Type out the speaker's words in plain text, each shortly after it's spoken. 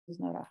is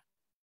not up.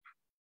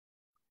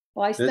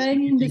 By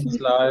staying in the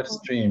live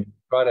stream.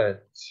 Got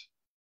it.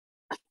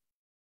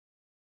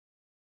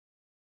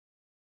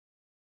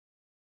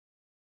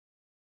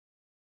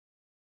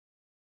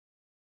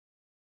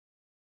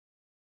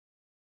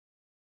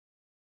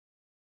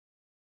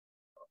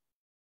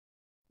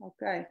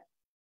 Okay.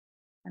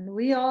 And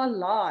we are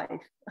live.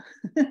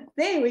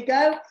 There we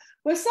go.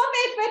 With some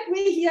effort,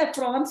 we're here,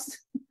 Frans.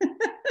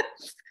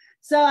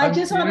 So I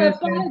just want to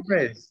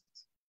apologize.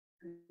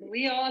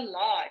 We are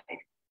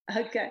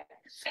live. Okay.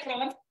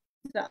 Frans.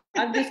 So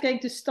I'm just going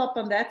to stop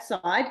on that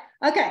side.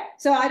 Okay,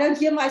 so I don't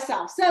hear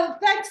myself. So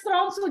thanks,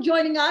 Frans, for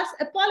joining us.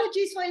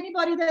 Apologies for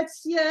anybody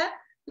that's here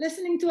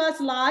listening to us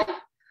live.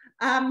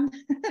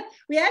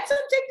 We had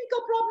some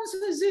technical problems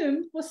with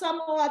Zoom. For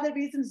some or other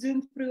reason,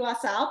 Zoom threw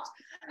us out.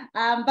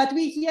 But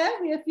we're here.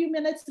 We're a few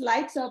minutes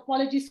late, so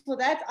apologies for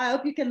that. I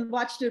hope you can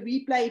watch the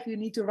replay if you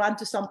need to run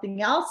to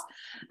something else.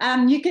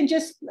 You can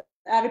just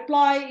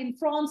reply in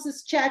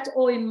Frans's chat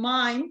or in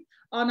mine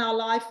on our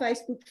live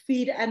Facebook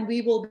feed, and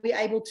we will be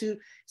able to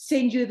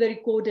send you the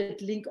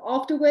recorded link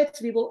afterwards.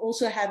 We will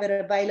also have it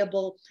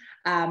available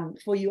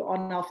for you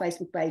on our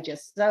Facebook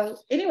pages. So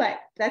anyway,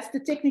 that's the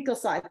technical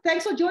side.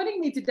 Thanks for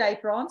joining me today,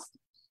 Frans.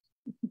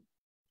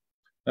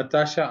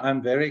 Natasha,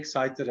 I'm very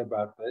excited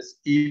about this,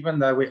 even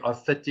though we are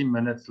 30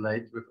 minutes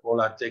late with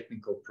all our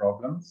technical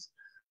problems.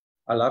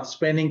 I love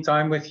spending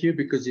time with you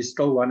because you're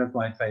still one of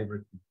my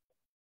favorite people.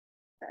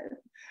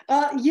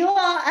 You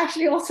are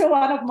actually also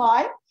one of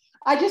mine.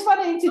 I just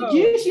want to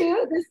introduce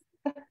you.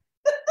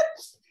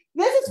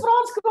 This is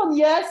Frans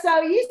Cronje.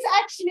 So he's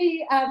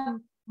actually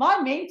my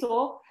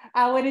mentor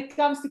when it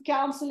comes to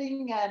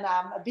counseling and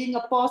being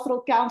a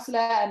pastoral counselor.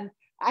 And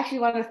I actually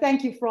want to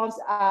thank you, Frans.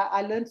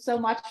 I learned so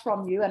much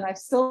from you, and I'm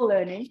still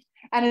learning.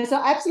 And it's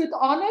an absolute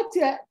honor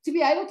to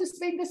be able to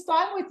spend this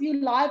time with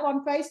you live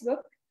on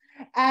Facebook.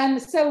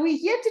 And so we're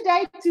here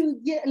today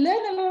to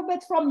learn a little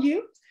bit from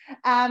you.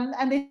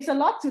 And there's a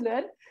lot to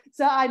learn.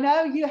 So I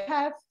know you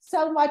have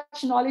so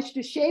much knowledge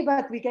to share,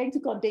 but we're going to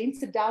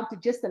condense it down to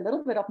just a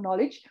little bit of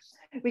knowledge.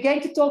 We're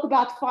going to talk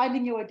about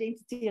finding your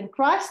identity in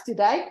Christ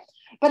today.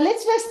 But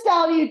let's just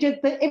tell you,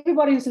 just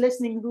everybody who's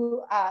listening,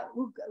 who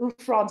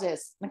Frans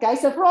is. Okay,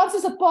 so Frans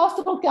is a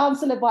pastoral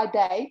counselor by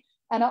day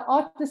and an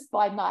artist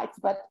by night.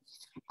 But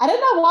I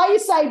don't know why you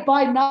say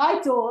by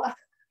night, or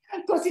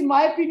because in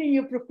my opinion,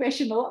 you're a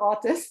professional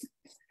artist.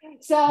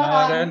 So no,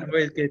 I don't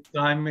always get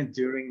time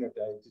during the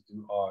day to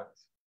do art.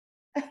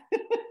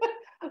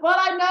 Well,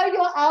 I know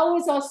your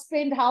hours are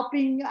spent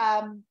helping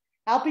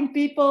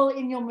people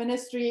in your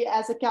ministry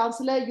as a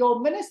counselor. Your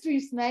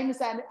ministry's name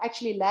is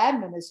actually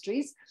Land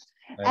Ministries.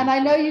 And I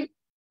know you,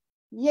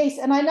 yes,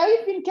 and I know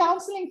you've been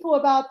counseling for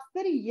about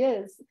 30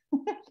 years.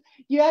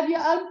 You have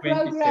your own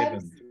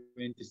programs.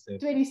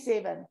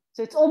 27.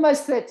 So it's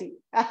almost 30.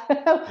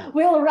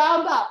 We'll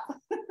round up.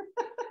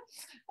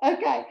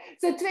 Okay,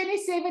 so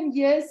 27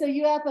 years. So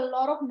you have a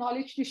lot of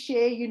knowledge to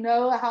share. You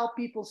know how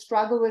people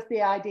struggle with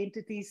their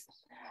identities,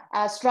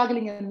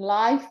 struggling in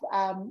life.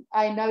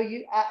 I know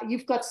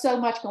you've got so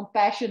much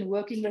compassion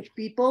working with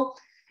people.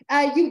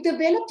 You've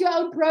developed your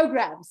own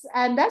programs,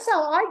 and that's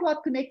how I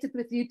got connected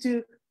with you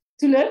to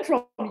learn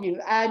from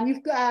you. And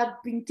you've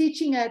been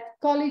teaching at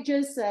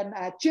colleges and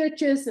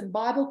churches and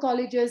Bible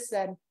colleges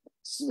and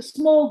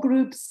small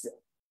groups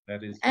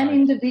and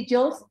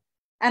individuals.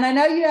 And I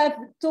know you have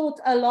taught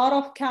a lot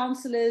of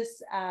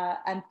counselors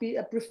and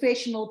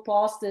professional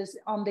pastors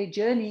on their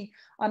journey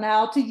on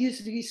how to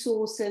use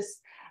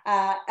resources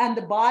and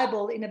the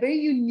Bible in a very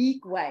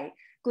unique way,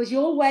 because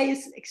your way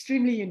is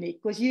extremely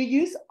unique, because you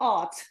use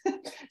art.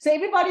 So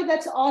everybody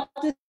that's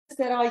artists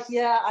that are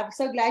here, I'm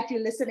so glad you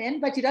listen in,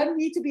 but you don't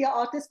need to be an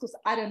artist, because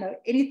I don't know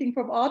anything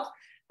from art,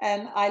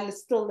 and I'll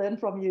still learn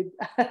from you,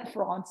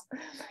 Frans.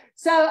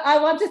 So I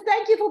want to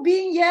thank you for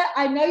being here.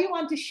 I know you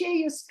want to share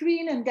your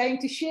screen and going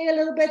to share a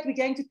little bit. We're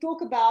going to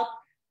talk about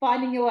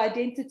finding your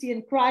identity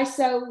in Christ.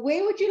 So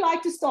where would you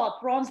like to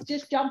start, Frans?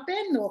 Just jump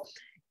in, or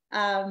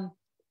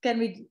can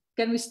we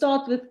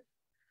start with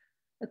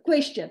a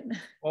question?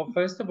 Well,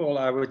 first of all,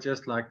 I would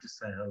just like to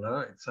say hello.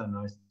 It's so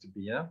nice to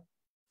be here.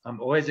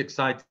 I'm always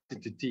excited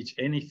to teach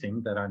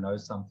anything that I know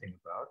something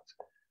about.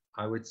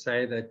 I would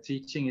say that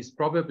teaching is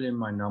probably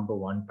my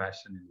 #1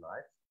 passion in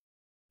life.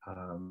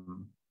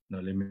 No,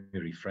 let me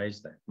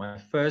rephrase that. My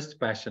first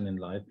passion in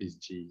life is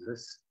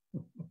Jesus.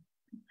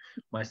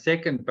 My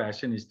second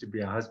passion is to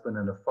be a husband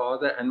and a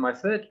father. And my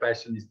third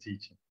passion is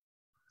teaching.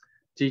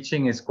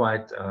 Teaching is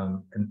quite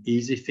an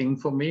easy thing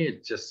for me.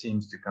 It just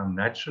seems to come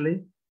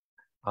naturally.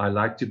 I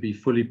like to be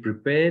fully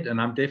prepared, and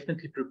I'm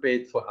definitely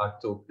prepared for our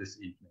talk this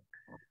evening.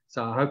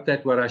 So I hope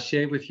that what I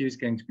share with you is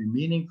going to be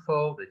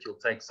meaningful, that you'll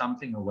take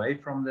something away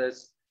from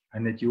this,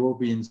 and that you will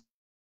be inspired.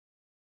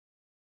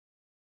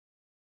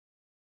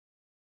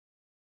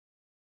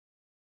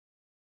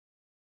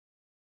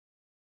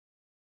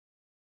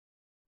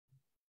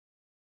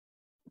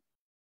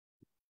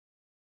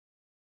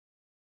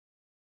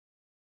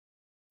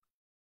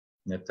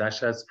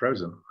 Natasha's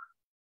frozen.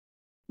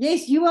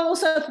 Yes, you are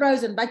also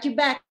frozen, but you're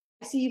back.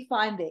 I see you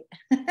find it.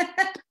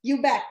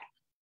 You're back.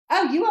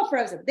 Oh, you are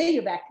frozen. There,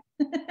 you're back.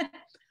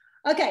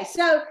 Okay,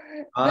 so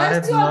I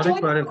have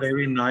not got a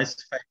very nice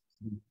face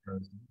to be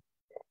frozen.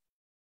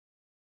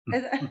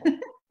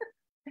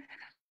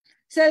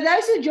 So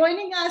those who are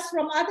joining us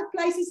from other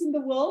places in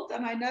the world,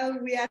 and I know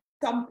we have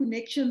some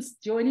connections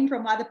joining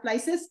from other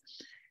places,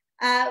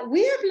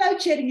 we have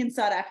load shedding in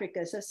South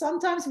Africa. So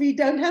sometimes we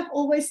don't have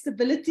always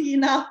stability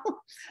in our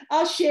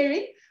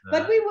sharing,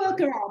 but we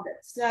work around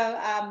it.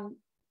 So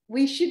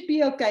we should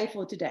be okay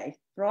for today.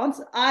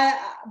 Frans,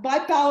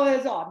 my power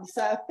is on.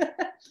 So,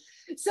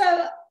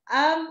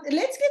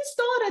 let's get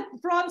started,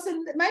 Frans,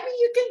 and maybe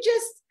you can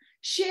just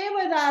share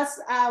with us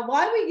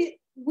why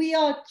we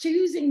are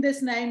choosing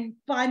this name,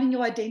 Finding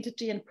Your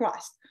Identity in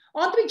Christ.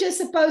 Aren't we just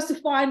supposed to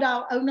find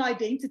our own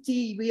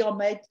identity? We are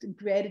made and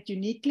created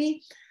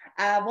uniquely.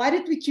 Why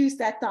did we choose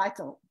that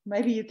title?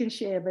 Maybe you can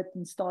share a bit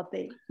and start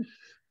there.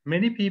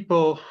 Many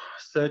people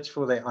search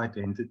for their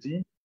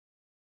identity,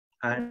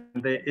 and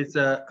there is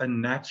a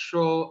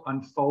natural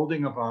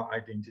unfolding of our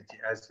identity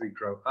as we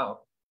grow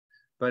up,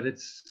 but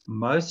it's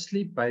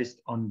mostly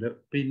based on the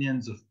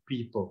opinions of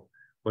people,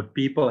 what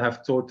people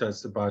have taught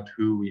us about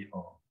who we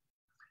are.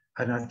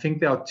 And I think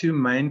there are two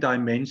main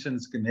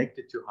dimensions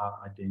connected to our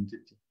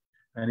identity.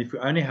 And if we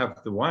only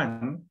have the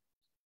one,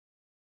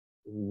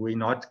 we're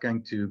not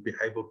going to be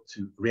able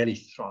to really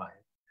thrive.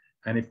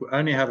 And if we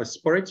only have a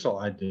spiritual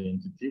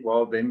identity,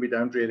 well, then we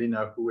don't really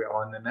know who we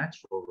are in the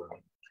natural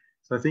realm.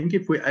 So I think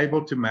if we're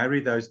able to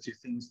marry those two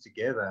things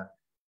together,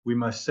 we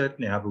must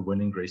certainly have a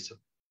winning recipe.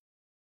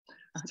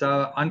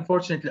 So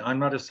unfortunately, I'm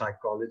not a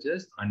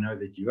psychologist. I know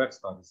that you have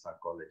studied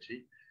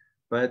psychology,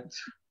 but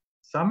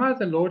somehow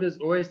the Lord has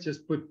always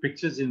just put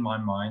pictures in my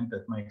mind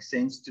that make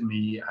sense to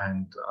me,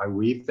 and I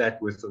weave that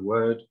with the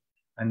word,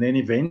 and then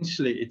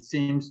eventually it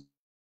seems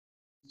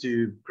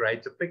to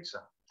create a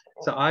picture.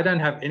 So I don't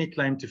have any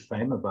claim to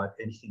fame about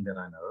anything that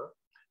I know.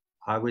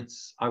 I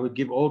would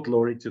give all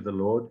glory to the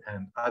Lord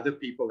and other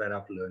people that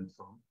I've learned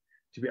from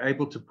to be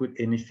able to put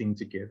anything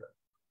together.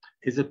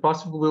 Is it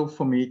possible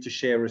for me to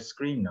share a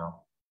screen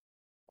now?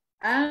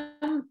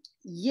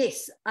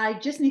 Yes, I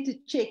just need to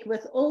check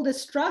with all the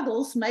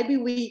struggles. Maybe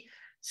we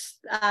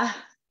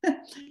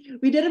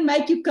didn't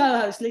make you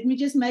co-host. Let me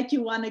just make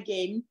you one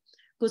again,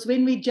 because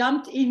when we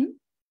jumped in,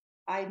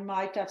 I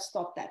might have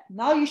stopped that.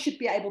 Now you should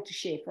be able to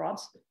share,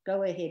 Frans.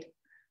 Go ahead.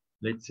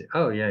 Let's see.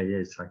 Oh, yeah,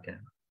 yes, I can.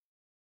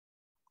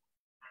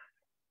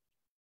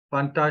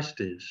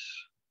 Fantastic.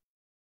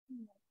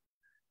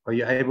 Are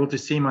you able to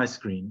see my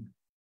screen?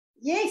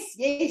 Yes,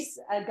 yes,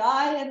 a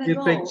guy and a Two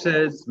girl.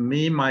 pictures,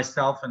 me,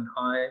 myself, and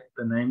I,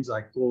 the names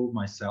I call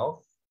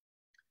myself.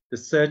 The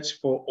search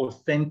for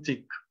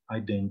authentic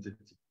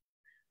identity.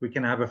 We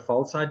can have a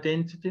false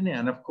identity,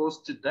 and of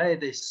course today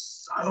there's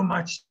so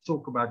much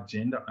talk about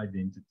gender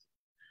identity.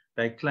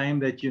 They claim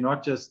that you're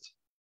not just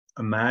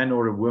a man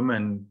or a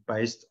woman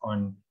based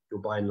on your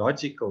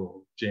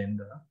biological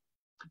gender,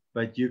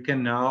 but you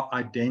can now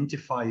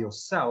identify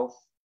yourself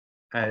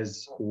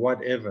as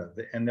whatever.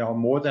 And there are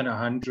more than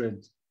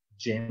 100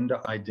 gender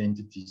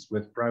identities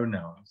with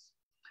pronouns.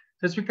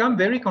 So it's become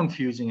very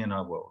confusing in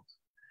our world.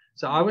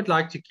 So I would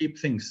like to keep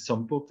things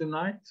simple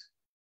tonight.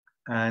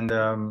 And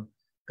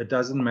it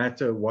doesn't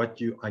matter what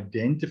you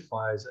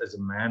identify as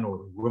a man or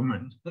a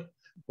woman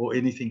or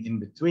anything in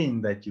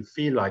between that you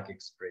feel like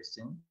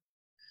expressing.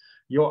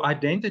 Your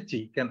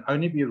identity can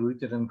only be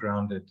rooted and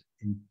grounded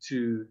in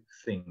two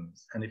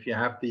things. And if you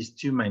have these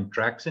two main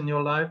tracks in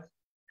your life,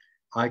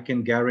 I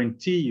can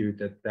guarantee you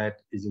that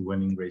that is a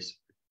winning recipe.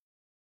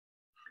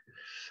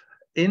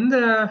 In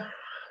the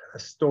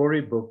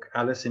storybook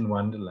Alice in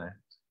Wonderland,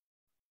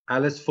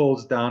 Alice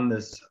falls down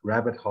this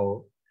rabbit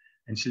hole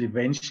and she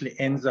eventually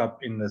ends up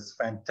in this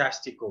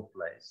fantastical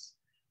place.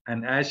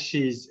 And as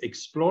she's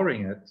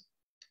exploring it,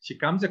 she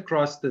comes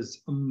across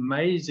this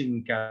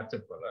amazing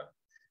caterpillar.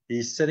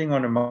 He's sitting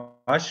on a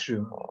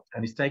mushroom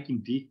and he's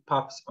taking deep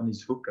puffs on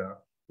his hookah,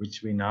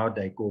 which we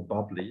nowadays call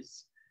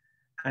bubblies.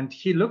 And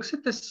he looks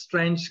at this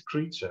strange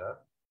creature,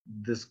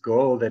 this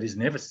girl that he's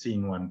never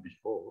seen one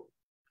before.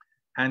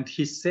 And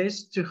he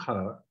says to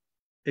her,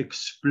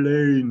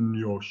 "Explain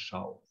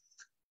yourself."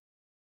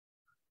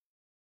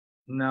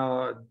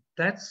 Now,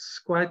 that's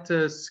quite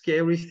a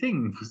scary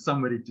thing for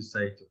somebody to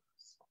say to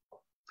us.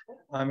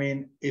 I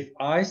mean, if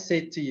I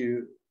said to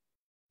you,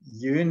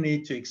 you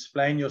need to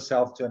explain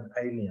yourself to an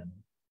alien,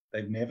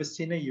 they've never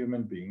seen a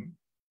human being.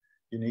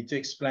 You need to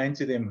explain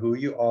to them who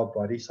you are,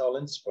 body, soul,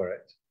 and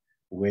spirit,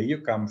 where you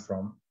come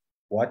from,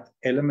 what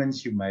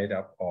elements you're made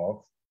up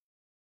of.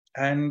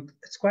 And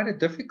it's quite a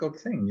difficult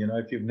thing, you know,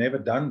 if you've never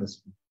done this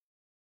before.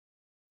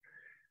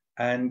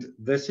 And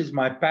this is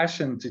my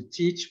passion, to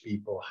teach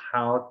people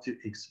how to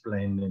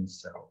explain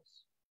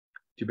themselves,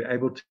 to be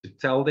able to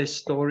tell their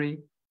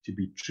story, to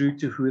be true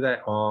to who they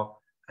are,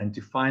 and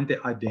to find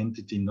their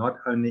identity not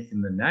only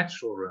in the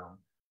natural realm,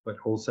 but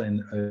also in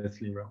the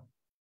earthly realm.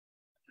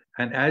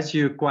 And as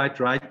you quite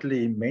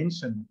rightly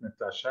mentioned,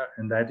 Natasha,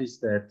 and that is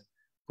that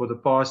for the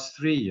past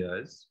 3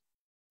 years,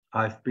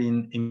 I've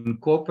been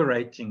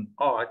incorporating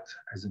art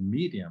as a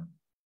medium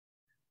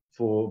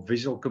for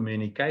visual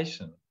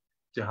communication.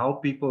 to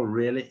help people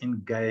really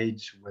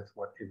engage with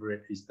whatever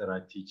it is that I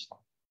teach them.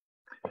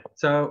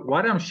 So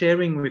what I'm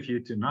sharing with you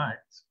tonight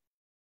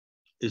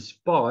is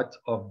part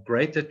of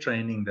greater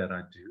training that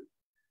I do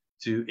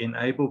to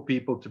enable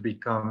people to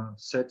become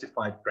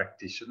certified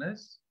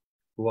practitioners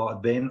who are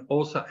then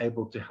also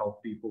able to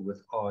help people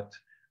with art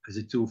as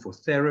a tool for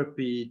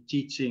therapy,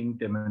 teaching,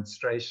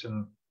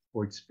 demonstration,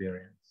 or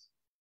experience.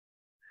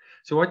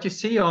 So what you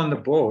see on the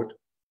board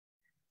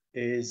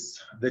is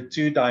the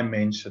 2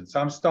 dimensions. So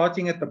I'm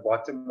starting at the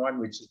bottom one,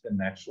 which is the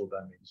natural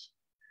dimension.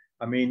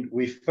 I mean,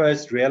 we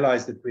first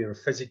realized that we're a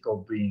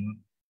physical being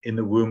in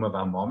the womb of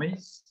our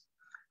mommies.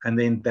 And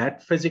then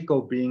that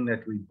physical being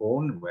that we're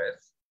born with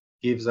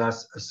gives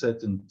us a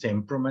certain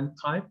temperament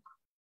type,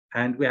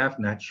 and we have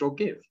natural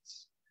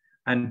gifts.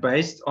 And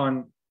based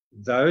on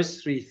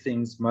those 3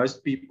 things,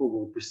 most people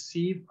will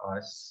perceive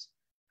us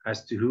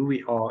as to who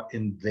we are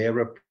in their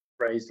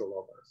appraisal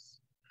of us.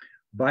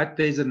 But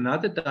there's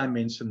another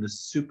dimension, the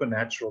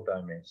supernatural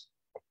dimension.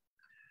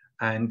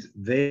 And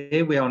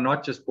there we are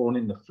not just born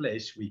in the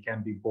flesh, we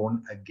can be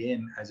born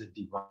again as a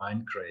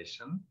divine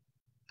creation.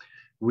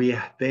 We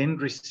then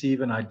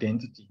receive an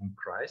identity in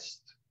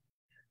Christ,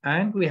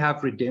 and we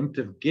have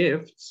redemptive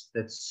gifts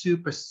that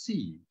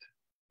supersede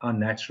our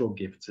natural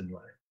gifts in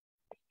life.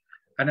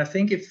 And I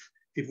think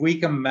if we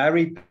can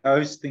marry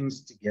those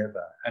things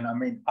together, and I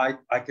mean,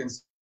 I can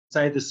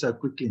say this so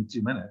quickly in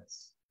 2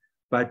 minutes,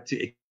 but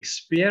to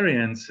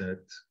experience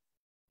it,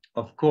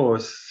 of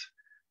course,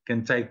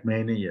 can take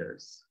many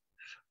years.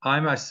 I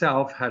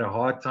myself had a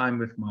hard time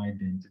with my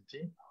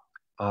identity.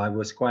 I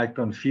was quite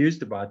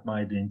confused about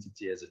my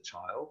identity as a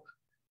child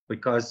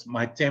because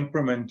my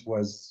temperament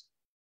was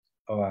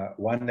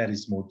one that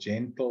is more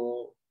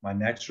gentle. My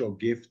natural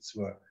gifts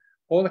were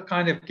all the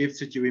kind of gifts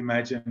that you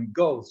imagine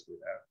girls would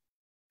have.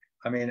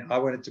 I mean, I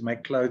wanted to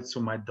make clothes for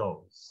my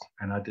dolls,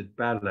 and I did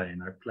ballet,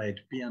 and I played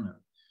piano,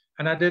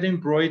 and I did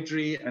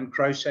embroidery and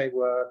crochet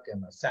work,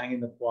 and I sang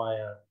in the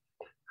choir,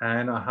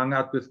 and I hung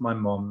out with my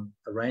mom,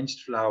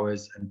 arranged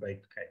flowers, and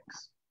baked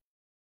cakes.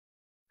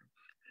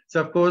 So,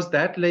 of course,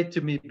 that led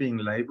to me being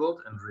labeled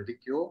and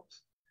ridiculed.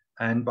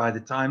 And by the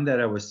time that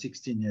I was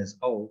 16 years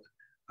old,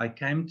 I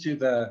came to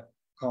the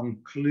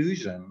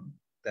conclusion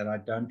that I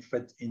don't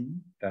fit in,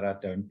 that I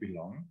don't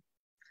belong.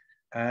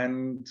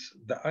 And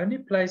the only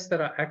place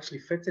that I actually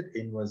fitted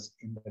in was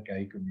in the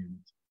gay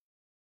community.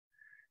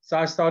 So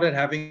I started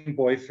having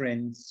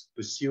boyfriends,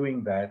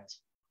 pursuing that,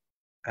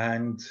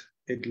 and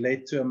it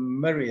led to a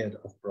myriad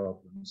of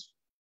problems: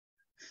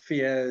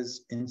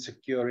 fears,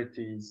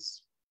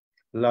 insecurities,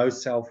 low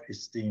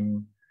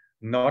self-esteem,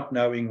 not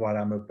knowing what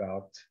I'm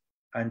about,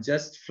 and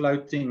just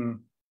floating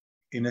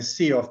in a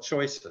sea of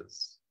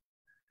choices.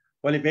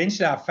 Well,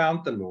 eventually I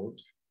found the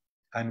Lord,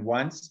 and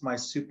once my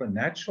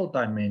supernatural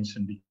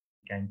dimension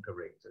became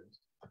corrected,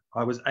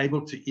 I was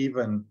able to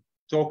even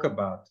talk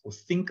about or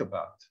think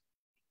about,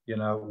 you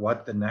know,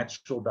 what the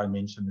natural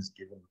dimension is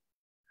given.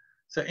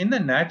 So in the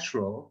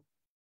natural,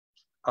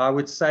 I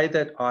would say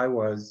that I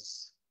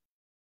was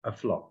a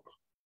flop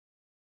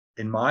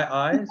in my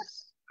eyes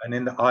and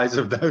in the eyes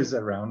of those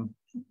around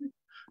me.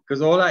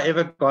 Because all I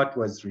ever got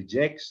was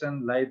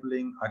rejection,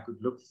 labeling. I could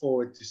look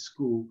forward to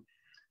school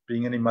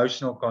being an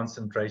emotional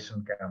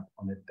concentration camp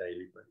on a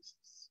daily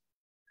basis.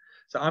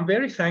 So I'm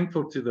very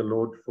thankful to the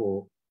Lord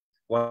for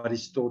what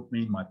He's taught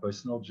me in my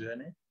personal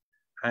journey,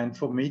 and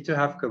for me to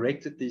have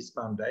corrected these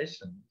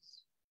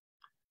foundations.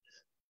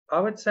 I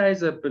would say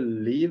as a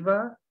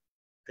believer,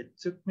 it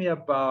took me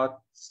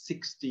about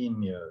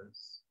 16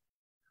 years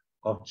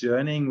of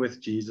journeying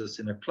with Jesus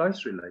in a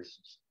close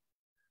relationship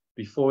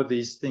before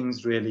these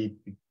things really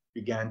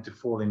began to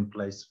fall in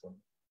place for me.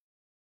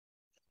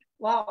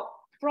 Wow,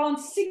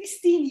 Frans,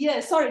 16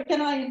 years. Sorry,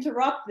 can I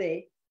interrupt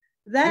there?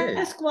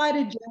 That's quite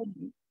a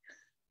journey.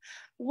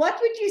 What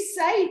would you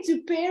say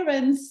to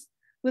parents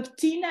with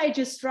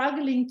teenagers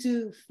struggling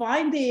to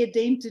find their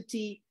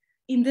identity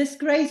in this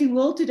crazy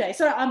world today?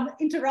 So I'm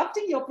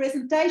interrupting your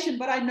presentation,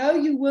 but I know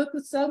you work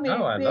with so many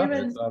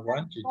parents. I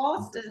want you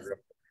to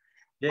interrupt.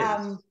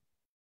 Yes.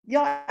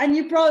 Yeah, and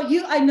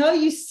I know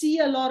you see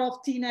a lot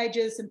of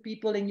teenagers and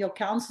people in your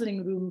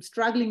counseling room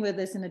struggling with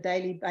this on a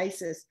daily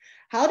basis.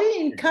 How do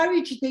you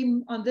encourage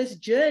them on this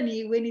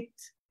journey when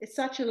it's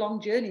such a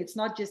long journey? It's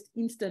not just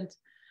instant,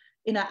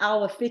 in an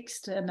hour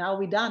fixed and now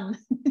we're done.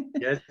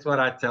 That's what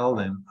I tell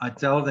them. I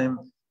tell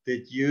them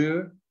that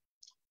you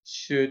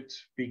should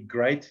be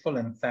grateful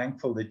and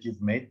thankful that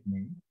you've met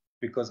me,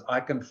 because I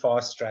can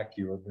fast track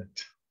you a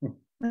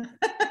bit.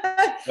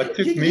 It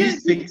took me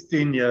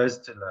 16 years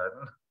to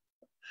learn.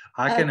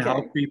 I can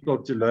help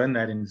people to learn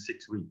that in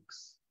 6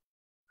 weeks.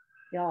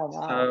 Yeah,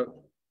 wow. So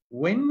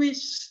when we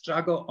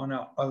struggle on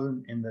our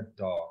own in the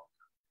dark,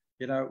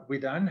 you know, we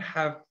don't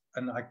have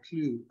a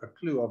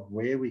clue of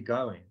where we're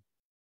going.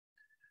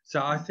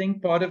 So I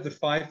think part of the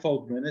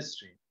fivefold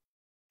ministry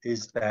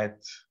is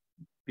that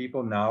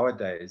people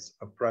nowadays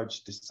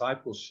approach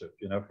discipleship,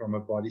 you know, from a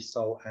body,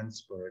 soul, and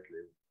spirit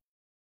level.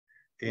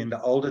 In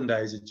the olden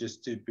days, it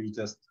used to be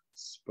just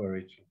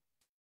spiritual.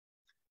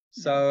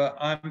 So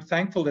I'm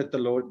thankful that the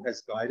Lord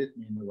has guided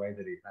me in the way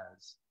that he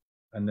has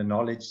and the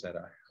knowledge that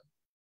I have.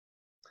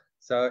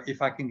 So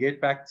if I can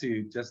get back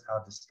to just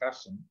our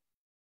discussion,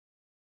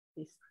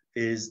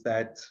 is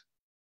that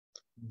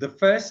the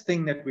first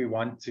thing that we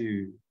want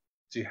to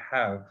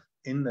have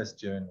in this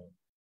journey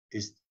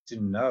is to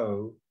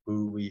know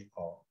who we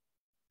are.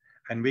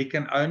 And we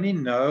can only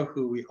know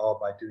who we are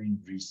by doing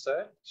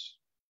research,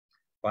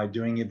 by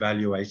doing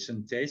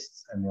evaluation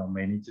tests, and there are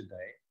many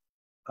today,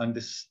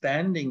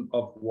 understanding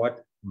of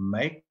what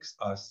makes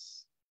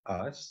us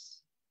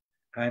us,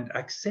 and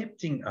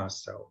accepting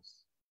ourselves.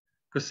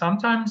 Because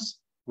sometimes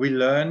we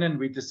learn and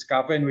we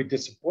discover and we're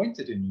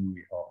disappointed in who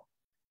we are.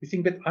 We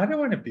think, but I don't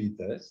want to be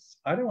this.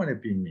 I don't want to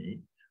be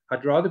me.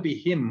 I'd rather be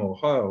him or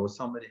her or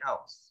somebody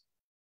else.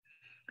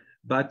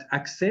 But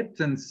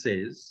acceptance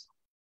says,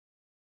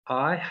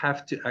 I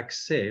have to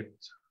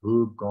accept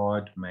who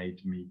God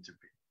made me to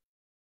be.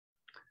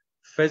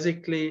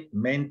 Physically,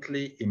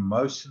 mentally,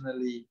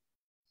 emotionally,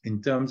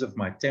 in terms of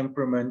my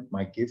temperament,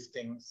 my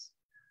giftings.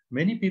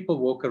 Many people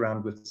walk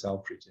around with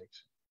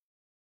self-rejection.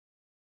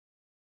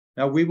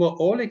 Now, we will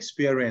all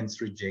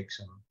experience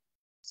rejection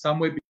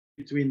somewhere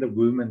between the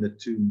womb and the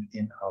tomb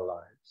in our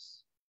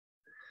lives.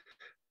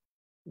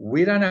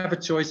 We don't have a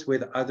choice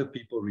whether other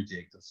people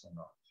reject us or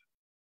not,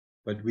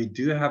 but we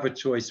do have a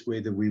choice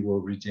whether we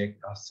will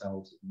reject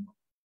ourselves or not.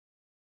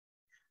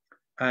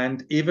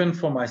 And even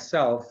for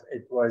myself,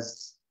 it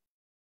was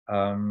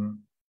a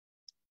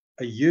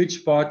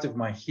huge part of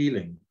my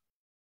healing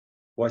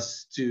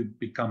was to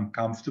become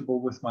comfortable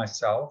with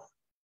myself,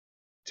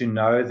 to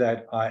know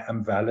that I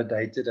am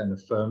validated and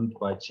affirmed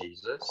by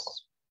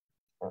Jesus,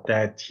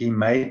 that he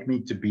made me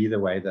to be the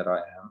way that I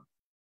am,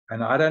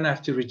 and I don't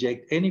have to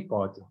reject any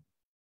part of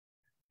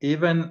it.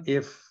 Even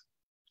if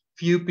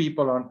few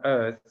people on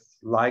earth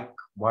like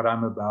what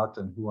I'm about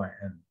and who I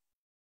am,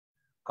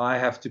 I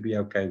have to be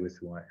okay with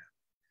who I am.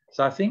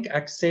 So I think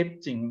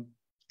accepting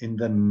in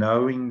the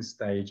knowing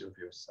stage of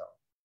yourself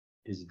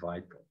is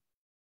vital.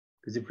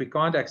 Because if we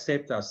can't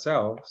accept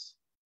ourselves,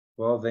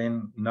 well,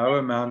 then no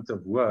amount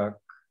of work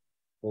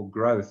or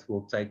growth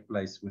will take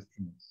place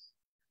within us.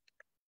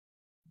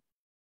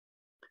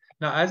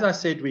 Now, as I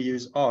said, we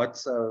use art.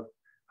 So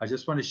I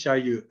just want to show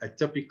you a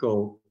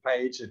typical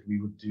page that we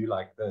would do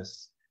like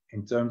this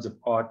in terms of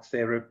art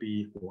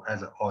therapy or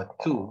as an art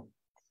tool.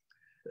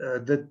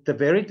 The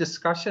very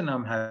discussion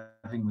I'm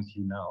having with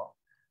you now,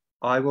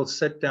 I will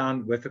sit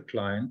down with a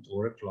client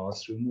or a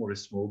classroom or a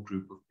small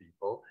group of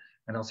people,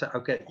 and I'll say,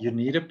 okay, you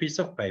need a piece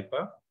of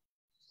paper,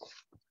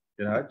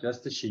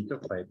 just a sheet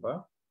of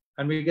paper,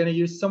 and we're going to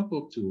use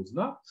simple tools,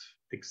 not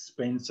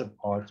expensive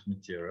art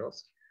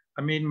materials.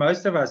 I mean,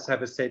 most of us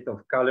have a set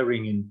of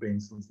coloring in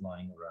pencils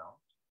lying around,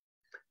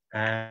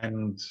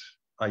 and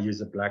I use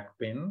a black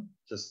pen,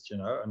 just,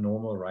 a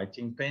normal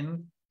writing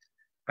pen.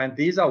 And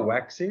these are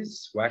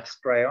waxes, wax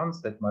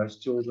crayons that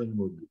most children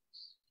will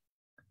use.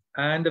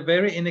 And a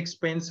very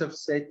inexpensive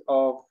set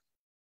of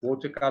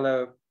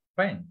watercolor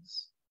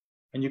paints.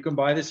 And you can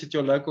buy this at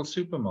your local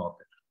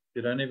supermarket.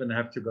 You don't even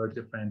have to go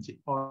to a fancy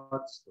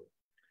art store.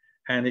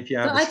 And if you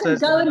have I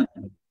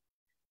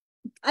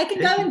can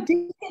go and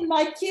dig in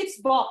my kids'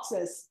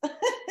 boxes.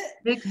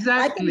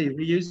 Exactly.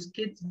 We use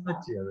kids'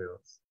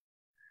 materials.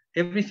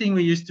 Everything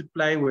we used to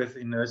play with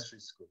in nursery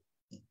school.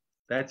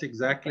 That's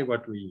exactly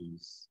what we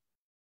use.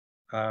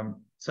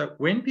 So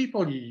when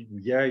people hear,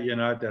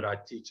 that I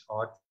teach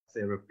art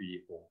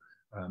therapy or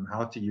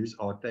how to use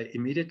art, they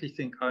immediately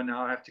think, oh,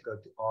 now I have to go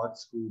to art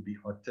school, be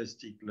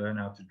artistic, learn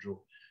how to draw.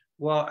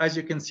 Well, as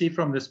you can see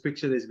from this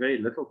picture, there's very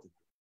little to do.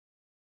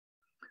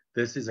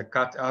 This is a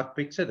cut-out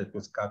picture that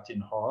was cut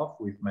in half.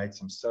 We've made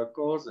some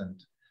circles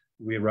and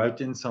we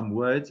wrote in some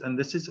words. And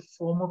this is a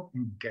form of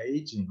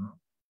engaging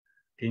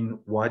in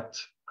what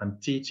I'm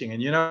teaching.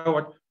 And you know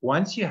what?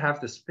 Once you have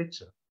this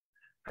picture,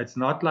 it's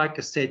not like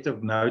a set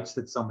of notes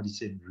that somebody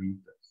said, read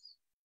this.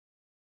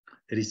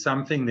 It is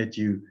something that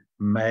you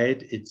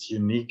made. It's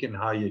unique in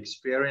how you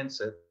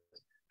experience it.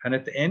 And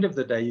at the end of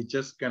the day, you're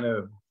just going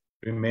to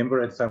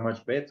remember it so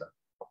much better.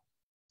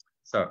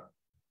 So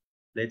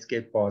let's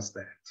get past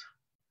that.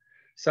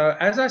 So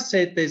as I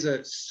said, there's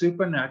a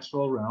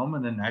supernatural realm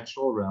and a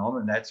natural realm,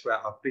 and that's where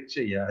our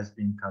picture here has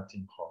been cut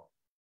in half.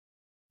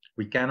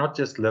 We cannot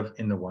just live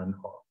in the one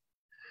half.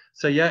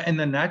 So yeah, in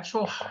the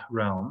natural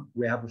realm,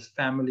 we have a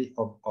family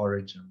of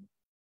origin.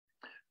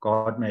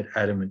 God made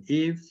Adam and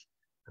Eve.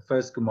 The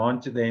first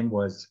command to them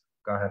was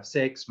go have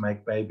sex,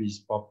 make babies,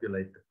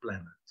 populate the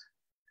planet.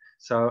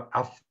 So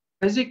our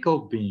physical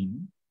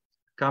being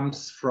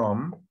comes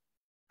from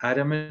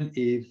Adam and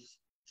Eve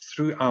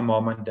through our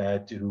mom and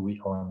dad to who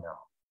we are now.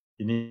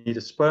 You need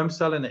a sperm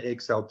cell and an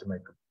egg cell to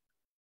make a baby.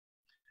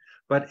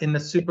 But in the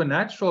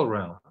supernatural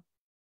realm,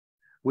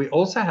 we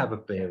also have a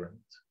parent,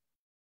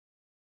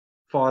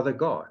 Father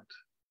God.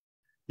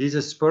 He's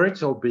a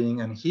spiritual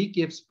being and he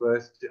gives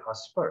birth to our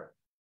spirit.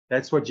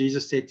 That's what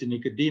Jesus said to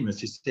Nicodemus.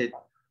 He said,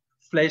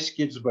 flesh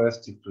gives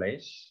birth to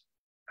flesh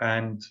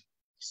and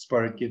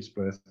spirit gives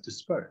birth to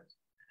spirit.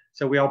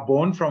 So we are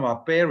born from our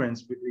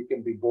parents, but we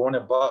can be born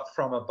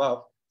from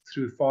above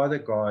through Father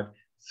God,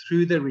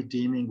 through the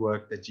redeeming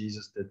work that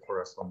Jesus did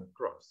for us on the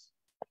cross.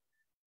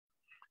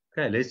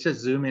 Okay, let's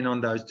just zoom in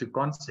on those two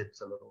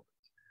concepts a little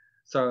bit.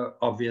 So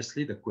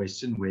obviously the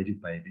question, where do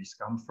babies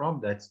come from?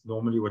 That's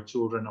normally what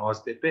children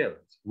ask their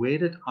parents. Where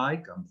did I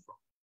come from?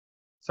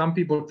 Some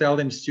people tell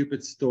them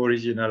stupid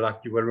stories, you know,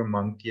 like you were a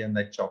monkey and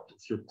they chopped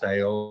off your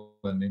tail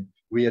and then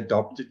we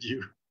adopted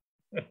you.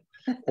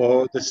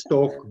 Or the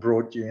stork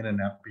brought you in a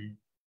nappy.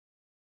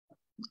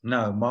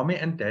 No, mommy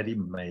and daddy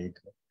made.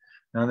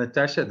 Now,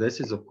 Natasha, this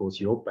is, of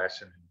course, your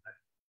passion in life.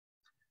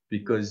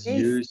 Because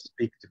you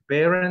speak to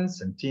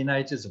parents and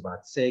teenagers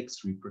about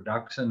sex,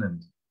 reproduction,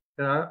 and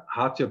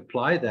how to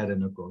apply that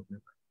in a godly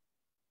way.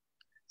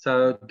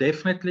 So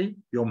definitely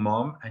your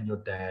mom and your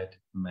dad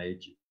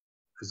made you.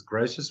 As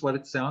gross as what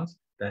it sounds,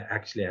 they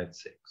actually had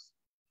sex.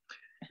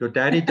 Your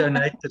daddy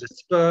donated a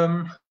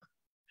sperm,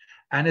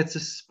 and it's a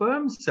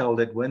sperm cell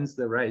that wins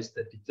the race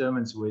that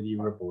determines whether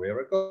you're a boy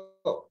or a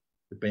girl,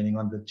 depending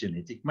on the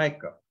genetic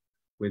makeup,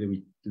 whether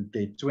we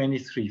get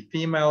 23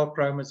 female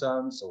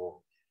chromosomes or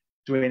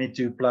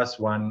 22 plus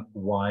 1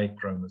 Y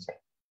chromosome.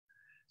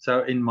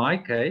 So in my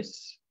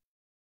case,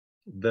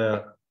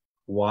 the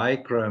Y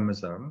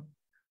chromosome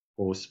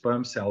or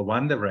sperm cell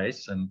won the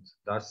race, and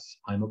thus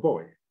I'm a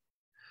boy.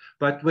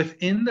 But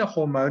within the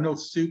hormonal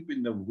soup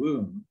in the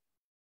womb,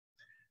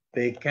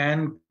 there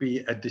can be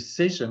a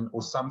decision,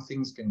 or some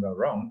things can go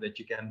wrong, that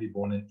you can be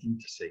born an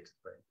intersex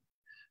baby.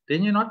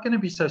 Then you're not going to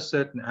be so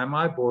certain, am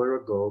I a boy or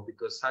a girl?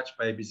 Because such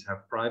babies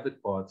have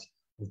private parts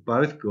of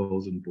both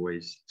girls and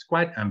boys. It's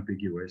quite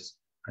ambiguous,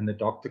 and the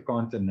doctor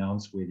can't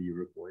announce whether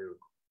you're a boy or a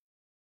girl.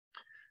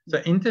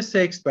 So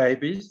intersex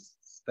babies,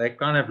 they're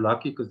kind of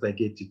lucky because they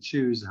get to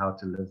choose how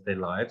to live their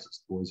lives as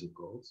boys or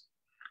girls.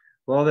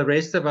 While the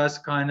rest of us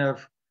kind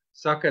of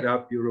suck it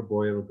up, you're a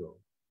boy or a girl.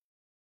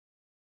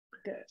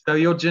 Good. So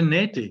your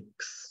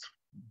genetics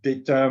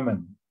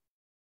determine,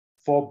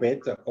 for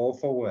better or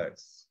for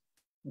worse,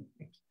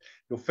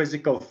 your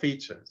physical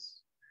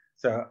features.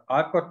 So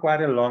I've got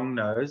quite a long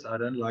nose. I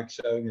don't like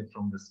showing it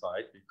from the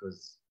side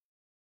because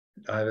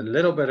I have a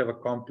little bit of a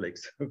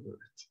complex over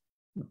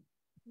it.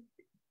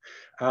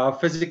 Our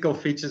physical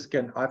features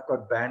I've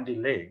got bandy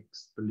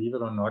legs, believe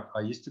it or not.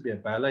 I used to be a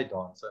ballet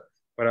dancer,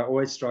 but I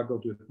always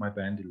struggled with my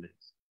bandy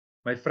legs.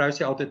 My vrou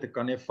sê altyd ek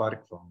kan nie 'n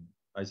vark vang.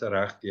 Hy's 'n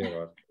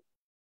regteer.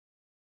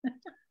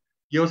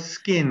 Your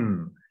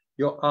skin,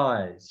 your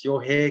eyes,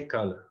 your hair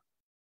color,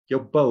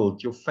 your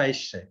build, your face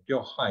shape,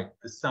 your height,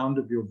 the sound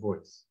of your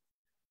voice.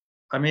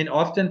 I mean,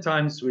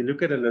 oftentimes we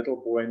look at a little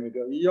boy and we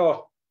go, yeah,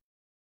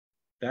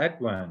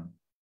 that one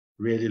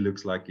really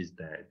looks like his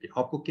dad. Die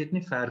appeltjie het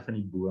nie ver van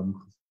die boom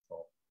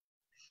geval.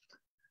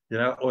 You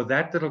know, or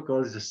that little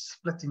girl is a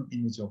splitting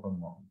image of her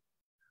mom.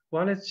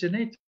 Well, it's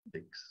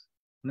genetics.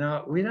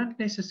 Now, we don't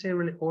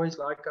necessarily always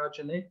like our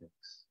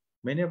genetics.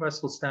 Many of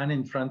us will stand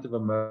in front of a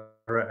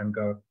mirror and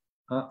go,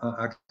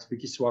 ek's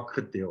bietjie swak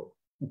gedeel.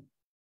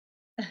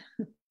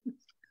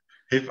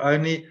 If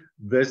only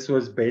this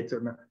was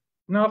better.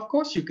 Now, of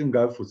course, you can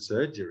go for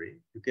surgery.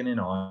 You can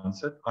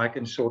enhance it. I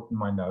can shorten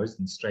my nose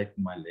and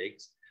straighten my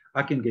legs.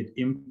 I can get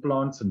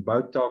implants and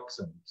Botox,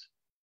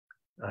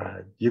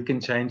 and you can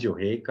change your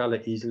hair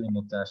color easily,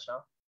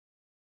 Natasha.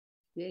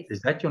 Yes.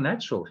 Is that your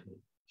natural hair?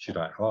 Should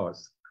I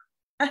ask?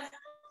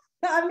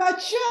 I'm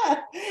not sure.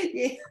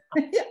 Yeah,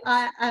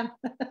 I am.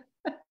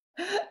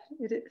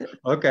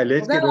 Okay,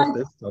 let's get off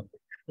this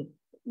topic.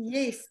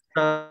 Yes.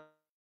 Mom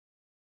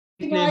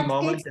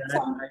and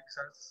dad makes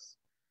us.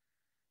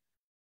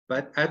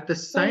 But at the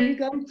same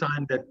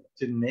time that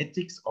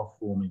genetics are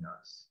forming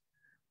us,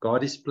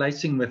 God is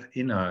placing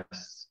within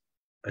us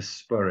a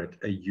spirit,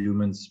 a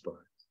human spirit.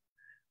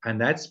 And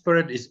that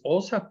spirit is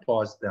also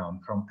passed down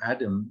from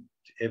Adam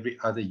to every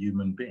other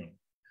human being.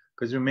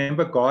 Because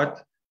remember,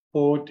 God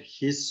poured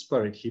his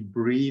spirit, he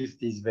breathed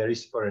his very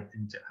spirit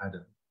into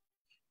Adam.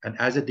 And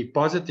as a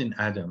deposit in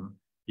Adam,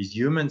 his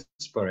human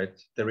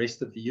spirit, the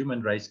rest of the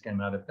human race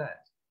came out of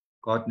that.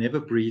 God never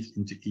breathed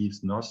into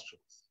Eve's nostrils.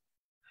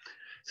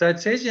 So it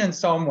says here in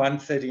Psalm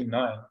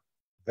 139,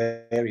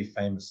 very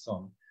famous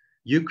song,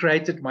 you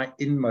created my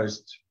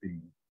inmost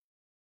being,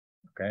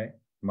 okay,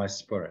 my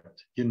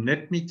spirit. You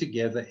knit me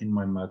together in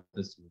my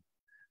mother's womb.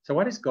 So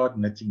what is God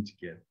knitting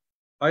together?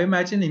 I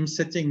imagine him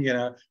sitting, you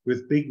know,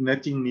 with big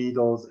knitting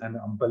needles and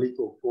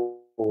umbilical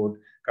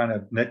cord, kind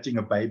of knitting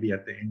a baby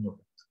at the end of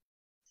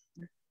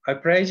it. I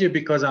praise you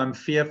because I'm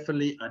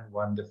fearfully and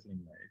wonderfully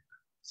made.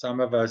 Some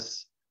of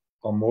us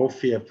are more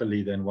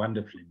fearfully than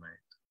wonderfully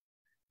made.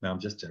 No, I'm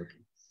just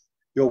joking.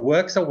 Your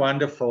works are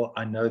wonderful.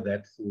 I know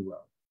that full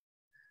well.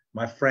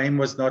 My frame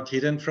was not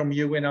hidden from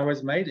you when I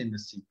was made in the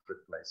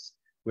secret place,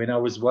 when I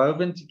was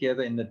woven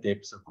together in the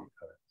depths of the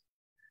earth.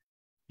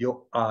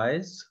 Your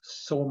eyes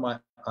saw my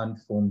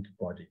unformed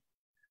body.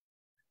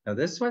 Now,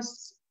 this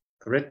was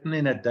written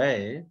in a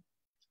day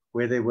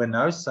where there were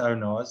no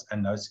sonars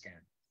and no scans.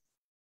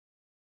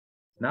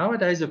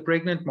 Nowadays, a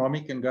pregnant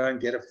mommy can go and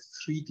get a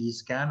 3D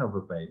scan of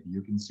a baby.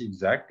 You can see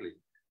exactly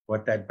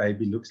what that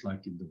baby looks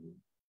like in the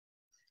womb.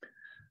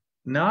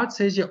 Now it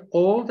says here,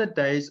 all the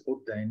days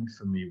ordained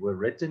for me were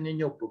written in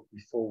your book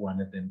before one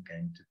of them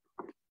came to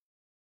be.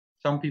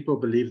 Some people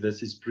believe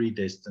this is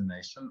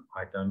predestination.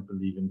 I don't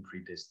believe in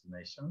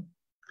predestination.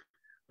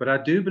 But I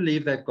do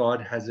believe that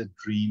God has a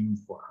dream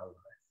for our life.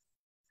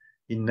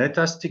 He knit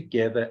us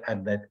together,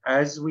 and that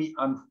as we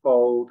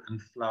unfold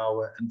and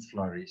flower and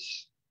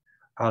flourish,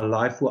 our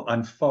life will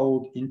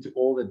unfold into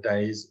all the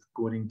days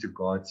according to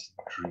God's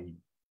dream.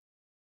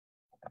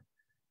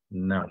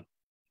 Now,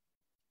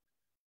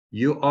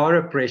 you are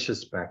a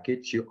precious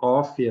package. You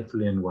are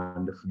fearfully and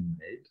wonderfully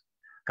made.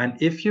 And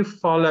if you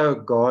follow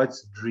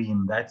God's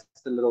dream, that's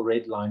the little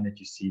red line that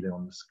you see there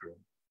on the screen.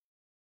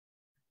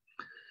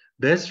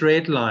 This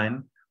red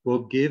line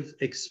will give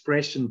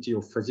expression to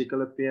your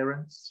physical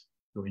appearance,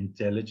 your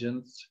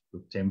intelligence,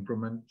 your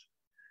temperament,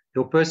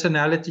 your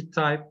personality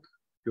type,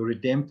 your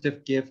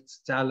redemptive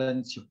gifts,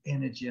 talents, your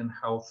energy and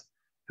health,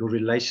 your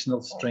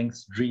relational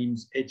strengths,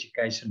 dreams,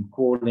 education,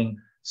 calling,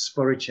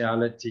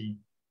 spirituality.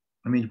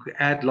 I mean, you could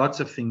add lots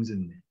of things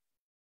in there.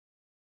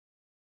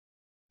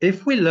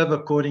 If we live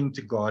according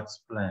to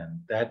God's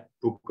plan, that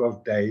book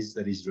of days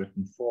that is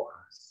written for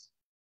us,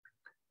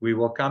 we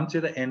will come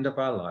to the end of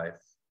our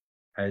life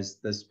as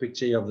this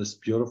picture of this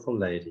beautiful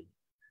lady,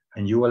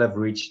 and you will have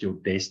reached your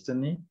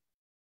destiny.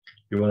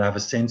 You will have a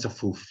sense of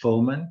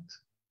fulfillment.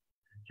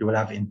 You will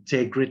have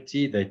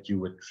integrity, that you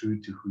were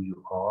true to who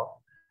you are,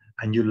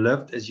 and you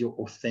lived as your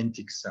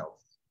authentic self.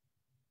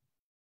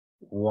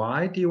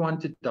 Why do you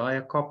want to die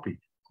a copy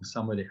of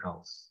somebody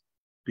else?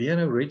 Be an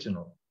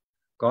original.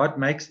 God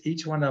makes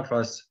each one of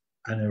us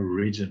an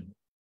original.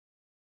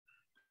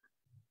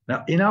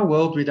 Now, in our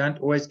world, we don't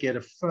always get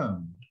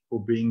affirmed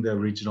for being the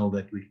original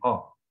that we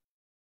are.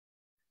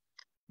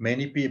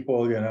 Many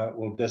people,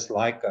 will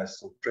dislike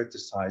us or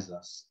criticize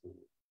us or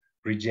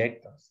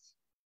reject us.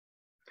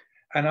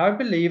 And I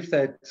believe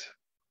that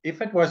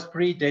if it was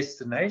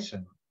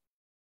predestination,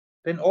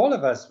 then all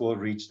of us will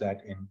reach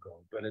that end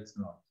goal, but it's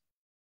not.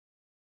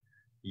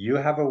 You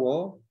have a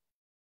will,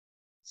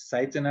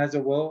 Satan has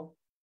a will,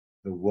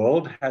 the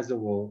world has a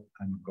will,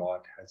 and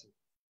God has a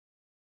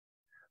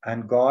will.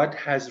 And God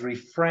has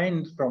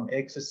refrained from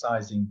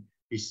exercising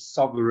his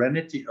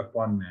sovereignty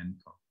upon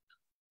mankind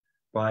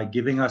by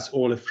giving us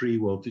all a free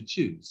will to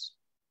choose.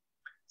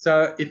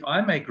 So if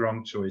I make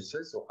wrong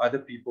choices, or other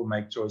people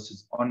make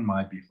choices on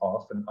my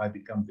behalf, and I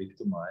become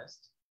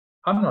victimized,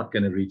 I'm not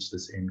going to reach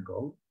this end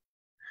goal.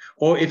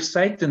 Or if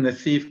Satan, the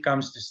thief,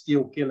 comes to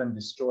steal, kill, and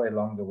destroy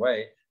along the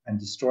way, and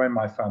destroy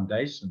my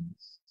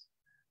foundations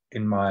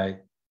in my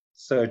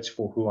search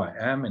for who I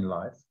am in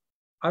life,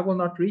 I will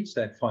not reach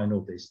that final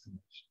destination.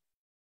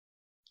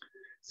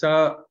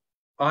 So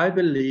I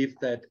believe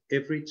that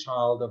every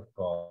child of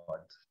God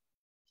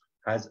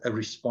has a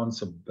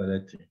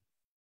responsibility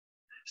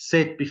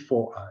set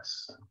before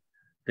us,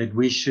 that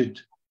we should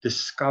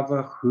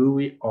discover who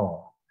we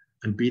are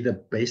and be the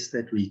best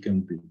that we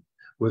can be,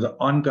 with the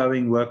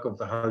ongoing work of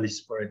the Holy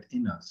Spirit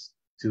in us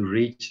to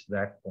reach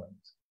that point.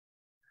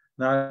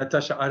 Now,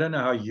 Natasha, I don't know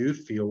how you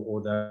feel,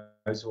 or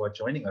those who are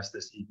joining us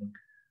this evening.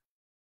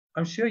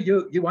 I'm sure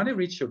you want to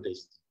reach your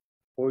destiny,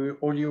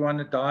 or you want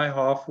to die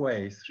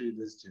halfway through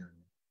this journey.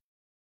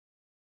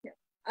 Yeah,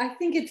 I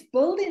think it's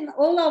building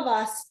all of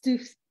us to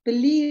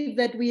believe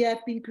that we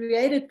have been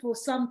created for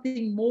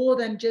something more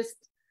than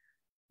just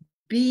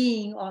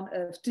being on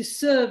earth, to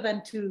serve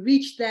and to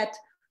reach that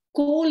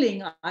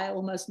calling, I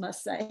almost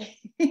must say,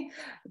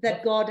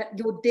 that God,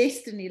 your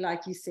destiny,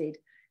 like you said.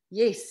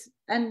 Yes,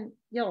 and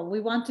we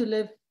want to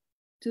live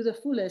to the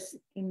fullest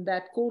in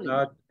that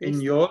calling.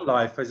 In your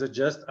life, has it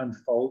just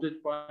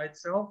unfolded by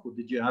itself, or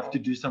did you have to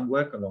do some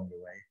work along the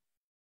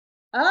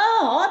way?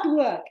 Hard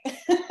work.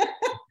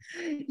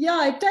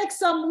 Yeah, it takes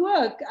some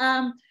work.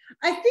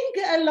 I think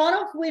a lot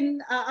of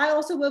when I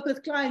also work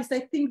with clients,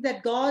 they think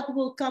that God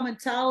will come and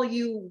tell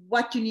you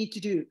what you need to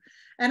do.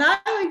 And I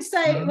would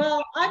say,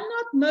 well, I'm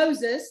not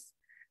Moses,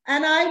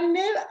 and I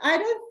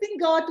don't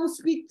think God will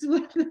speak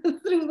through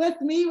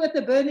with me with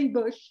a burning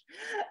bush.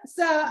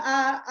 So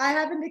I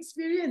haven't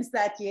experienced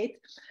that yet.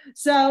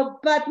 So,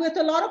 but with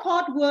a lot of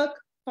hard work,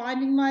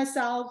 finding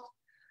myself,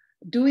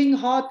 doing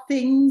hard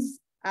things,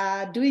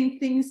 doing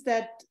things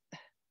that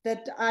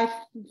I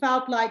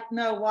felt like,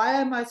 no, why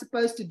am I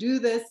supposed to do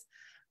this?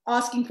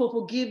 Asking for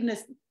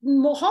forgiveness,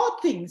 more hard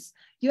things.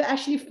 You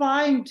actually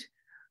find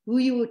who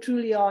you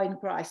truly are in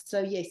Christ.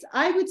 So yes,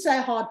 I would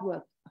say hard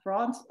work,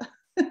 Frans.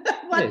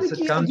 Yes,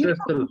 it comes with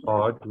the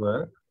hard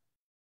work,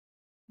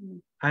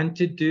 and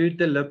to do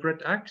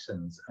deliberate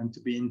actions and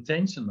to be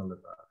intentional about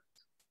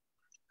it.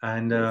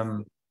 And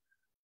yes.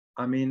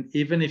 I mean,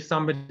 even if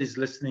somebody is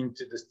listening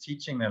to this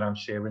teaching that I'm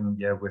sharing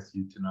here with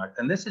you tonight,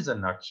 and this is a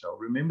nutshell,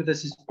 remember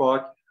this is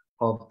part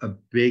of a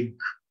big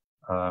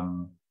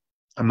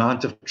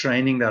amount of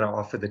training that I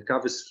offer that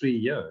covers 3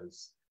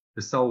 years,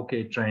 the soul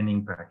care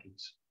training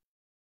package.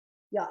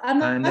 Yeah, I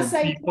must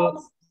say,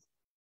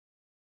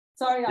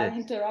 sorry, yes. I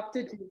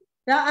interrupted you.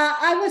 Now,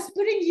 I was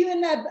putting you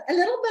in a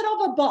little bit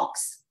of a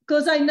box.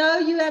 Because I know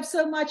you have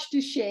so much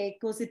to share,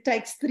 because it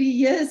takes 3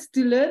 years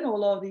to learn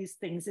all of these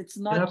things. It's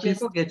not just...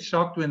 People get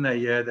shocked when they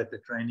hear that the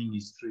training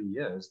is 3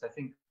 years. They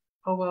think,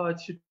 oh, well, it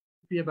should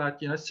be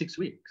about, 6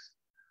 weeks.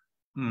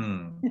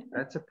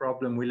 That's a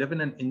problem. We live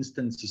in an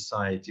instant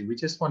society. We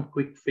just want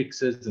quick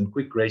fixes and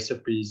quick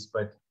recipes,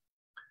 but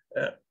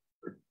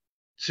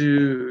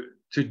to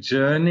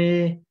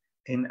journey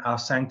in our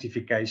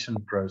sanctification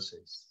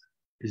process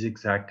is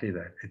exactly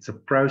that. It's a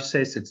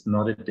process. It's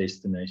not a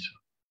destination.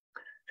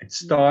 It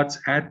starts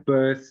at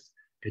birth.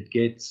 It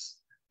gets,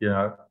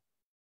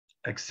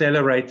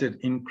 accelerated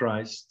in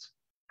Christ.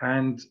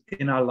 And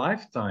in our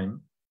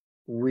lifetime,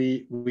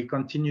 we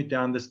continue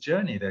down this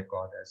journey that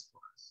God has for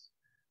us.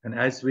 And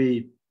as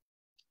we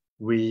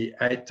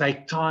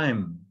take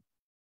time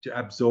to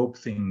absorb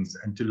things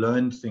and to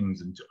learn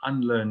things and to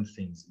unlearn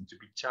things and to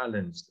be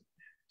challenged,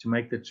 to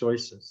make the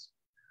choices.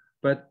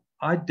 But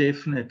I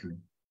definitely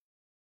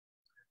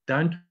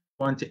don't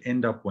want to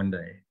end up one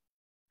day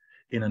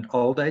in an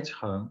old age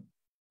home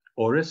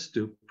or a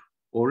stoop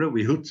or a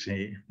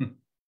wheelchair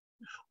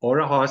or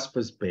a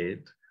hospice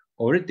bed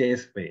or a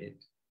deathbed,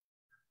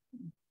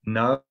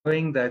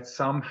 knowing that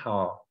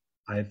somehow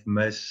I've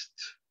missed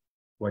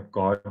what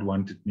God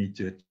wanted me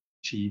to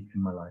achieve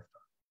in my lifetime.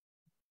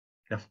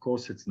 Of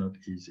course, it's not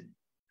easy.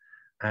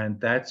 And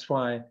that's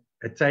why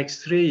it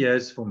takes 3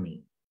 years for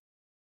me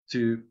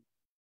to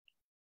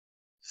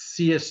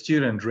see a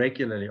student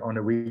regularly on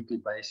a weekly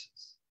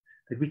basis,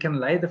 that we can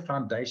lay the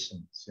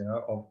foundations,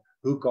 of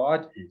who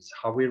God is,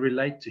 how we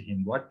relate to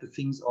him, what the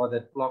things are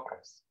that block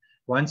us.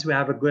 Once we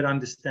have a good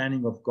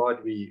understanding of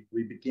God, we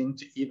begin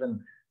to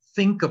even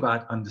think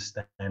about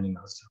understanding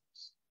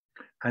ourselves.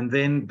 And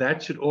then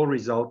that should all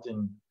result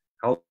in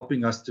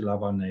helping us to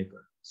love our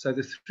neighbor. So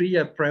the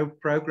 3-year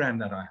program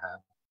that I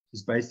have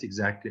is based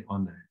exactly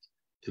on that.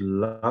 To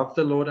love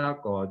the Lord our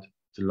God,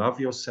 to love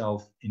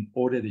yourself in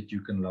order that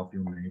you can love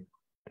your neighbor.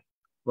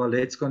 Well,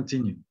 let's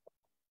continue.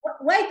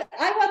 Wait,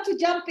 I want to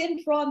jump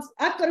in, Frans.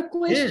 I've got a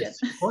question. Yes,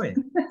 point.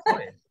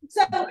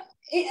 So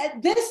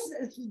this,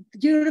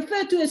 you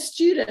refer to a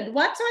student.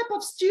 What type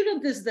of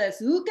student is this?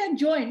 Who can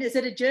join? Is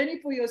it a journey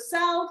for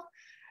yourself?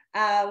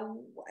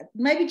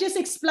 Maybe just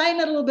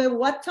explain a little bit.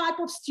 What type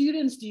of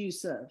students do you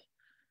serve?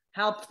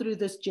 Help through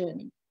this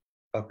journey.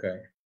 Okay.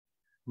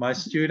 My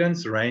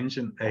students range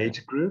in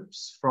age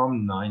groups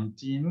from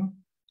 19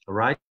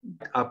 right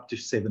up to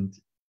 70.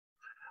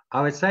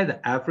 I would say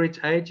the average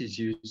age is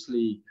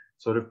usually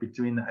sort of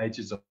between the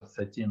ages of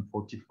 30 and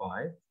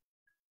 45,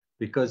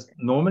 because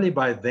normally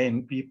by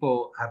then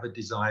people have a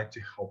desire to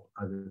help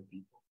other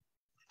people.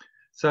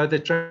 So the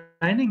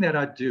training that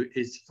I do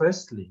is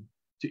firstly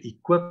to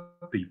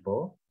equip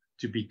people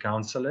to be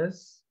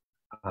counselors,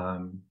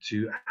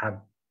 to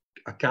have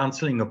a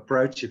counseling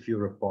approach if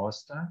you're a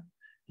pastor,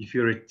 if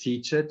you're a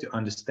teacher, to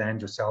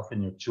understand yourself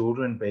and your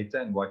children better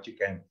and what you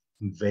can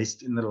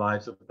invest in the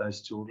lives of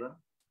those children.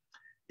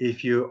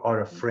 If you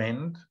are a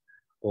friend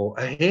or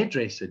a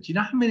hairdresser, do you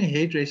know how many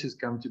hairdressers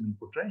come to me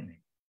for training?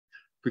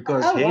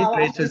 Because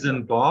hairdressers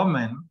and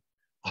barmen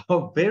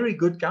are very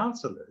good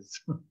counselors.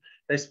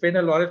 They spend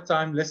a lot of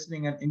time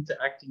listening and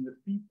interacting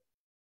with people.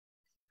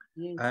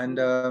 Yes.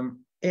 And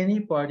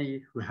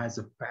anybody who has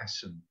a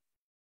passion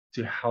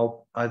to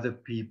help other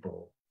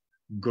people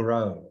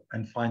grow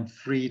and find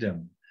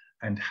freedom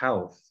and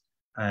health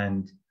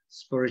and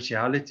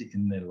spirituality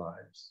in their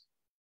lives,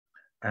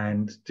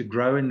 and to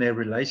grow in their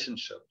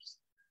relationships,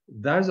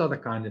 those are the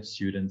kind of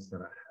students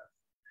that I have.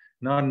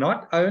 Now,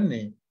 not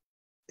only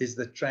is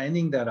the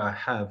training that I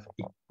have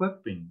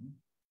equipping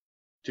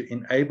to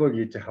enable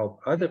you to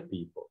help other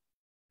people,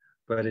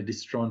 but it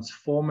is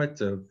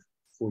transformative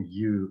for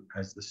you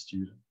as the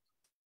student.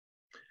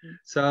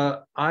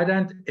 So I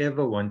don't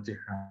ever want to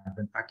have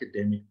an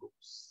academic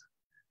course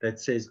that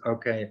says,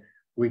 okay,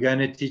 we're going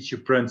to teach you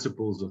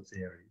principles or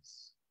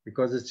theories,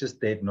 because it's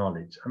just dead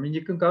knowledge. I mean,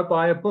 you can go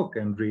buy a book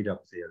and read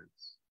up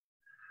theories.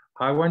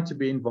 I want to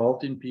be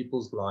involved in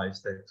people's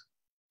lives, that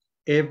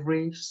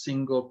every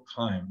single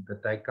time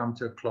that they come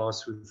to a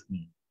class with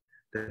me,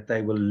 that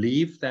they will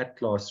leave that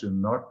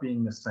classroom not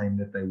being the same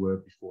that they were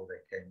before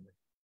they came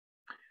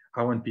there.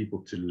 I want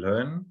people to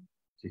learn,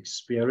 to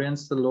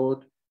experience the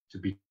Lord, to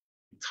be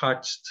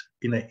touched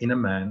in an inner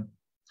man,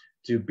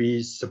 to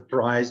be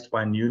surprised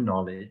by new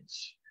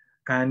knowledge.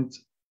 And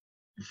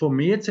for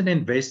me, it's an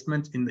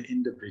investment in the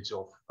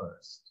individual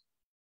first,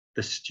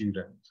 the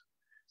student.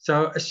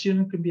 So a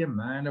student can be a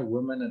man, a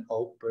woman, an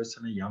old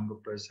person, a younger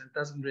person. It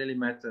doesn't really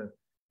matter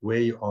where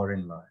you are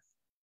in life.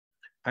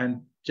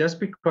 And just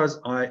because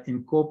I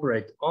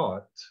incorporate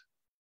art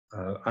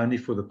only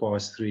for the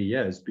past 3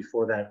 years,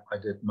 before that I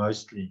did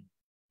mostly,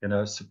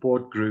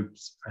 support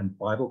groups and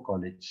Bible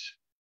college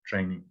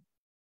training.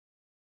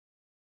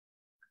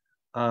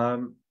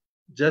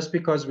 Just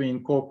because we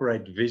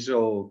incorporate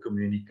visual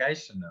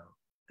communication now,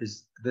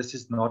 this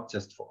is not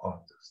just for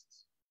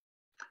artists.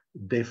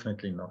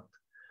 Definitely not.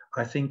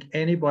 I think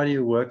anybody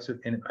who works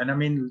with, and I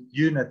mean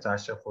you,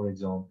 Natasha, for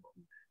example,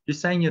 you're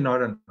saying you're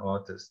not an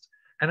artist.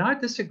 And I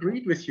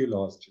disagreed with you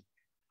last week.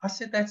 I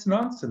said, that's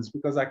nonsense,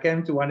 because I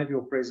came to one of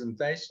your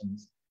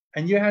presentations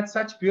and you had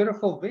such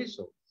beautiful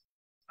visuals.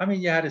 I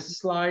mean, you had a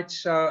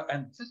slideshow,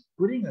 and just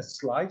putting a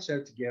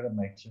slideshow together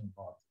makes you an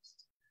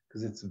artist,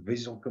 because it's a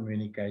visual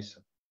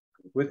communication.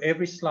 With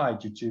every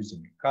slide, you're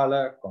choosing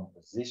color,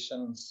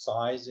 composition,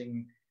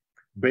 sizing,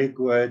 big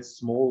words,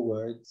 small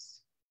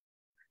words.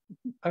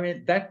 I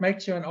mean, that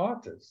makes you an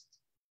artist.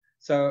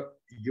 So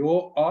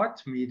your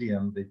art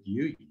medium that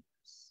you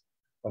use,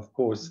 of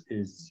course,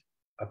 is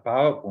a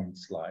PowerPoint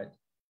slide,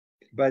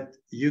 but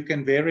you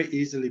can very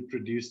easily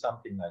produce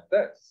something like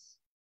this,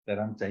 that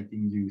I'm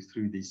taking you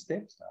through these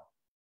steps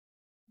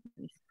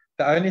now.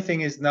 The only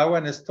thing is, no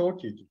one has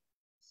taught you to do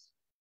this.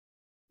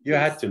 You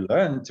had to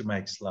learn to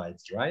make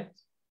slides, right?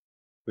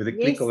 With a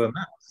click of a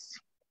mouse.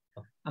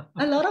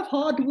 A lot of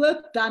hard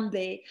work done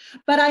there.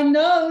 But I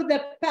know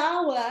the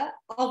power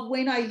of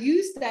when I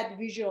use that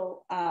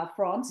visual,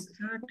 Frans,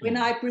 when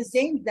I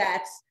present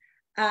that,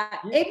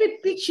 every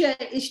picture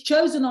is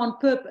chosen on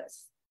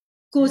purpose,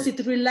 because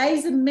it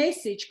relays a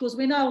message. Because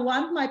when I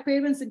want my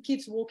parents and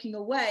kids walking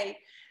away,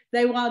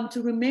 they want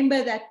to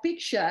remember that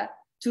picture,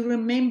 to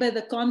remember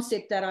the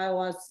concept that I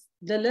was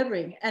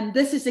delivering. And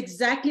this is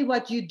exactly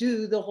what you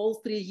do the whole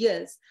 3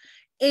 years.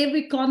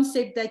 Every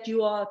concept that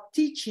you are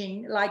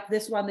teaching, like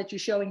this one that you're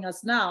showing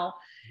us now,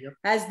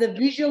 has the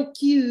visual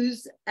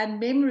cues and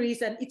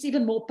memories. And it's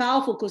even more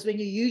powerful, because when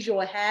you use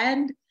your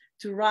hand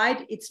to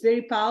write, it's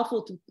very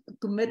powerful to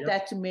commit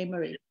that to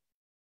memory.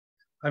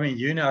 I mean,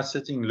 you're now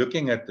sitting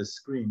looking at the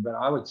screen, but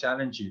I would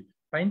challenge you,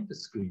 paint the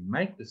screen,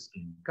 make the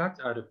screen, cut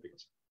out a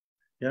picture.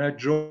 You know,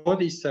 draw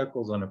these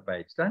circles on a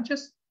page. Don't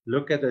just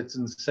look at it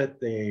and sit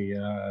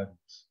there,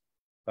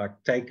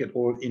 like take it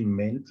all in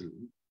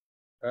mentally.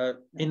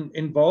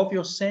 Involve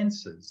your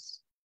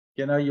senses,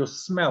 you know, your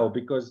smell,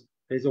 because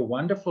there's a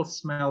wonderful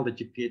smell that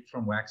you get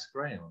from wax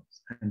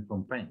crayons and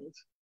from paint.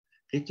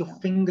 Get your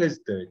fingers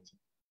dirty.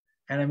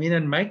 And I mean,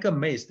 and make a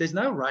mess. There's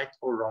no right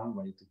or wrong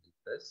way to do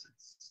this.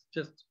 It's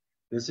just,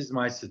 this is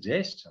my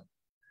suggestion.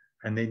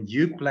 And then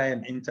you play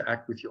and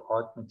interact with your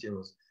art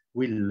materials.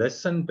 We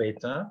listen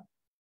better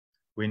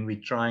when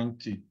we're trying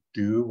to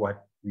do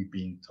what we're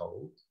being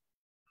told.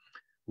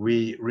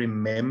 We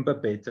remember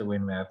better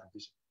when we have a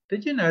vision.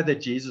 Did you know that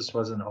Jesus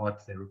was an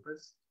art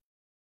therapist?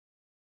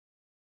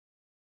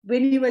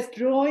 When he was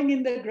drawing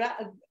in the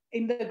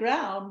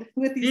ground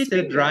with his He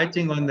did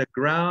writing on the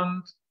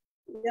ground.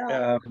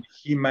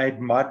 He made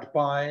mud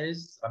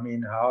pies. I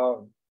mean,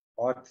 how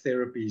art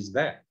therapy is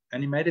that?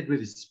 And he made it with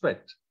his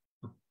spit.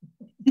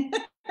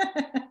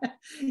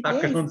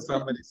 Stuck it on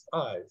somebody's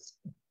eyes.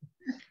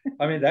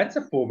 I mean, that's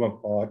a form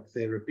of art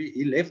therapy.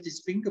 He left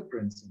his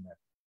fingerprints in that.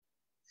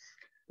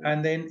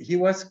 And then he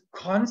was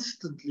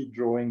constantly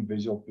drawing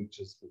visual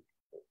pictures for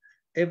people.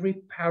 Every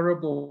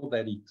parable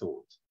that he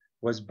taught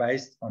was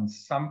based on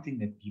something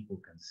that people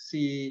can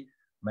see,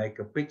 make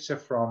a picture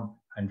from,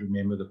 and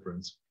remember the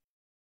principle.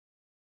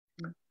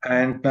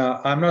 And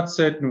I'm not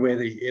certain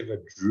whether he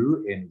ever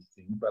drew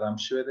anything, but I'm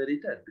sure that he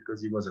did,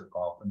 because he was a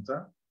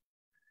carpenter.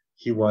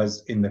 He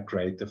was in the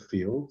creative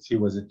fields. He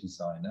was a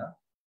designer.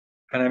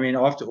 And I mean,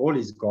 after all,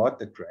 he's God,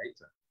 the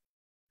creator.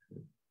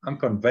 I'm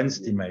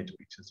convinced he made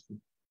pictures for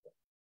people.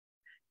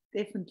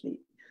 Definitely.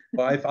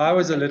 Well, if I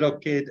was a little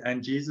kid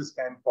and Jesus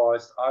came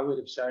past, I would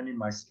have shown him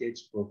my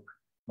sketchbook,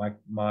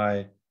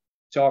 my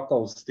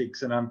charcoal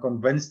sticks, and I'm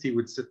convinced he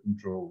would sit and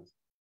draw.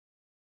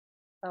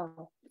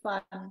 Oh,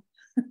 fun.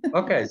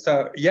 Okay,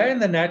 so yeah, in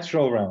the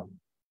natural realm,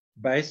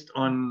 based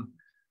on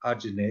our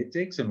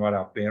genetics and what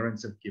our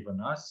parents have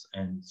given us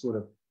and sort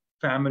of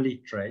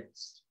family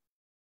traits,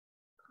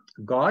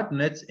 God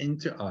knits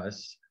into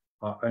us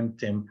our own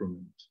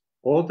temperament,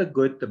 all the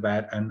good, the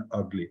bad, and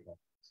ugly.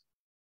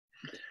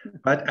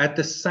 But at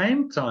the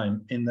same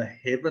time, in the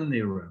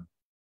heavenly realm,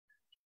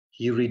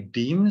 he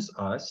redeems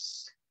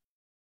us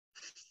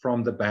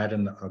from the bad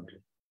and the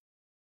ugly.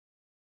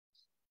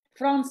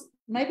 Frans,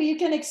 maybe you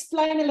can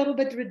explain a little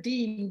bit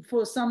redeem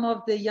for some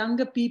of the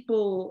younger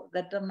people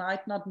that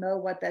might not know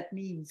what that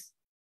means.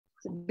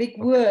 It's a big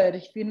word.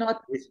 If you're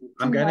not,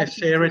 I'm going to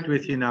share it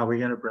with you now. We're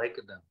going to break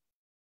it down.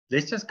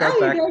 Let's just go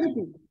back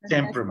to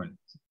temperament.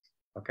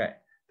 Okay.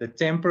 The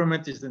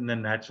temperament is in the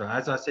natural.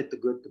 As I said, the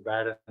good, the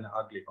bad, and the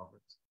ugly of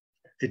it.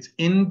 It's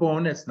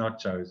inborn, it's not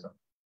chosen.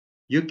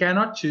 You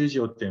cannot choose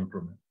your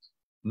temperament,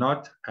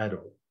 not at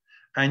all.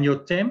 And your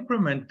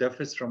temperament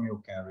differs from your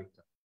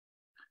character.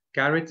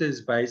 Character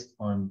is based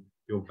on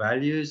your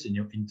values and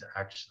your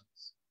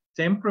interactions.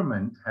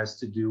 Temperament has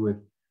to do with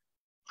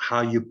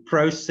how you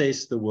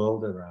process the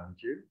world around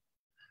you,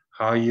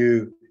 how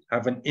you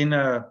have an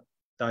inner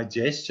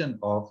digestion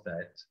of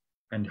that,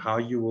 and how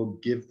you will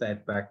give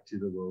that back to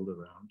the world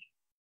around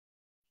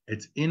you.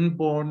 It's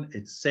inborn,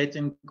 it's set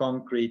in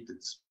concrete,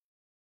 it's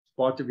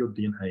part of your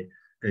DNA.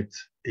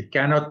 It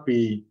cannot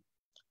be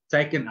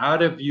taken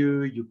out of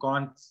you. You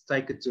can't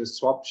take it to a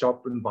swap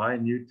shop and buy a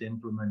new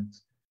temperament.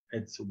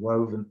 It's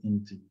woven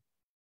into you.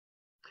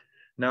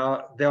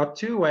 Now, there are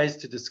two ways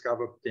to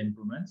discover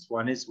temperaments.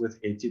 One is with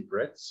Hetty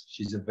Brits.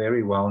 She's a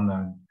very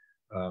well-known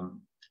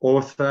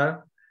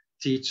author.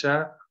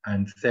 teacher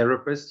and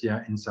therapist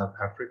here in South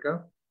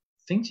Africa.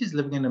 I think she's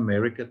living in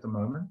America at the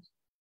moment.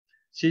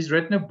 She's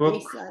written a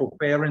book for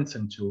parents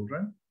and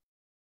children,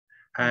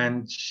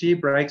 and she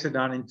breaks it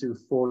down into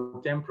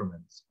 4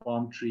 temperaments: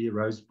 palm tree,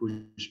 rose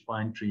bush,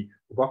 pine tree,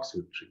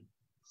 boxwood tree.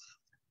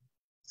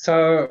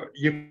 So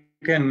you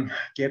can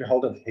get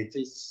hold of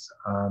Hetty's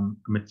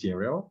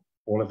material.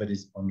 All of it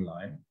is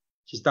online.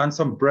 She's done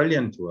some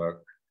brilliant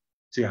work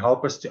to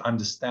help us to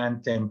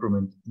understand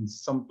temperament in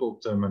simple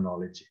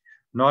terminology,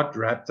 not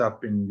wrapped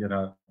up in,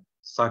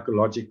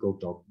 psychological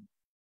dogma.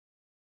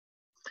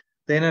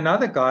 Then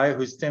another guy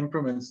whose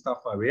temperament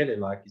stuff I really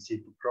like is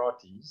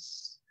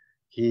Hippocrates.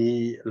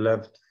 He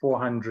lived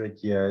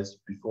 400 years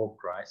before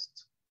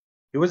Christ.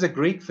 He was a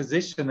Greek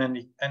physician,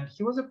 and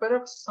he was a bit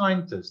of a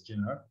scientist,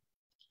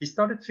 He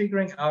started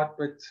figuring out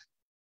that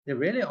there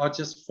really are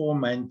just 4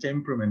 main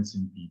temperaments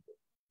in people.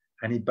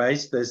 And he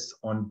based this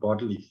on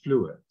bodily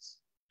fluids.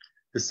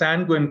 The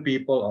sanguine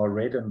people are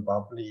red and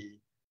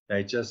bubbly.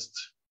 They're just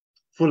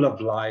full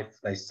of life.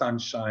 They're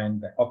sunshine.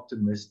 They're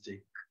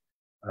optimistic.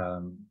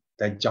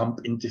 They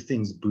jump into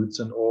things, boots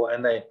and all.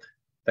 And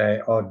they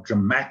are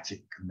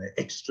dramatic, and they're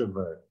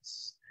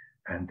extroverts,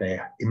 and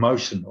they're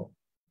emotional.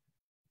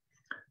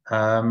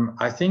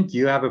 I think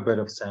you have a bit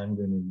of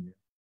sanguine in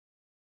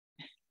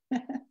you.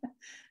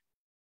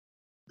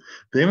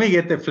 Then we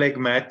get the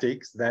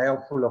phlegmatics. They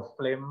are full of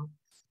phlegm.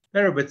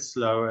 They're a bit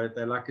slower.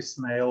 They're like a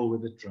snail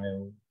with a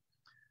trail.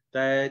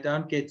 They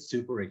don't get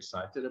super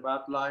excited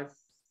about life.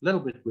 A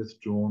little bit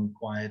withdrawn,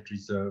 quiet,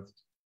 reserved.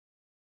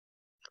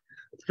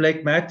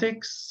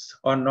 Phlegmatics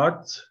are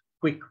not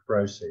quick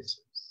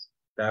processes.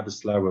 They have a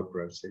slower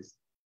process.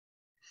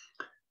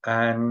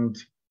 And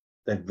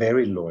they're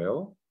very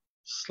loyal,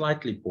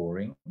 slightly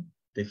boring.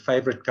 Their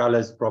favorite color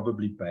is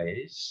probably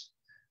beige.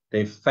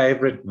 Their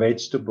favorite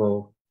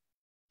vegetable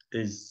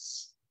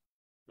is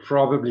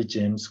probably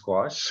gem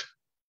squash.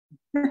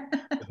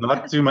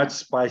 Not too much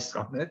spice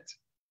on it.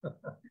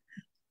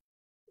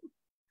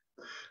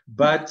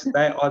 But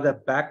they are the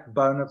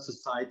backbone of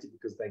society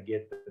because they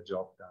get the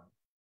job done.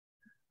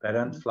 They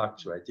don't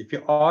fluctuate. If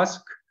you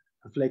ask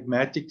a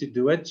phlegmatic to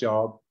do a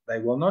job, they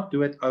will not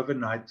do it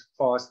overnight,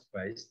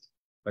 fast-paced,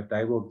 but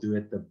they will do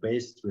it the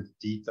best with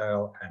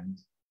detail, and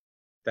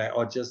they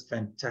are just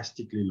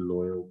fantastically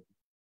loyal.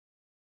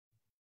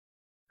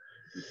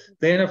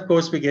 Then, of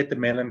course, we get the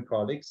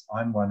melancholics.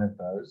 I'm one of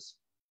those.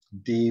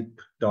 Deep,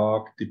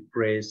 dark,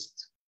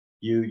 depressed.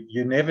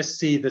 You never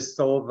see the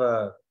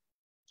silver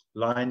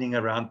lining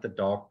around the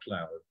dark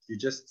cloud. You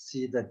just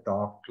see the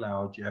dark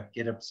cloud. You have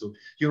get-ups.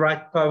 You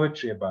write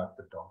poetry about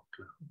the dark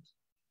cloud.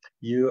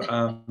 You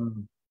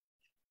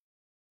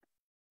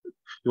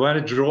want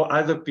to draw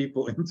other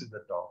people into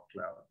the dark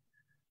cloud.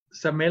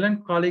 So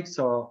melancholics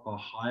are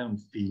high on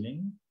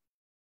feeling.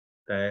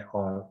 They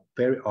are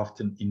very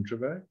often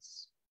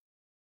introverts.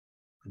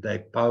 They're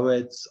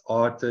poets,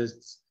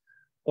 artists,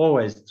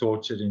 always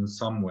tortured in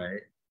some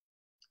way.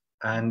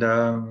 And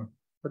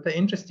but they're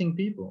interesting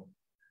people.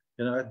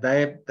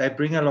 They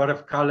bring a lot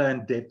of color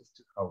and depth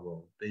to our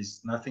world.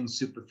 There's nothing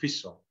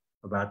superficial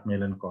about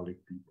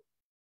melancholic people.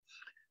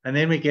 And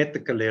then we get the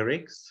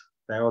cholerics.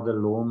 They are the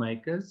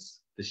lawmakers,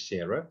 the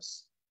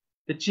sheriffs,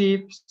 the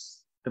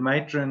chiefs, the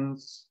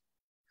matrons,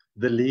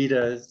 the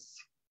leaders,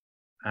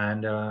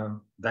 and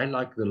they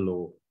like the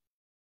law.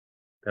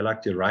 They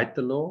like to write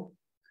the law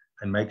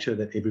and make sure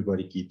that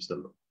everybody keeps the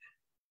law.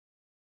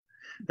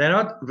 They're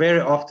not very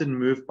often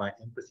moved by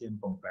empathy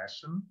and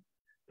compassion.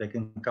 They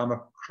can come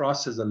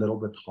across as a little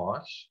bit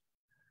harsh,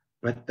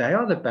 but they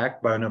are the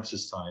backbone of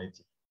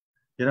society.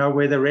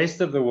 Where the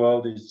rest of the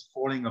world is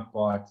falling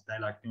apart, they're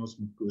like Niels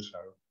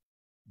Mkuso.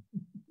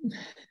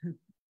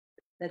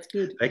 That's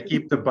good. They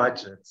keep the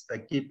budgets. They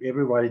keep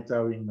everybody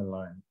towing the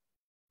line.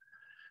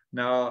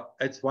 Now,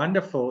 it's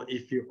wonderful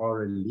if you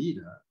are a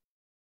leader,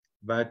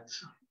 but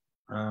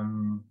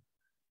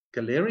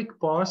choleric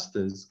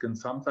pastors can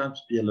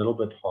sometimes be a little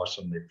bit harsh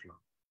on their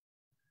flock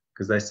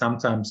because they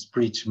sometimes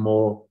preach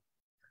more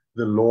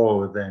the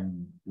law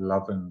than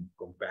love and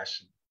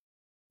compassion.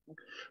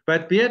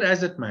 But be it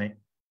as it may,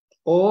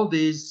 all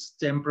these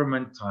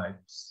temperament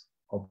types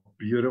are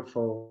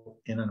beautiful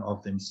in and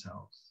of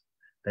themselves.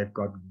 They've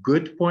got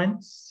good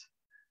points,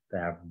 they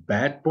have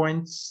bad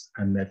points,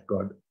 and they've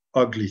got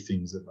ugly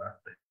things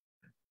about them.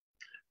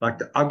 Like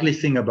the ugly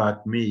thing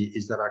about me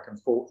is that I can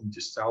fall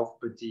into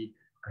self-pity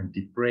and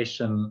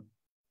depression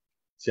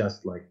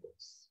just like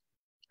this.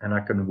 And I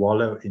can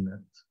wallow in it.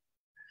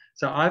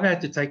 So I've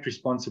had to take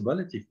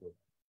responsibility for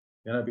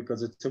it,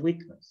 because it's a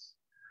weakness.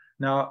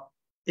 Now,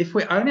 if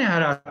we only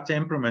had our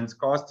temperaments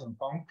cast in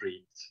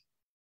concrete,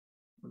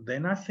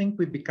 then I think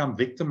we become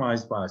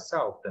victimized by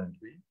ourselves, don't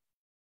we?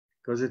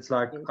 Because it's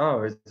like,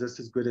 oh, is this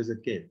as good as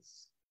it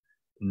gets?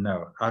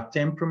 No, our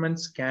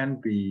temperaments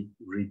can be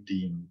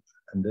redeemed.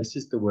 And this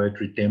is the word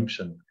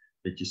redemption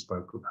that you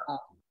spoke about.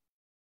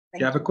 Do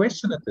you have a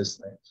question at this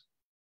stage?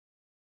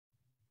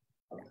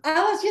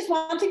 I was just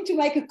wanting to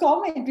make a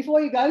comment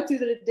before you go to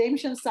the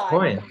redemption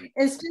side.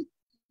 It's just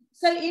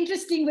so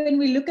interesting when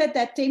we look at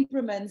that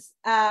temperaments.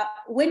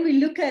 When we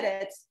look at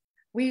it,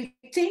 we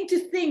tend to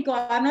think, or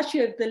I'm not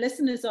sure if the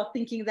listeners are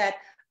thinking that,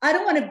 I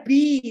don't want to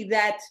be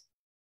that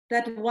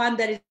one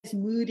that is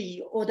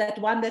moody or that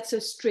one that's so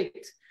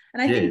strict.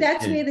 And I think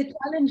that's where the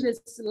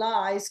challenges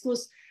lies,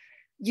 because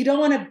you don't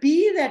want to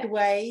be that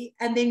way.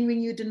 And then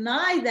when you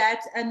deny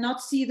that and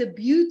not see the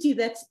beauty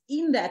that's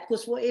in that,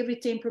 because for every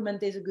temperament,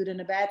 there's a good and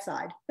a bad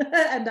side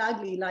and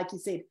ugly, like you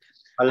said.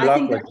 I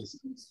think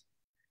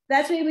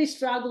that's where we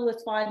struggle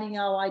with finding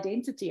our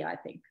identity, I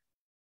think.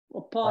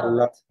 Or part of it. I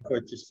love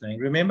what you're saying.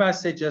 Remember I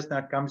said just now,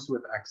 it comes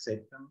with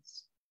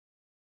acceptance.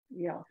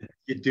 Yeah.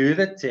 You do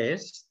the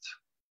test.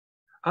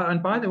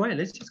 And by the way,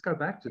 let's just go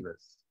back to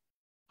this.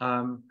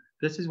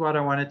 This is what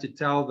I wanted to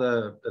tell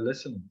the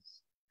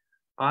listeners.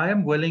 I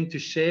am willing to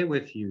share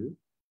with you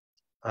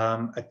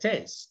a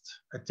test,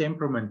 a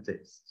temperament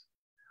test.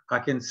 I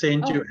can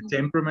send you a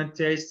temperament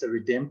test, a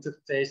redemptive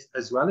test,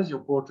 as well as your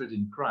portrait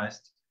in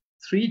Christ,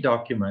 3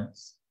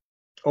 documents.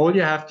 All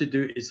you have to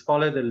do is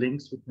follow the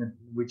links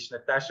which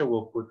Natasha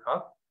will put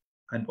up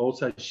and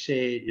also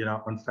share,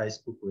 on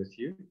Facebook with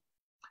you.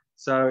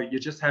 So you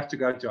just have to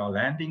go to our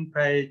landing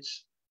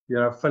page,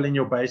 fill in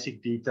your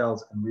basic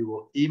details, and we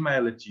will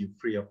email it to you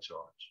free of charge.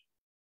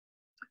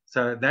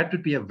 So that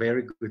would be a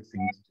very good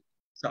thing to do.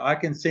 So I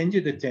can send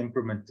you the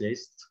temperament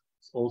test.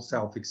 It's all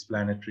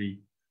self-explanatory.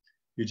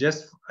 You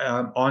just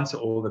answer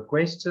all the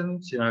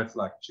questions. It's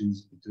like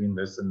choose between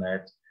this and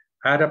that.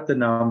 Add up the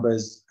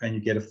numbers, and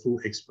you get a full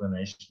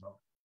explanation of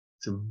it.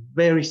 It's a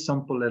very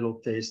simple little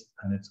test,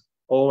 and it's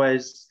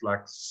always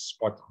like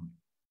spot on.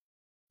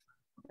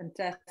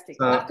 Fantastic.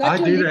 So I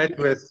do that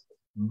with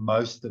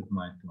most of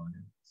my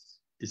clients,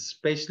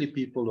 especially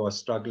people who are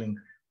struggling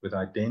with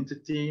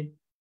identity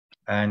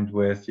and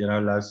with,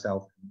 low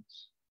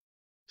self-image,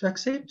 to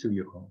accept who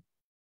you are.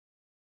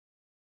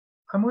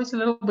 I'm always a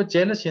little bit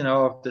jealous,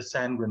 of the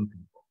sanguine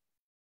people.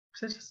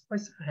 They're just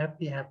always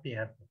happy, happy,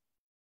 happy.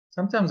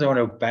 Sometimes I want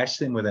to bash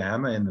them with a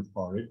hammer in the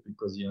forehead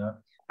because,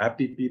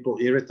 happy people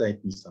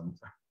irritate me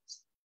sometimes.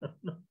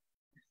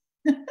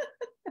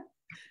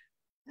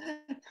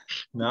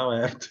 Now I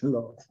have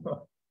to laugh.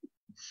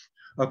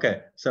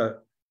 Okay, so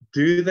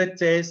do the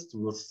test.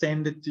 We'll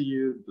send it to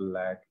you.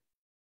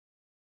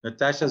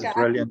 Natasha's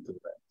brilliant at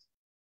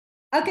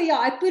that. Okay, yeah,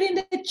 I put in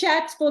the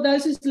chat for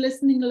those who's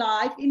listening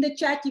live. In the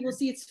chat, you will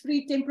see it's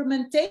free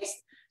temperament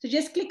test. So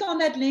just click on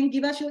that link,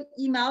 give us your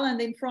email, and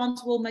then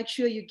Frans will make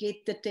sure you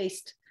get the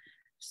test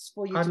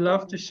for you. I'd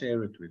love to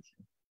share it with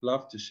you.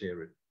 Love to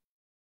share it.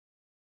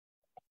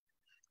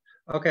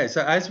 Okay,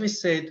 so as we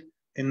said,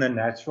 in the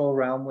natural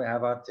realm, we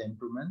have our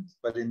temperament,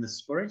 but in the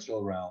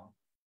spiritual realm,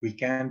 we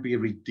can be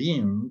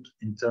redeemed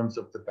in terms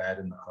of the bad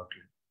and the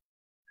ugly.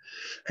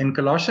 In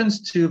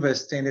Colossians 2,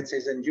 verse 10, it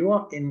says, and you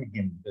are in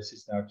him, this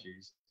is now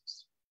Jesus,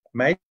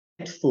 made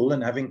full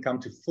and having come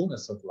to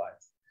fullness of life.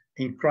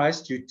 In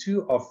Christ, you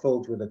too are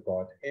filled with the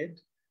Godhead,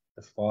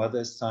 the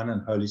Father, Son,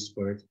 and Holy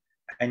Spirit,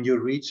 and you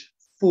reach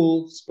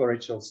full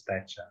spiritual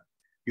stature.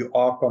 You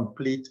are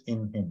complete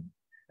in him.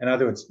 In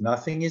other words,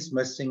 nothing is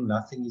missing,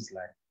 nothing is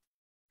lacking.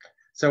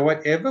 So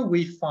whatever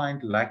we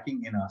find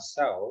lacking in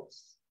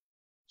ourselves,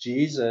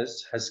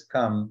 Jesus has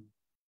come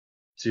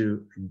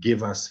to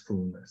give us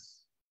fullness.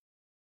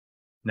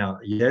 Now,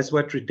 here's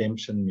what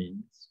redemption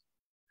means.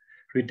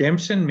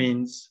 Redemption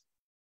means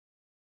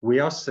we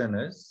are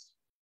sinners.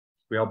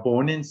 We are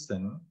born in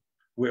sin.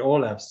 We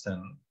all have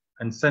sin.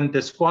 And sin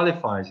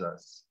disqualifies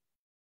us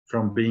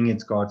from being in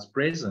God's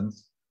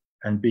presence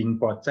and being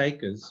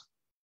partakers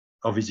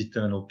of his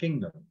eternal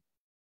kingdom.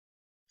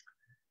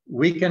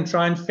 We can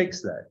try and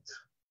fix that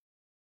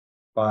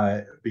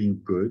by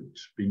being good,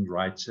 being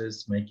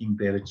righteous, making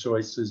better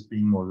choices,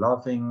 being more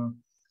loving,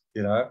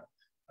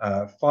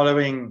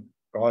 following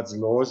God's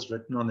laws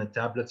written on the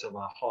tablets of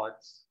our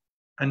hearts,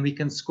 and we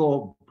can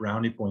score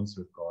brownie points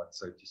with God,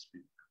 so to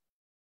speak.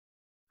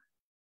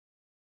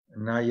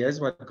 And now here's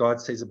what God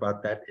says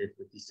about that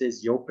effort. He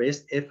says, your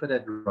best effort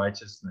at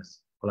righteousness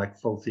are like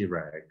filthy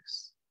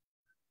rags,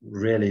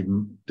 really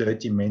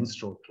dirty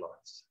menstrual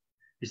cloths.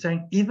 He's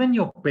saying even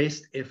your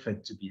best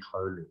effort to be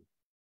holy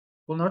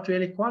will not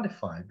really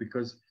qualify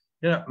because,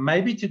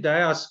 maybe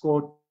today I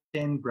scored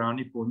 10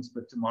 brownie points,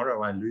 but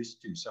tomorrow I lose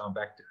 2, so I'm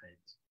back to 8.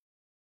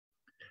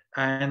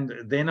 And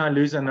then I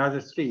lose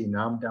another 3,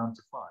 now I'm down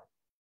to 5.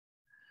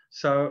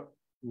 So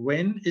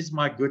when is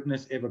my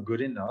goodness ever good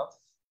enough?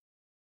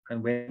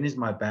 And when is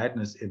my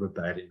badness ever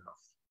bad enough?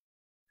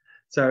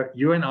 So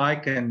you and I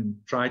can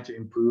try to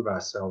improve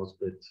ourselves,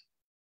 but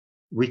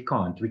we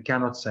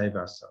cannot save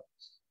ourselves.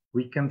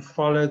 We can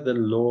follow the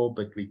law,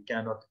 but we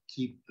cannot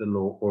keep the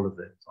law all of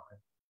the time.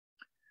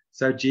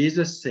 So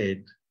Jesus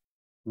said,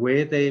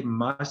 where there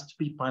must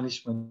be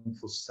punishment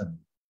for sin,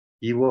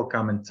 he will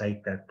come and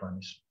take that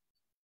punishment.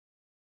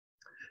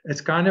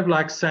 It's kind of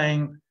like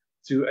saying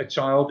to a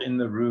child in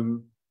the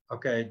room,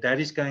 okay,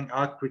 daddy's going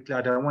out quickly.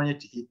 I don't want you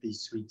to eat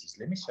these sweeties.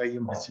 Let me show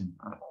you my sweeties.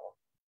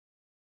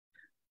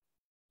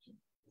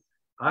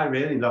 I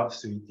really love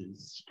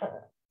sweeties.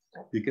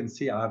 You can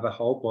see I have a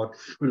whole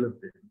box full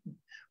of them.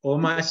 All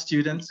my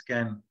students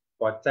can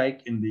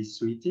partake in these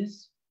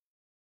sweeties.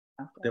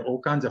 Okay. There are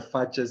all kinds of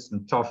fudges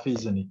and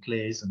toffees and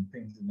eclairs and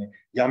things in there.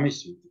 Yummy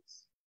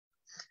sweeties.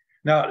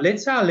 Now,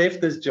 let's say I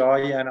left this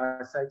jar here and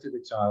I say to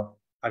the child,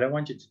 I don't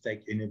want you to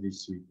take any of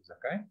these sweeties,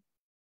 okay?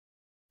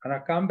 And I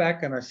come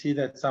back and I see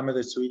that some of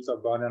the sweets are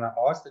gone, and I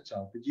ask the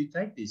child, did you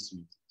take these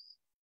sweets?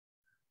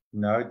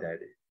 No,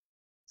 Daddy.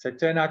 So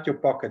turn out your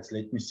pockets,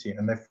 let me see.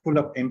 And they're full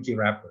of empty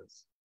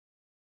wrappers.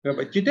 No,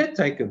 but you did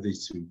take of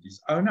these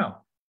sweeties. Oh, no.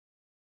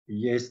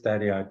 Yes,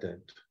 Daddy, I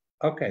did.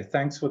 Okay,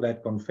 thanks for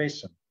that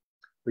confession.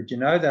 But you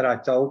know that I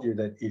told you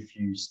that if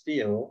you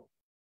steal,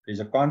 there's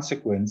a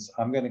consequence.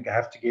 I'm going to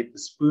have to get the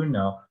spoon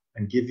now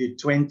and give you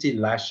 20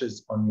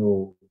 lashes on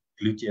your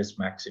gluteus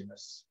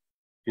maximus.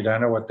 You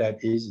don't know what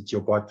that is, it's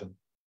your bottom.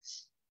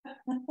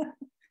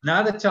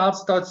 Now the child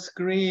starts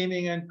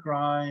screaming and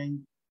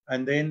crying,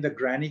 and then the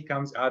granny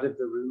comes out of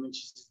the room and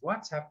she says,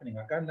 what's happening?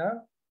 I go,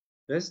 no,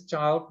 this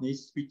child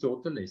needs to be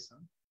taught a lesson.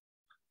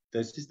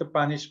 This is the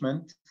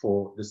punishment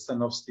for the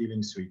sin of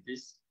stealing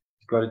sweeties.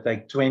 You've got to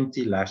take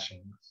 20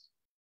 lashings.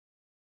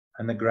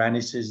 And the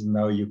granny says,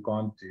 no, you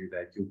can't do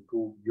that.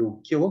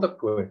 You'll kill the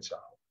poor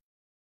child.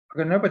 I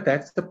go, no, but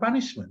that's the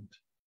punishment.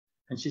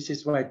 And she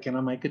says, wait, can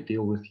I make a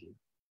deal with you?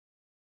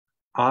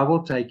 I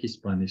will take his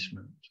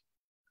punishment,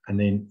 and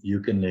then you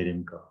can let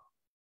him go.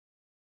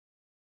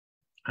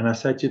 And I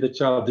said to the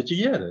child, did you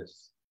hear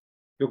this?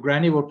 Your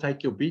granny will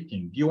take your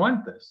beating. Do you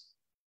want this?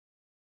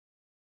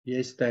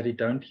 Yes, Daddy,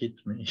 don't hit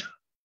me.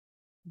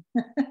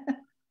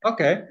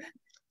 Okay.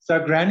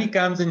 So granny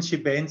comes and she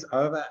bends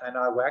over, and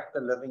I whack the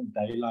living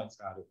daylights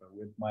out of her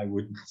with my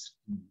wooden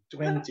spoon.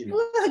 20.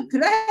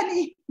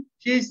 Granny.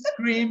 She's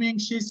screaming,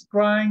 she's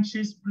crying,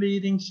 she's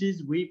bleeding,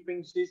 she's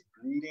weeping, she's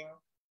bleeding.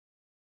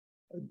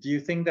 Do you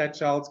think that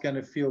child's going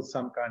to feel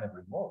some kind of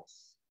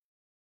remorse?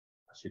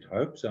 I should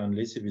hope so,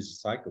 unless if he's a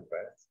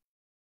psychopath.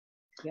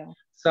 Yeah.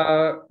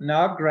 So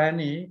now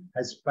Granny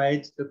has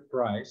paid the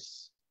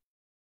price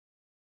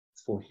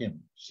for him.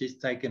 She's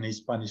taken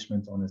his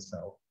punishment on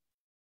herself.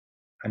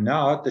 And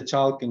now the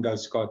child can go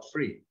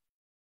scot-free.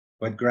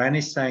 But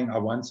Granny's saying, I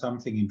want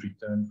something in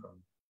return from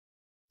you.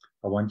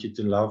 I want you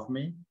to love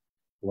me.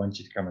 I want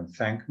you to come and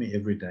thank me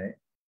every day.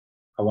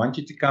 I want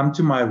you to come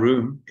to my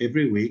room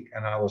every week,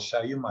 and I will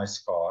show you my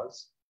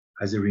scars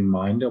as a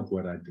reminder of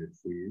what I did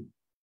for you.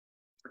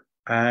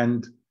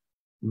 And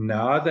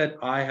now that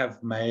I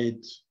have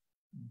made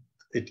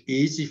it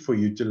easy for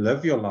you to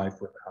live your life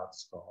without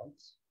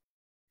scars,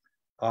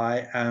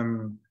 I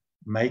am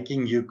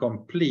making you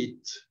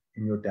complete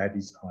in your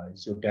daddy's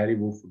eyes. Your daddy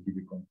will forgive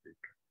you completely.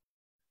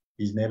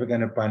 He's never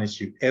going to punish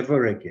you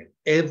ever again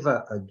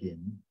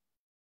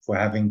for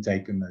having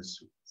taken those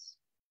sweets.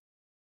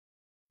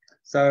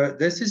 So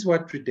this is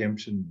what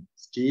redemption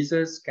means.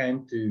 Jesus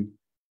came to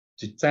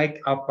take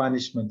our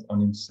punishment on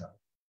himself.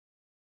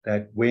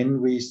 That when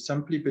we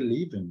simply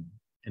believe in him,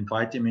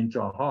 invite him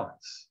into our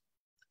hearts,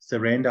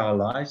 surrender our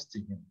lives to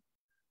him,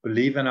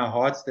 believe in our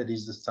hearts that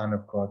he's the Son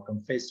of God,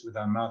 confess with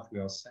our mouth we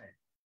are saved.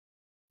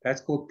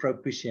 That's called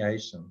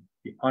propitiation,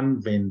 the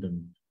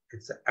unwending.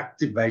 It's the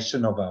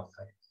activation of our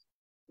faith.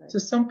 It's a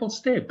simple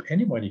step.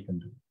 Anybody can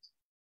do it.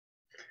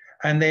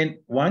 And then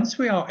once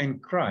we are in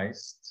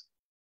Christ,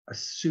 a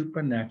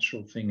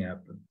supernatural thing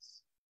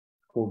happens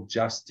called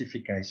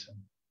justification.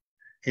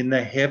 In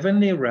the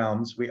heavenly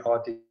realms, we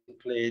are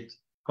declared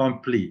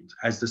complete,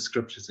 as the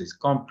scripture says,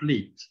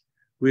 complete.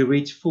 We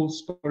reach full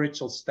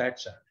spiritual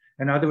stature.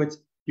 In other words,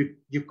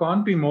 you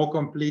can't be more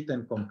complete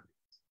than complete.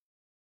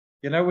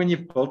 You know, when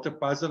you've built a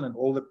puzzle and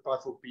all the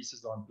puzzle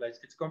pieces are in place,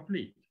 it's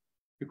complete.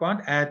 You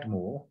can't add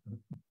more.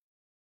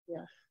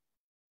 Yeah.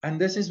 And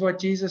this is what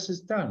Jesus has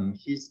done.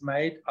 He's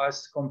made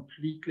us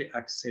completely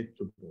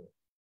acceptable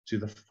to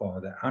the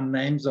Father. Our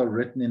names are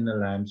written in the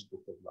Lamb's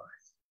Book of Life.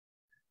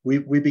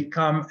 We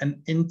become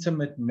an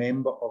intimate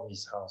member of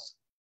his house.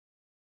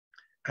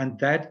 And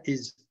that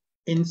is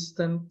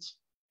instant.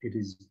 It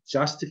is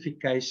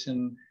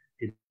justification.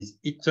 It is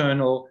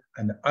eternal.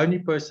 And the only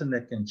person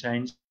that can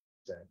change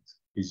that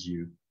is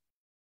you.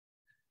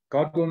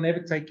 God will never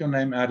take your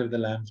name out of the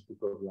Lamb's Book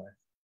of Life.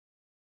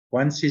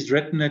 Once he's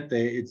written it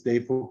there, it's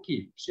there for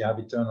keeps. You have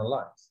eternal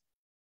life.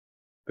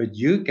 But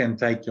you can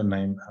take your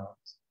name out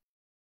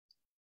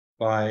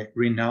by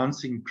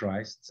renouncing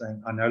Christ,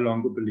 saying, I no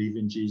longer believe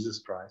in Jesus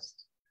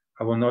Christ.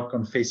 I will not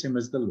confess him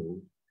as the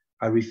Lord.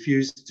 I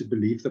refuse to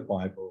believe the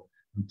Bible.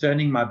 I'm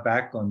turning my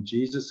back on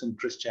Jesus and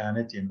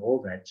Christianity and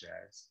all that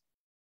jazz.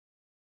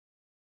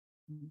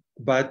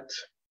 But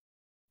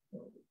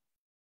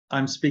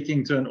I'm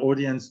speaking to an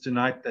audience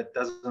tonight that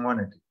doesn't want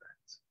to do that.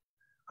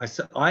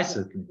 I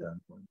certainly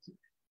don't want to.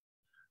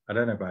 I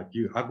don't know about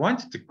you. I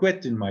wanted to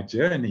quit in my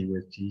journey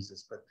with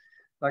Jesus,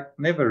 but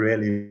never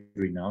really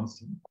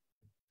renounced him.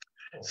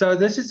 So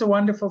this is a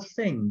wonderful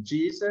thing.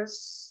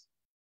 Jesus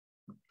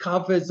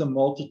covers a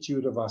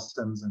multitude of our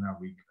sins and our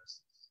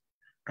weaknesses.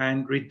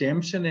 And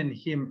redemption in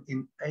him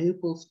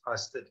enables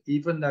us that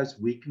even those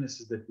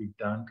weaknesses that we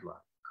don't like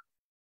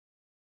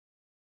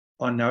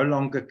are no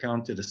longer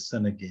counted as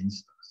sin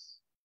against us.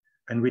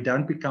 And we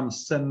don't become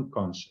sin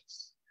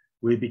conscious.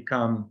 We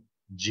become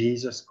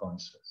Jesus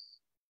conscious.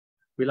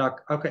 We're like,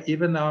 okay,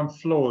 even though I'm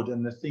flawed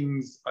and the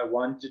things I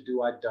want to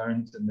do, I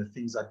don't, and the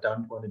things I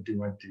don't want to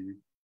do, I do.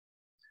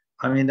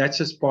 I mean, that's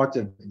just part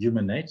of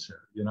human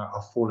nature,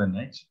 our fallen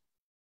nature.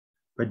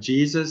 But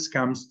Jesus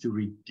comes to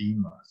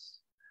redeem us.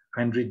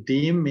 And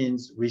redeem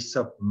means we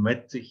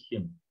submit to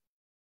him.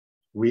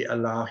 We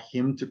allow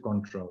him to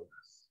control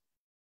us,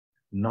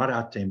 not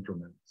our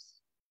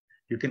temperaments.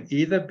 You can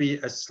either be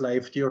a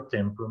slave to your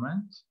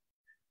temperament,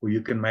 or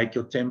you can make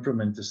your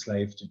temperament a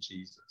slave to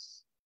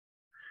Jesus.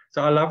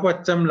 So I love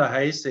what Tim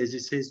LaHaye says. He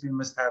says we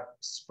must have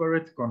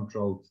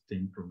spirit-controlled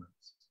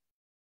temperaments.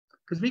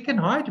 Because we can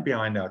hide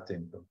behind our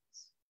temperaments.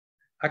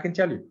 I can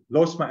tell you,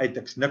 los my uit,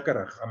 ek's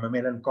nikkerig, I'm a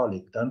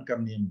melancholic, don't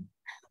come near me.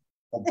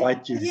 I'll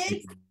bite you. Yes,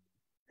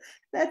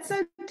 that's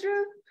so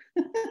true.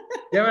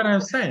 Yeah, what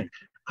I'm saying.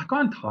 I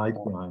can't hide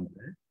behind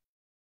that.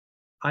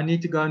 I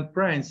need to go and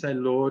pray and say,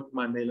 Lord,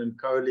 my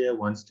melancholia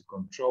wants to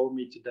control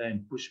me today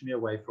and push me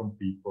away from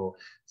people.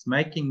 It's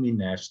making me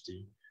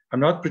nasty. I'm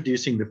not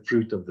producing the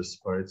fruit of the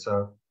Spirit.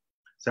 So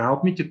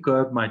help me to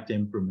curb my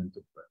temperament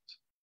a bit.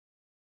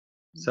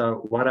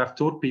 So what I've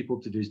taught people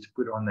to do is to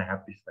put on the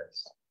happy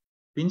face.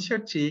 Pinch your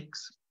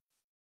cheeks,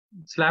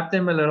 slap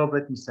them a little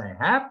bit and say,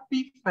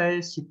 happy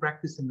face. You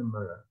practice in the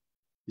mirror.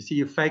 You see,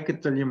 you fake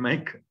it till you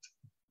make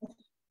it.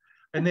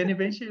 And then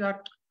eventually you're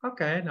like,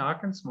 okay, now I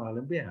can smile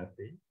and be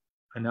happy.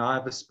 And now I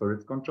have a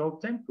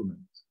spirit-controlled temperament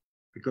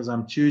because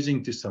I'm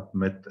choosing to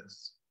submit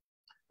this.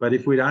 But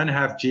if we don't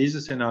have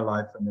Jesus in our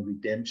life and the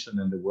redemption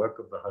and the work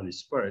of the Holy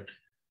Spirit,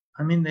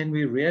 I mean, then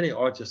we really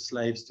are just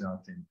slaves to our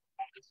temperament.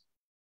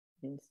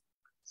 Yes.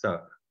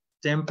 So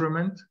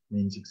temperament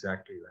means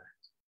exactly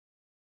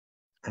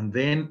that. And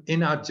then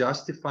in our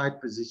justified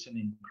position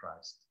in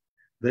Christ,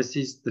 this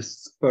is the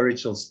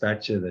spiritual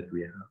stature that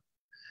we have.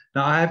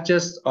 Now, I have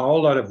just a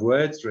whole lot of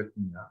words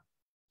written up,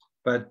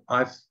 but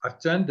I've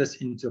turned this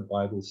into a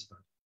Bible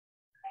study.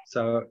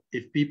 So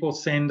if people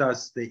send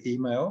us the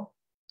email,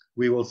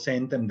 we will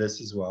send them this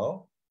as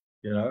well,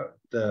 your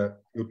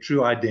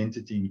true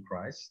identity in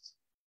Christ.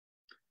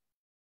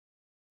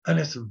 And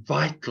it's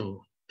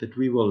vital that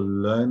we will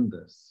learn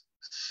this,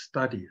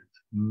 study it,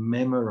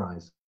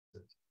 memorize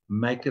it,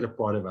 make it a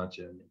part of our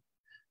journey.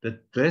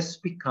 That this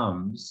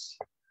becomes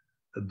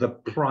the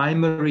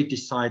primary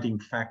deciding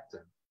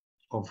factor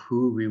of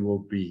who we will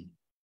be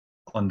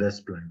on this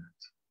planet.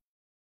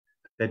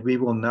 That we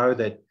will know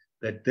that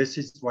this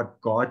is what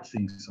God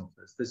thinks of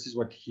us. This is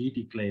what he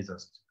declares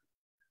us to be,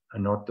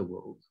 and not the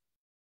world.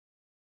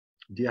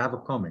 Do you have a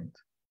comment?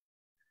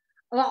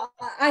 Well,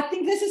 I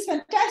think this is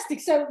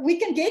fantastic. So we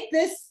can get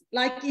this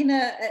like in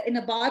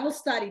a Bible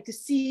study to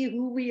see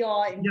who we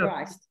are in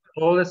Christ.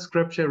 All the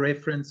scripture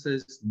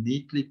references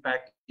neatly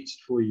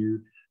packaged for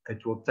you.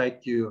 It will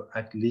take you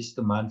at least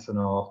a month and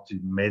a half to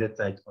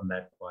meditate on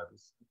that Bible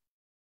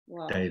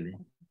study daily.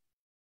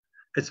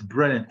 It's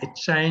brilliant. It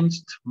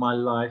changed my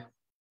life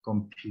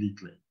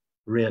completely,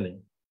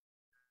 really.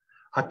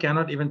 I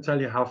cannot even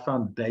tell you how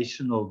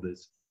foundational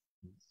this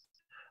is.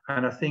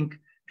 And I think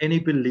any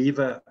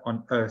believer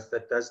on earth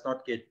that does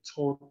not get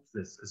taught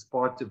this as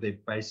part of their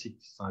basic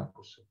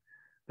discipleship,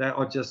 they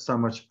are just so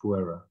much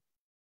poorer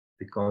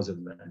because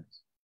of that.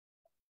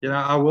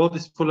 Our world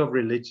is full of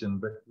religion,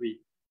 but we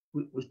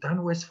don't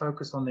always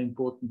focus on the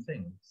important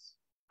things.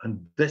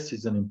 And this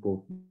is an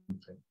important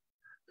thing.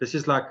 This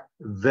is like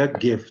the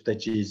gift that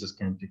Jesus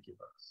came to give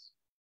us.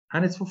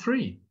 And it's for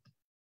free.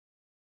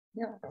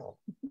 Yeah.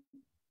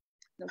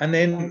 And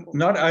then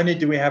not only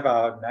do we have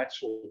our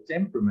natural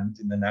temperament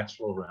in the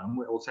natural realm,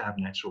 we also have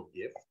natural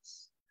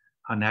gifts.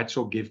 Our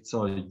natural gifts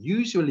are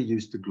usually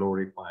used to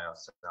glorify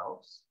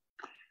ourselves.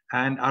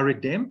 And our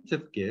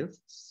redemptive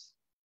gifts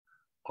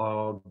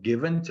are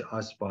given to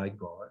us by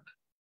God.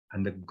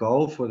 And the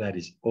goal for that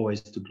is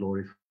always to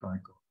glorify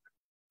God.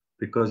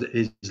 Because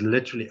it is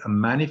literally a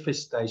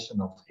manifestation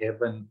of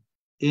heaven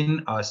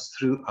in us,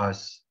 through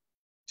us,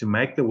 to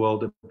make the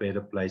world a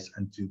better place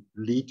and to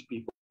lead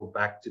people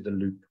back to the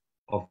loop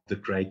of the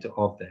creator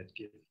of that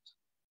gift.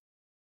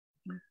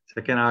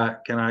 So can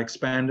I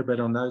expand a bit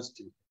on those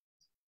two?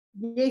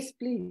 Yes,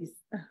 please.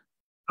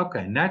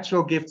 Okay,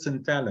 natural gifts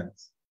and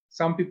talents.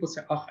 Some people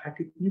say, "Oh, ek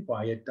het nie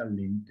baie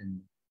talent."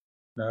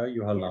 No,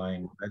 you are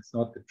lying. That's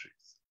not the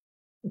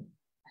truth.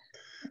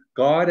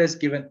 God has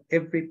given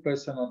every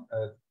person on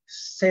earth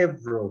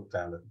several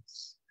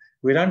talents.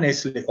 We don't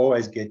necessarily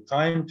always get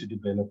time to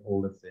develop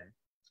all of them.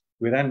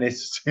 We don't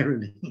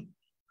necessarily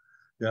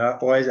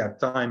always have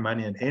time,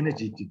 money, and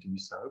energy to do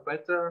so.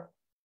 But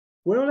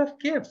we all have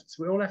gifts.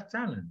 We all have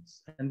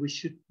talents. And we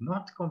should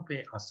not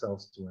compare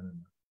ourselves to one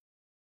another.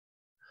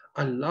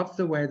 I love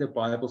the way the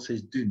Bible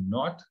says, do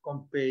not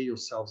compare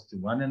yourselves to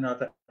one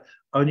another.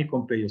 Only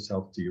compare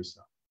yourself to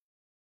yourself.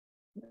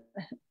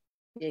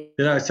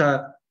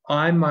 So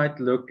I might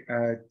look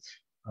at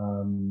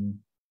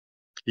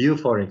you,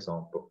 for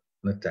example,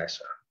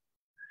 Natasha,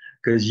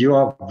 because you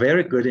are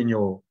very good in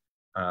your,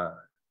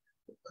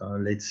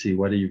 let's see,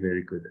 what are you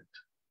very good at?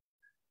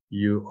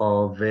 You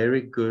are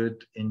very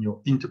good in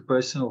your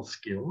interpersonal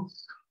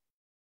skills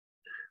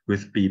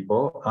with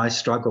people. I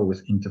struggle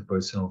with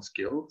interpersonal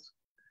skills.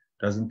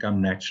 Doesn't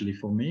come naturally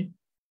for me.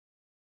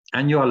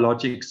 And you are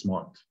logic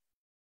smart.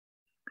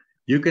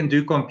 You can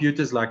do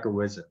computers like a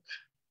wizard.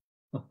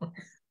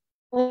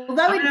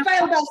 Although it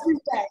failed us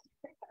today.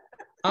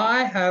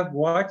 I have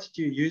watched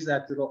you use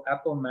that little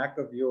Apple Mac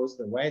of yours,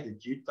 the way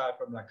that you type.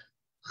 I'm like,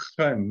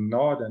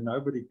 no,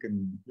 nobody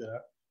can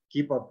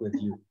keep up with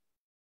you.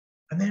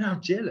 And then I'm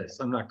jealous.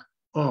 I'm like,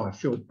 oh, I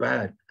feel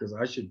bad because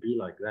I should be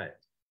like that.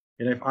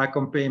 And if I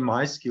compare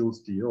my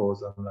skills to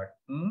yours, I'm like,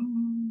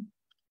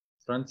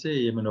 Frans,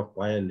 jy moet nog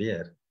baie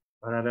leer,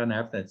 but I don't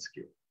have that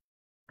skill.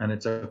 And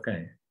it's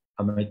okay.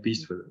 I made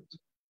peace with it.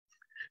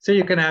 So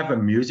you can have a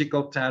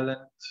musical talent,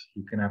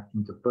 you can have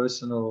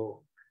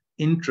interpersonal,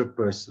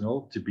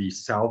 intrapersonal, to be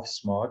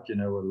self-smart,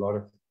 a lot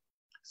of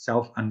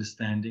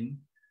self-understanding,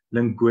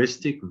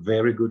 linguistic,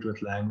 very good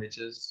with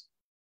languages.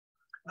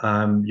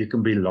 You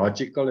can be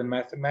logical and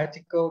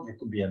mathematical. You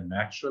can be a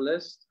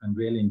naturalist and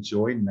really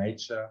enjoy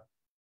nature.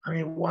 I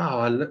mean, wow,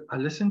 I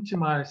listened to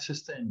my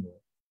sister-in-law.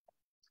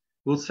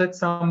 We'll sit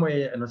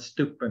somewhere in a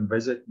stoop and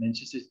visit, and then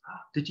she says,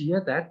 did you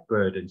hear that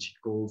bird? And she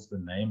calls the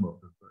name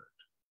of the bird.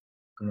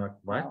 I'm like,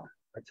 what? Wow.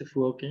 That's a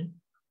voeltjie?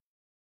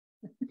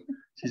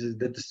 She says,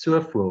 that's a so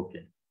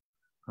voeltjie.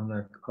 I'm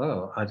like,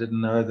 oh, I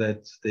didn't know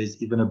that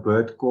there's even a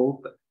bird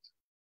called that.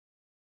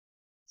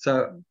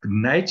 So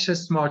nature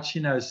smart,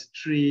 she knows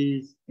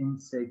trees,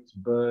 insects,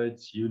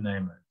 birds, you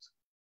name it.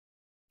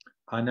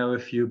 I know a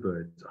few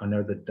birds. I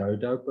know the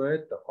dodo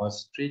bird, the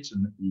ostrich,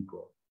 and the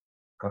eagle,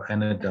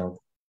 and a dove.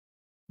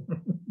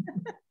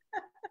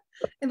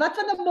 En wat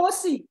van 'n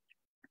mossie?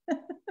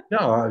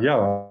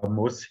 Yeah, a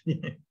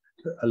mossie,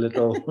 a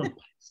little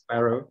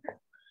sparrow.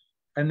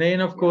 And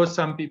then, of course,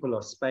 some people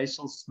are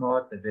spatial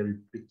smart. They're very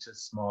picture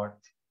smart.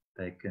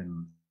 They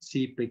can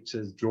see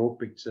pictures, draw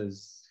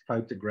pictures,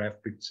 photograph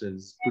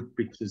pictures, put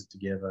pictures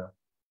together.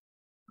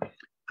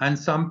 And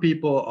some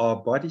people are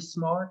body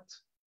smart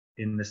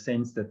in the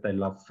sense that they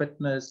love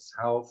fitness,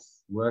 health,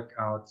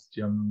 workouts,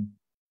 gym,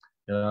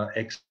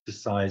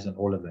 exercise, and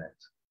all of that.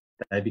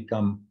 They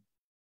become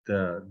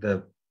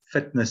the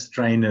fitness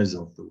trainers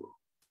of the world.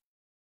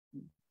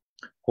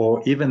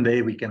 Or even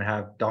there, we can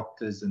have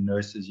doctors and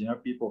nurses,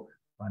 people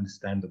who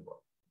understand the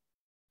world.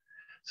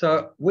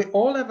 So we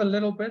all have a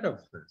little bit of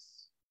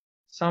this.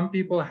 Some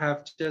people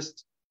have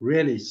just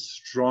really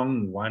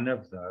strong one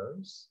of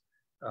those.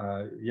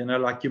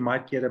 Like you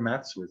might get a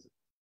maths wizard,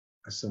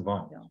 a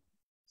savant. Yeah.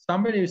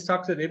 Somebody who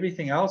sucks at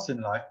everything else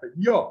in life, but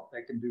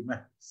they can do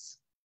maths.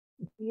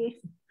 Yes.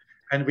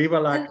 And we were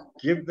like,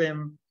 give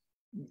them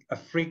a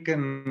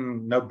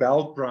freaking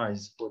Nobel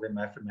Prize for their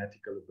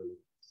mathematical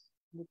abilities.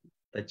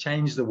 They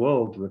changed the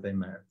world with their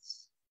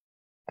maths.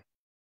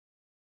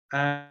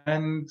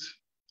 And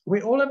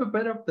we all have a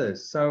bit of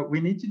this. So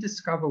we need to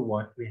discover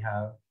what we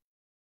have,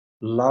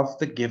 love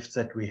the gifts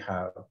that we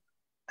have,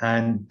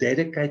 and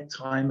dedicate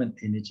time and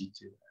energy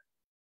to that.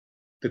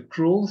 The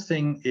cruel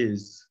thing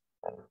is,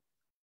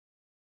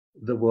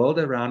 the world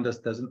around us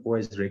doesn't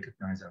always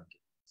recognize our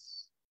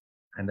gifts,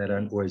 and they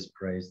don't always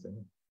praise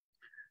them.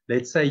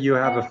 Let's say you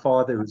have a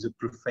father who's a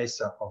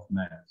professor of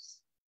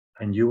maths,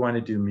 and you want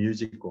to do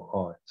music or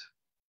art.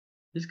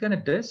 He's going to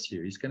diss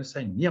you. He's going to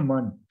say, nee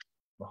man,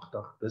 wacht,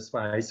 dis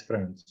waar hy's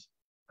Frans.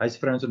 Hy's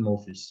Frans en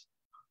Moffies.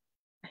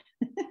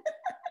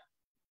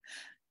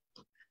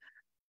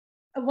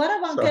 What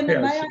about, may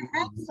I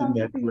add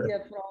something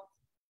here,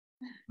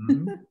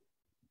 Frans?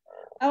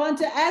 I want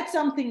to add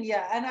something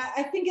here, and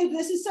I think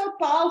this is so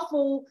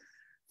powerful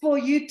for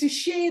you to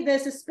share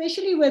this,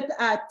 especially with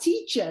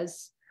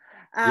teachers,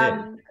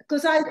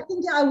 because I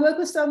think I work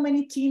with so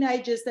many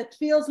teenagers that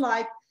feels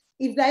like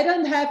if they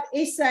don't have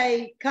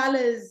essay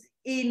colors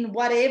in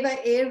whatever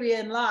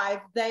area in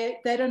life, they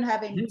don't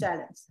have any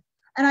talents.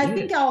 And I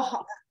think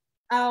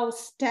our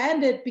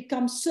standard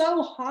becomes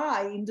so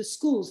high in the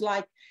schools,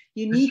 like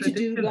you need to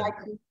do like,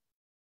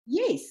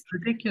 yes.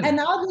 Ridiculous. And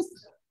now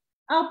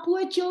our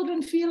poor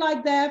children feel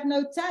like they have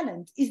no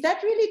talent. Is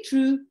that really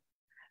true?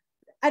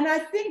 And I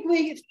think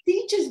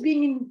teachers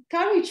being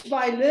encouraged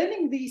by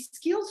learning these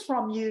skills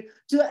from you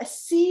to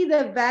see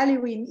the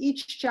value in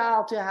each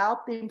child to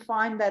help them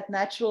find that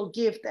natural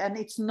gift. And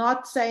it's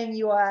not saying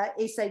you are an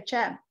essay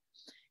champ.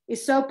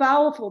 It's so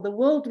powerful. The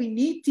world, we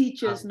need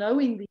teachers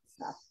knowing these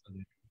stuff.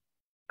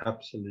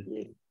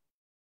 Absolutely.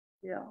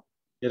 Yeah.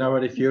 You know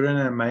what, if you're in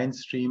a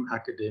mainstream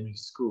academic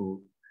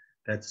school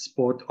that's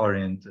sport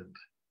oriented,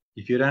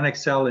 if you don't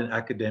excel in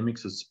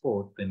academics or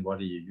sport, then what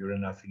are you? You're a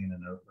nothing and a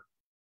nobody.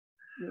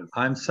 Yes.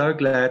 I'm so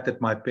glad that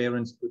my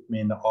parents put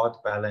me in the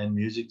art, ballet, and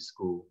music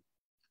school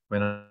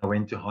when I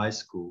went to high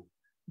school,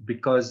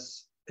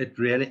 because it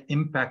really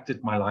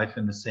impacted my life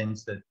in the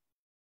sense that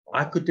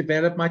I could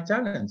develop my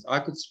talents. I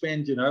could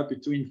spend,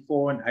 between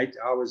 4 and 8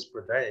 hours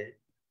per day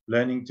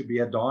learning to be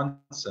a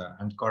dancer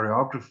and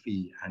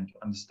choreography and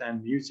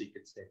understand music,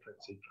 etc.,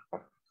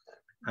 etc.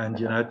 And,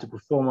 to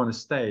perform on a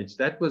stage.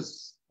 That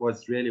was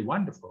really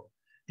wonderful.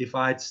 If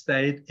I had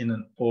stayed in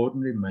an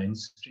ordinary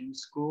mainstream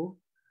school,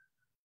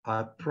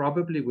 I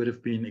probably would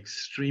have been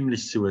extremely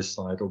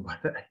suicidal by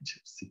the age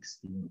of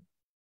 16,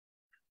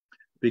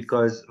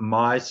 because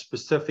my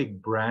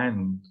specific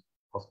brand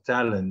of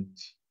talent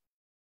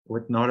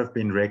would not have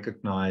been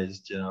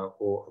recognized,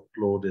 or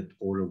applauded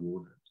or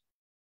rewarded.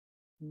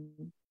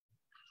 Mm-hmm.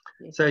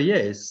 Yes. So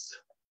yes,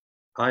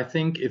 I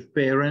think if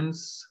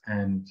parents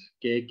and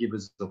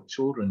caregivers of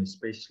children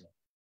especially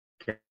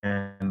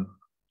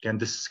can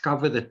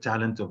discover the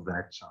talent of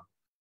that child.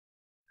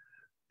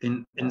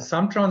 In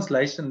some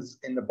translations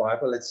in the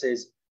Bible, it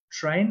says,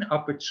 train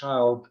up a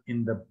child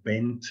in the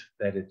bent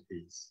that it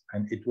is,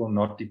 and it will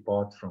not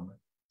depart from it.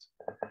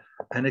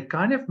 And it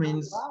kind of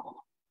means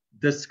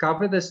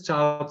discover this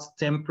child's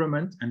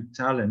temperament and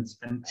talents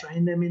and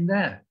train them in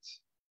that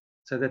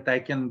so that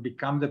they can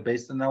become the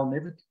best and they'll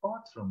never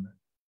depart from it.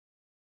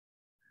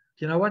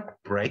 You know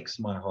what breaks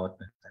my heart,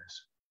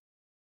 Natasha?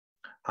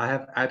 I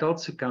have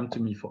adults who come to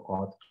me for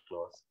art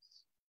classes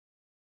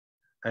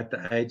at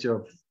the age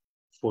of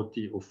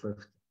 40 or 50.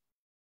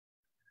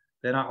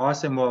 Then I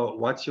ask them, well,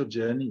 what's your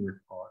journey with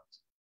art?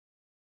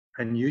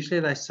 And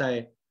usually they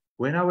say,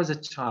 when I was a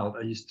child,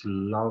 I used to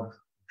love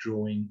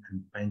drawing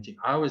and painting.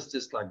 I was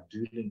just like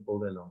doodling all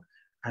day long.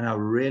 And I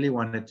really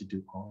wanted to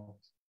do art.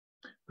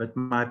 But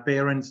my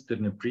parents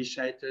didn't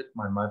appreciate it.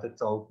 My mother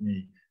told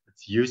me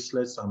it's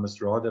useless. I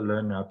must rather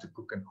learn how to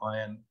cook and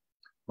iron.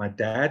 My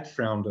dad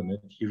frowned on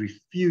it. He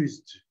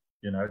refused,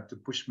 to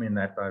push me in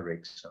that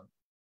direction.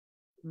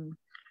 Mm.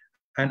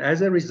 And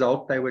as a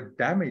result, they were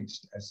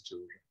damaged as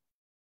children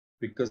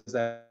because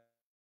they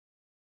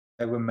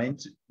were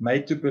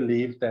made to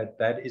believe that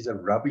that is a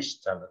rubbish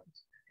talent.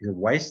 It's a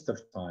waste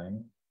of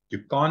time.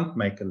 You can't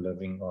make a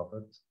living of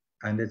it.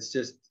 And it's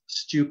just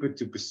stupid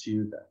to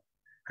pursue that.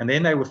 And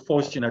then they were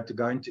forced, to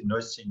go into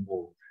nursing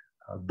or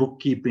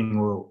bookkeeping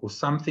or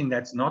something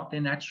that's not their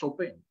natural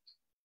bent.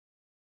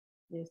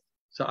 Yes.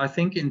 So I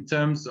think in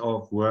terms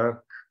of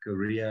work,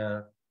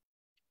 career,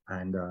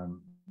 and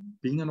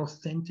being an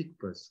authentic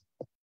person,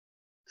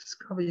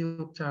 discover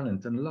your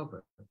talent and love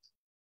it.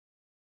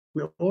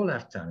 We all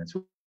have talents.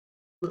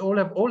 We all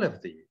have all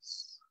of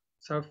these.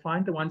 So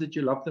find the one that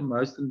you love the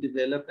most and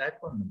develop that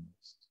one the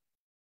most.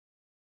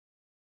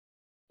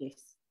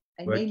 Yes.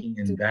 Working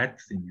in that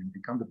thing and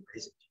become the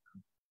best.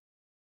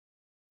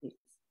 Yes.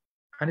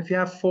 And if you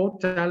have 4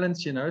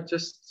 talents, you're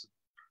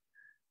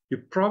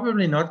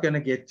probably not going to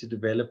get to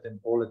develop them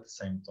all at the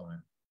same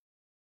time.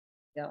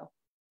 Yeah.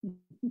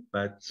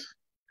 But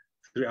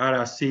throughout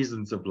our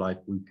seasons of life,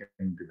 we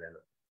can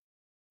develop.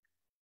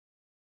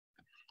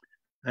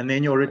 And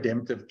then your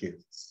redemptive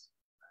gifts.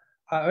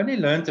 I only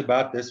learned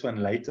about this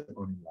one later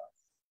on in life.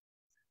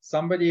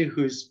 Somebody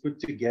who's put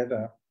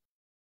together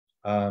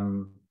a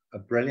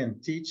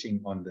brilliant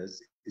teaching on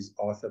this is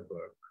Arthur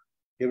Burke.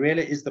 He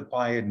really is the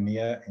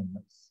pioneer in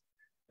this.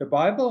 The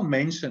Bible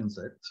mentions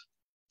it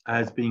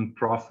as being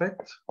prophet,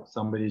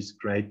 somebody who's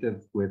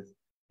creative with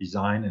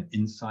design and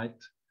insight,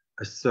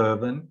 a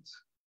servant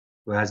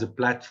who has a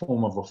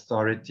platform of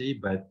authority,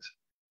 but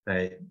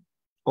they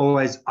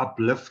always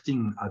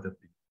uplifting other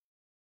people.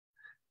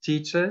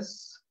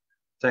 Teachers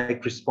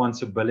take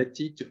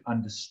responsibility to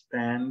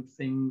understand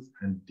things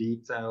and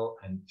detail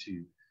and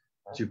to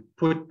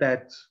put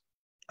that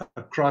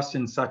across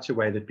in such a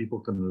way that people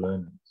can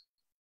learn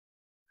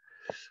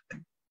it.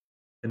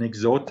 An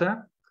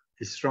exhorter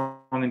is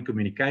strong in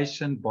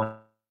communication,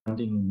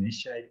 bonding,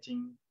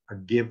 initiating, a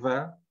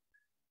giver,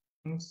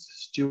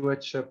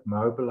 stewardship,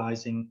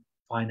 mobilizing,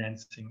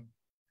 financing.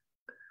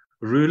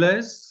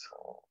 Rulers,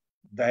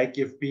 they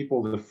give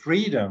people the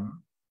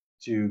freedom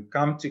to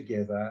come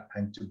together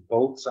and to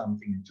build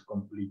something and to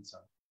complete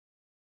something.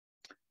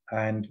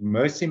 And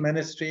mercy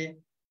ministry,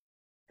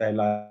 they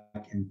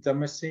like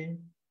intimacy.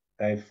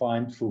 They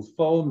find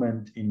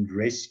fulfillment in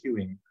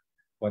rescuing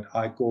what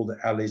I call the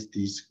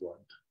LSD squad,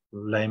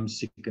 lame,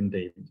 sick, and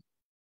dead.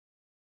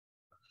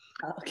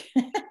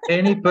 Okay.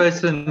 Any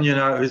person,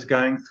 who's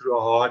going through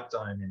a hard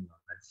time in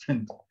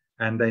life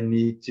and they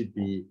need to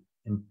be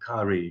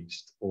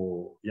encouraged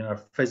or,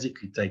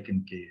 physically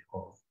taken care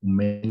of,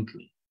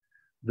 mentally.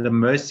 The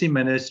mercy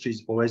ministry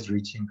is always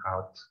reaching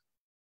out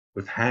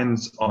with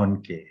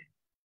hands-on care.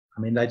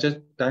 I mean, they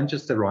don't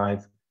just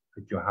arrive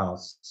at your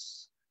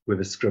house with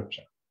a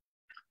scripture.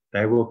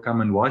 They will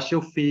come and wash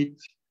your feet,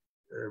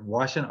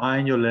 wash and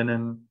iron your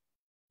linen,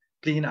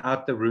 clean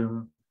out the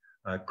room,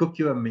 cook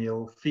you a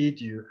meal, feed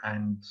you,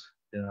 and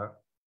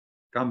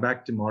come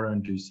back tomorrow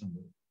and do some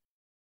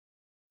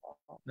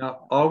more.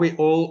 Now, are we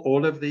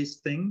all of these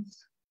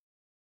things?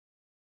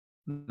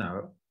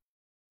 No,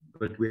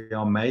 but we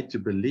are made to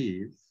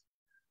believe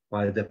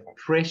by the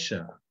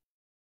pressure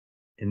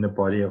in the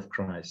body of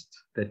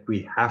Christ that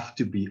we have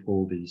to be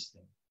all these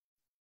things.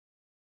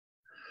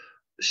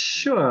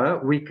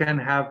 Sure, we can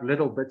have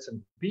little bits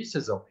and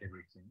pieces of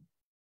everything,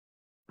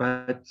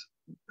 but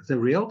the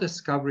real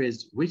discovery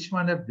is which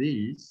one of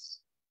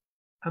these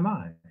am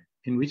I?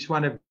 In which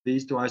one of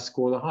these do I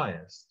score the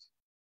highest?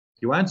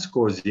 You won't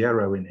score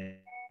 0 in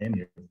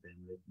any of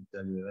them, let me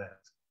tell you that.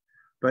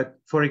 But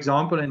for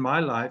example, in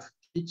my life,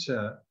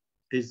 teacher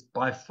is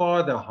by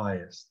far the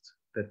highest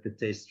that the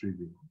test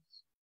reveals.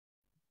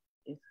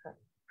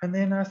 And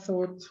then I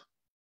thought,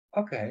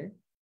 okay,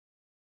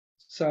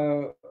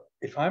 so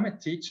if I'm a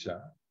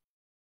teacher,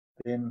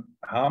 then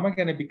how am I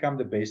going to become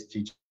the best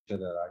teacher that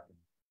I can?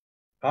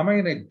 How am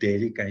I going to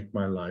dedicate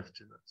my life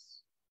to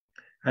this?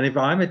 And if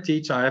I'm a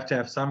teacher, I have to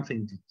have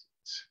something to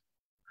teach.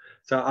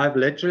 So I've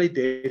literally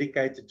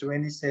dedicated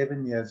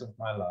 27 years of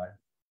my life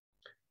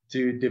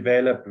to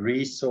develop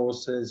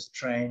resources,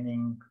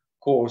 training,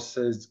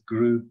 courses,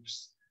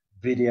 groups,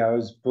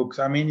 videos, books.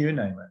 I mean, you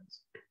name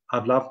it.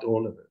 I've loved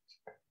all of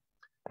it.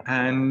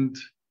 And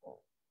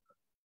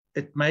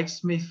it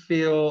makes me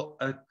feel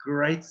a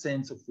great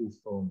sense of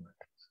fulfillment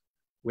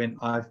when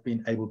I've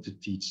been able to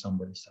teach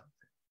somebody something.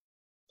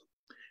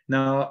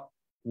 Now,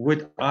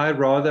 would I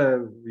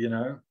rather,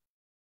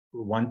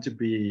 want to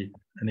be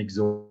an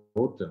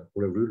exhorter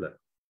or a ruler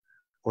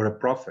or a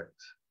prophet?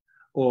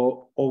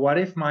 Or what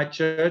if my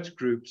church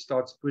group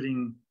starts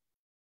putting,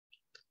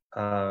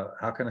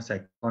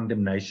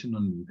 condemnation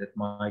on me that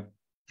my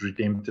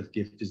redemptive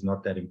gift is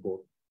not that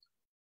important?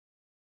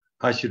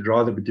 I should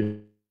rather be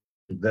doing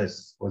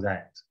this or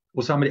that.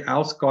 Or somebody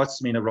else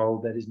casts me in a role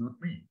that is not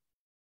me.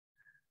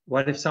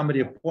 What if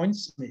somebody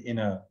appoints me in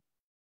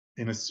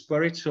a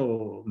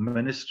spiritual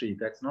ministry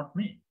that's not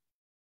me?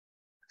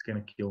 It's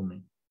going to kill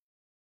me.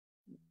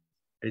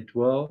 It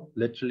will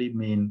literally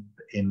mean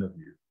the end of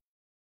you.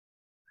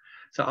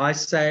 So I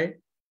say,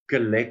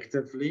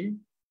 collectively,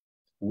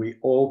 we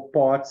all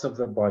parts of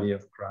the body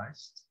of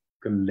Christ.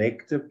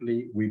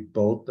 Collectively, we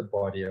build the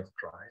body of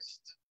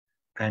Christ.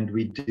 And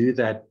we do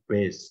that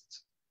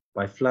best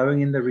by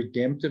flowing in the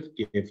redemptive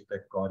gift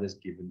that God has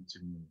given to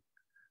me.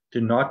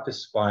 Do not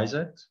despise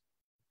it.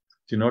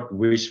 Do not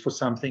wish for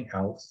something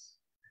else.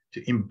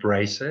 To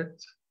embrace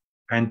it.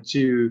 And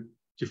to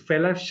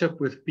fellowship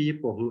with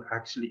people who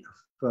actually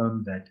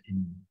affirm that in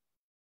you.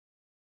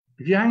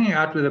 If you're hanging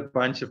out with a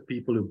bunch of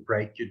people who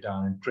break you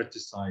down and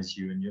criticize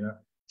you and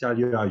tell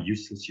you how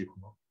useless you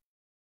are,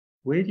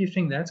 where do you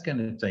think that's going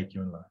to take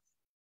you in life?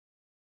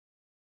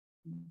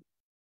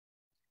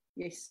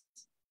 Yes.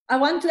 I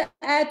want to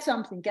add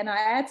something. Can I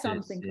add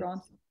something,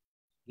 Frans?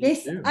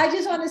 Yes, I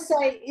just want to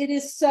say it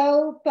is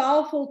so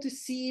powerful to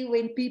see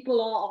when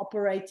people are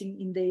operating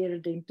in their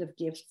redemptive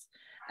gifts.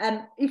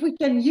 And if we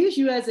can use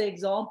you as an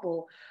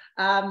example,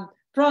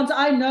 Frans,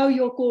 I know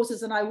your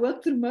courses and I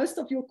work through most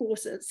of your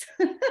courses.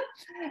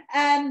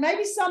 And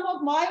maybe some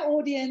of my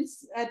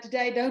audience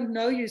today don't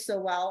know you so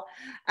well.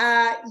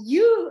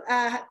 You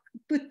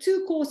put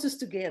two courses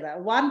together,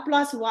 1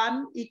 +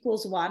 1 =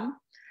 1.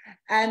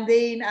 And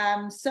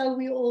then so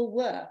we all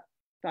were,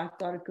 if I've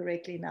got it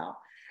correctly now.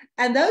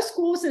 And those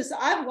courses,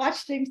 I've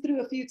watched them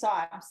through a few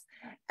times.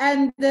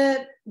 And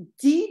the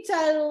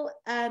detail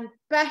and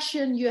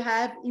passion you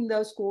have in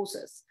those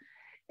courses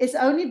is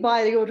only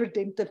by your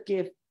redemptive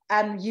gift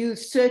and you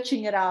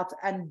searching it out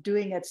and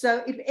doing it.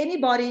 So if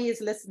anybody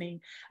is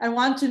listening and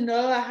want to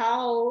know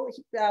how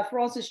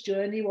Frans's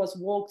journey was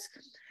walked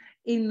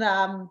in,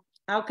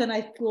 how can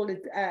I call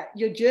it,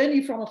 your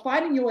journey from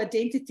finding your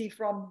identity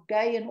from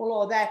gay and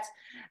all of that,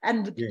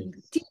 and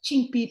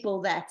teaching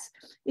people that.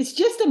 It's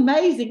just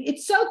amazing.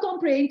 It's so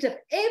comprehensive.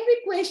 Every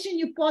question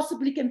you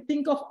possibly can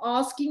think of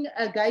asking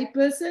a gay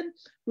person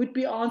would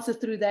be answered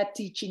through that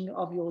teaching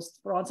of yours,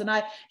 Frans. And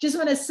I just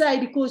want to say,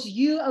 because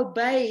you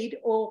obeyed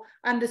or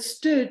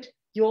understood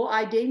your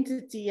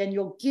identity and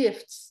your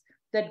gifts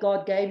that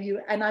God gave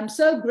you, and I'm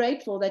so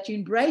grateful that you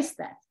embraced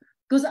that,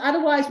 because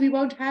otherwise we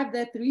won't have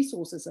that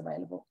resources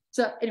available.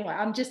 So anyway,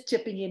 I'm just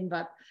chipping in,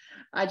 but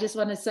I just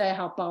want to say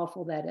how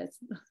powerful that is.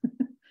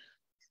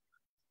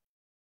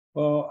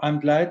 Well, I'm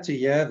glad to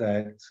hear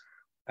that.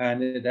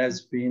 And it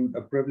has been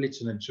a privilege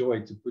and a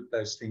joy to put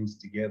those things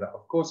together.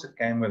 Of course, it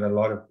came with a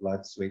lot of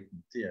blood, sweat,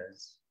 and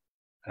tears,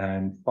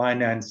 and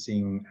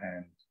financing,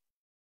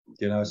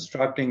 and,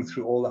 struggling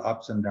through all the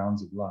ups and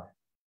downs of life.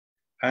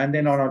 And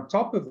then on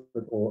top of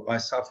it all, I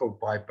suffer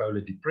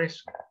bipolar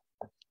depression.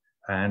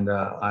 And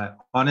I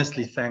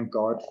honestly thank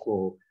God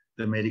for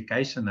the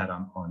medication that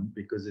I'm on,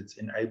 because it's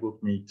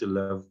enabled me to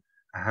live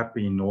a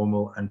happy,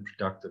 normal, and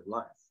productive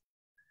life.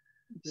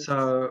 Yes.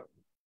 So,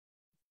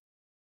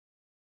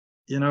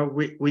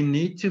 we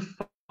need to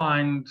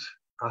find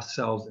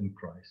ourselves in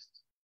Christ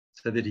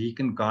so that He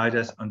can guide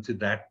us onto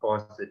that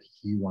path that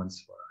He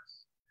wants for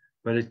us.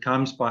 But it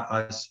comes by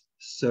us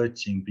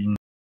searching, being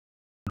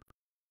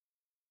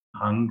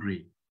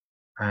hungry,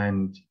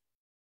 and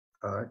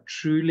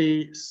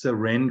truly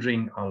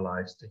surrendering our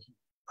lives to Him.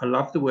 I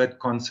love the word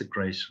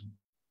consecration.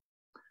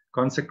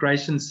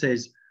 Consecration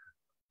says,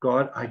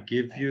 God, I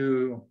give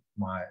you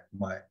my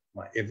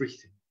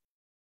everything.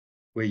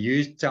 Where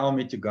you tell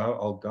me to go,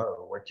 I'll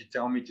go. What you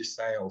tell me to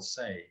say, I'll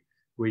say.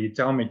 Where you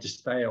tell me to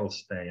stay, I'll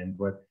stay. And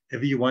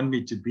whatever you want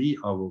me to be,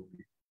 I will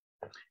be.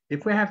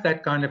 If we have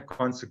that kind of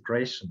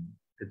consecration,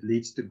 it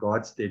leads to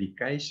God's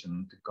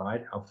dedication to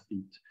guide our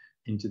feet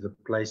into the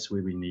place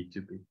where we need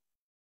to be,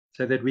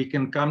 so that we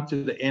can come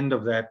to the end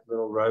of that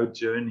little road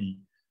journey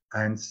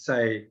and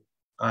say,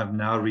 I've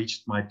now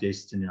reached my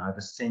destiny. I have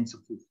a sense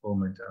of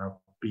fulfillment, and I've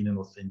been an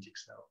authentic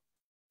self.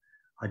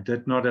 I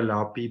did not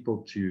allow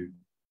people to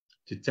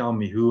tell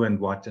me who and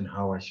what and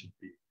how I should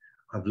be.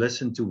 I've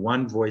listened to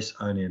one voice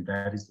only, and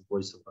that is the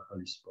voice of the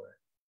Holy Spirit.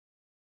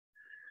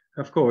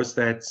 Of course,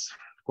 that's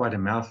quite a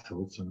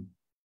mouthful, so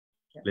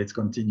let's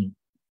continue.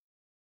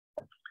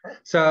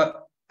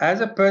 So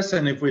as a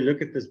person, if we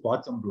look at this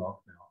bottom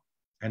block now,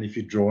 and if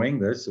you're drawing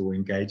this or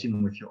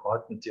engaging with your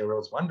art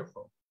materials,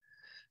 wonderful.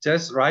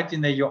 Just write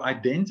in there your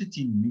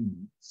identity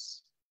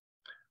needs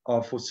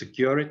are for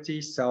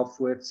security,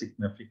 self-worth,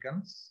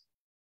 significance.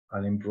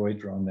 I'll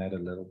embroider on that a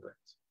little bit.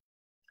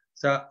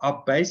 So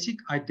our basic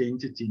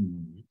identity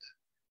need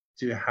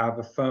to have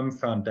a firm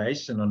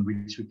foundation on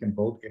which we can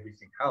build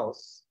everything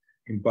else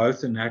in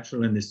both the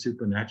natural and the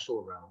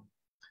supernatural realm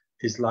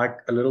is like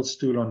a little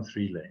stool on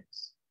 3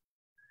 legs.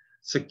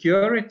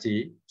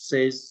 Security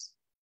says,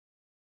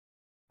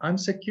 I'm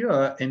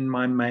secure in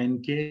my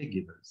main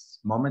caregivers.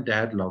 Mom and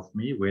dad love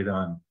me, whether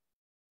I'm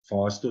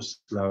fast or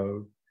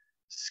slow,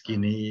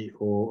 skinny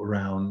or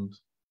round,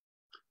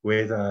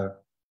 whether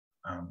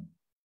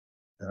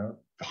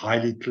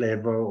highly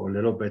clever or a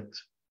little bit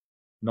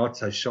not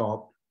so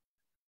sharp.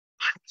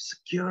 I have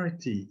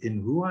security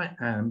in who I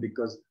am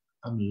because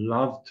I'm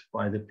loved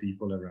by the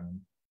people around me.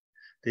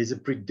 There's a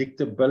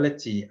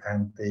predictability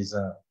and there's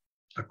a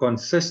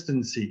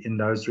consistency in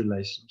those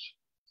relationships.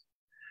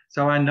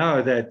 So I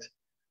know that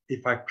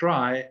if I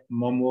cry,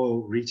 Mom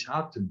will reach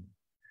out to me.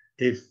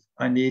 If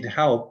I need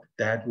help,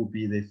 Dad will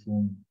be there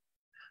for me.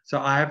 So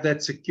I have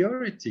that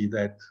security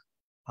that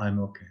I'm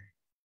okay.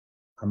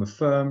 I'm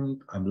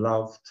affirmed, I'm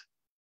loved,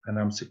 and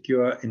I'm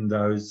secure in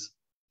those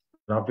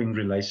loving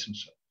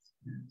relationships.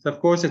 So of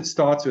course it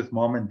starts with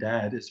Mom and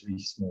Dad as we're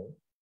small.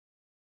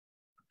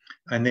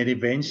 And then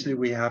eventually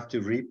we have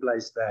to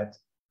replace that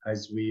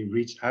as we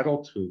reach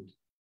adulthood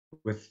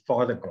with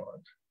Father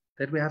God,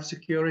 that we have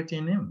security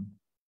in Him.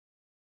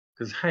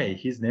 Because, hey,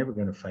 He's never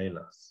going to fail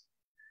us.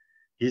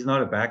 He's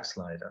not a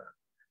backslider.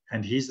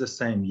 And He's the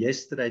same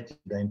yesterday,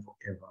 today, and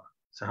forever.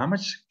 So how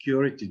much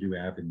security do we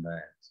have in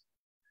that?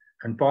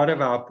 And part of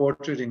our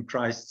Portrait in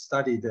Christ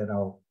study that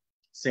I'll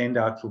send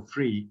out for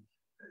free,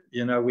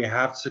 we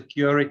have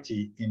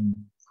security in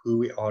who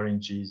we are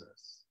in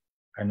Jesus.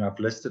 And I've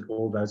listed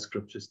all those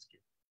scriptures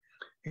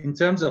together. In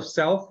terms of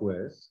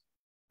self-worth,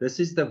 this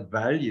is the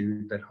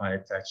value that I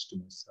attach to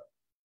myself.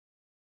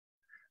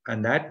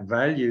 And that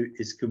value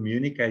is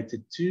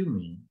communicated to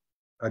me,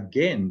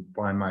 again,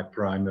 by my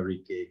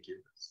primary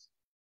caregivers.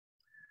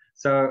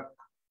 So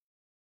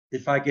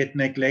if I get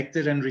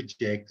neglected and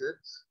rejected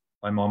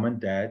by Mom and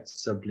Dad,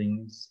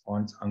 siblings,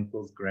 aunts,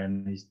 uncles,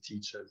 grannies,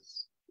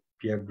 teachers,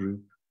 peer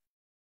group,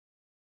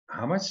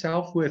 how much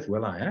self-worth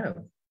will I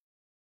have?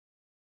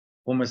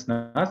 Almost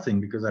nothing,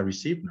 because I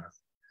received nothing.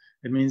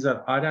 It means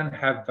that I don't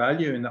have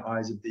value in the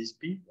eyes of these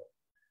people.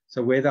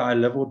 So whether I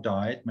live or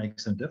die, it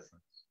makes a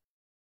difference.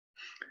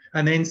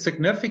 And then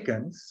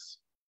significance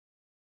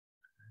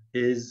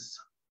is,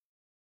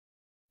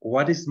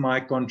 what is my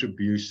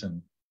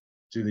contribution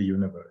to the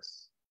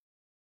universe?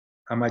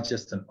 Am I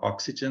just an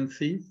oxygen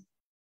thief?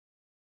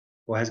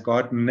 Or has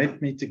God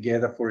knit me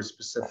together for a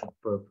specific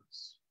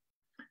purpose?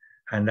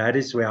 And that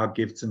is where our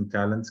gifts and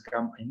talents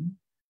come in,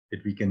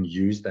 that we can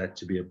use that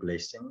to be a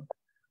blessing.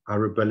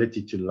 Our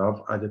ability to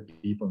love other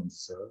people and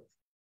serve.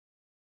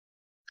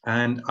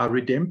 And our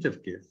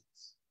redemptive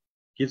gifts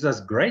gives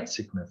us great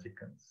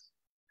significance.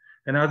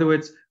 In other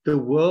words, the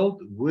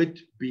world would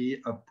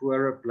be a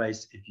poorer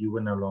place if you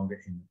were no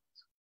longer in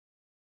it.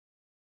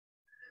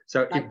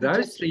 So if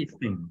those three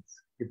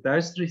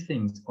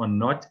things are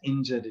not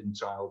injured in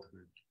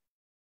childhood,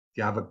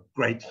 you have a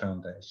great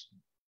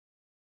foundation.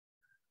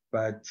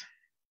 But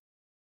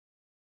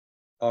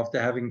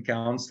after having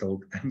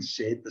counseled and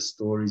shared the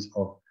stories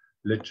of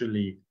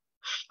literally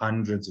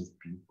hundreds of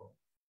people,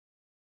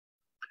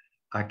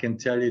 I can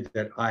tell you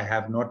that I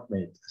have not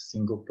met a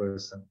single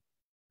person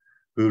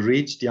who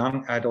reached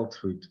young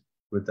adulthood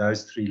with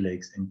those 3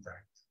 legs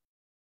intact.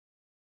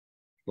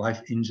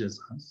 Life injures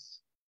us.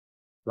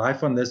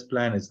 Life on this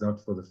planet is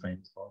not for the faint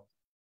of heart.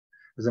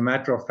 As a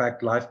matter of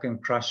fact, life can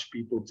crush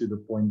people to the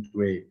point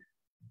where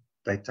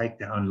they take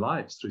their own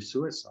lives through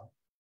suicide.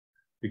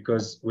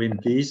 Because when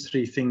these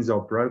 3 things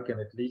are broken,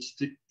 it leads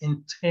to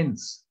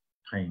intense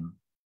pain.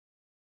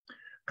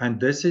 And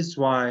this is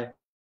why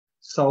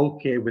soul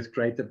care with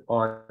creative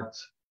art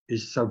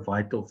is so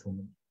vital for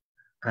me.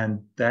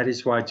 And that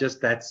is why just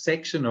that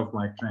section of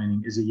my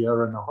training is 1.5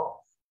 years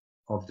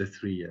of the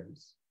 3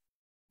 years,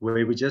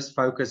 where we just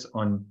focus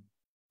on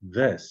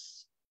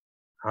this,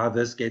 how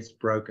this gets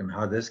broken,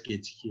 how this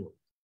gets healed.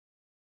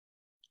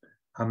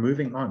 I'm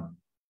moving on.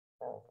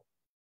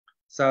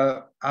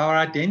 So our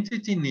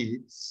identity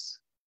needs,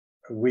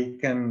 we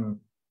can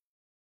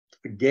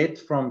get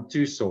from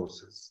 2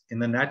 sources. In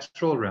the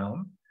natural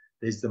realm,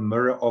 there's the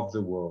mirror of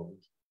the world,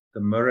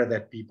 the mirror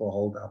that people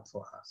hold up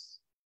for us,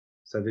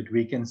 so that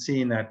we can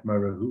see in that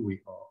mirror who we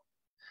are.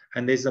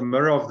 And there's a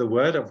mirror of the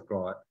Word of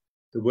God.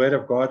 The Word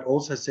of God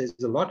also says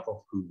a lot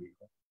of who we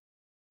are.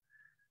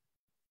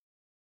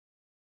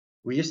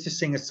 We used to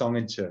sing a song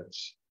in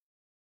church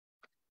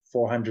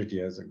 400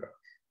 years ago.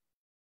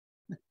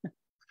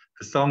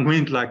 The song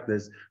went like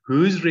this: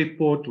 whose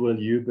report will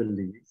you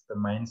believe? The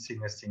main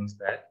singer sings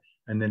that,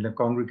 and then the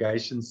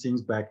congregation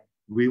sings back,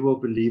 we will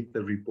believe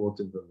the report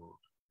of the Lord.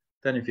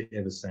 Don't know if you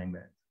ever sang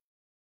that.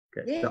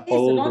 Okay. Yes, The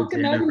older Ron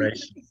Canoli.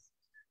 generation.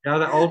 Yeah,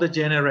 the older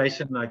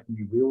generation like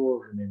me, we all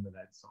remember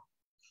that song.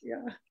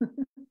 Yeah.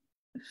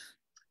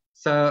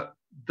 So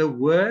the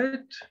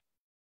word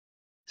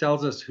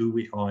tells us who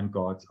we are in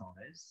God's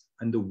eyes,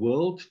 and the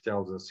world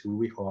tells us who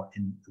we are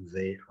in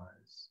their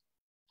eyes.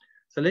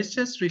 So let's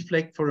just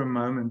reflect for a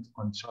moment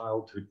on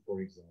childhood,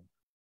 for example.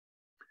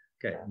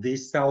 Okay,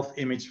 these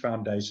self-image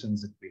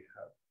foundations that we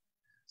have.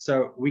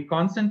 So we're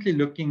constantly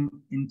looking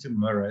into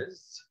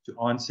mirrors to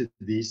answer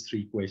these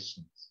three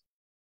questions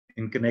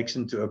in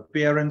connection to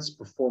appearance,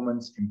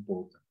 performance,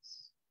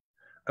 importance.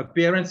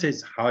 Appearance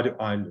is, how do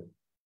I look?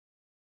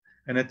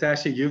 And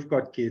Natasha, you've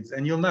got kids,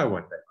 and you'll know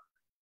what they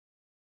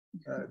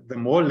are. The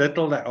more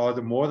little they are,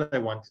 the more they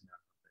want to know.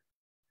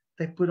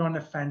 They put on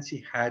a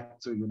fancy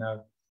hat,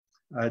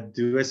 or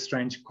do a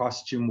strange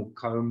costume, or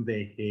comb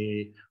their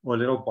hair, or a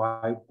little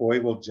boy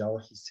will gel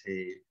his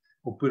hair,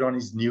 or put on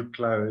his new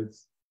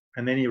clothes,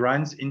 and then he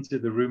runs into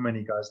the room and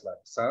he goes like,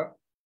 so,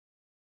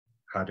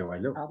 how do I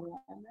look?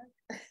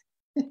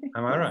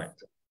 Am I right?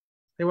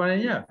 They want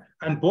to, yeah.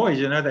 And boys,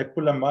 they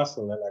pull a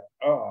muscle. They're like,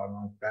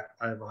 oh,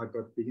 I've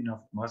got big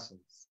enough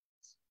muscles.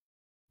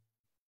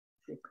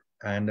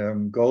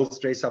 And girls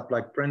dress up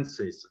like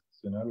princesses,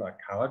 like,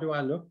 how do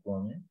I look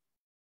for me?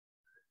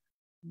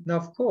 Now,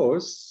 of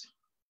course,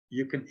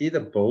 you can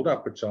either build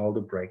up a child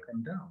or break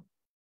them down.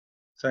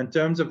 So in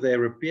terms of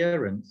their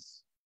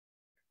appearance,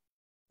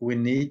 we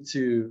need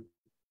to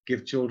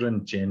give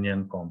children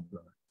genuine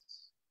compliments.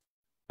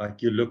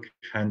 Like, you look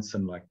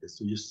handsome like this,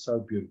 or you're so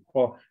beautiful.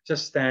 Or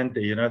just stand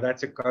there,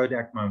 that's a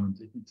Kodak moment.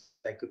 Let me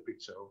take a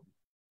picture of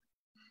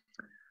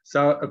you.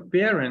 So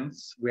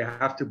appearance, we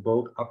have to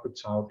build up a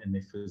child in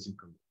their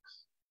physical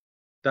looks.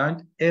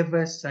 Don't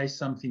ever say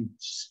something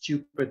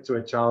stupid to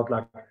a child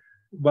like,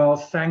 well,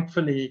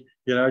 thankfully,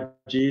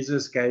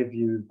 Jesus gave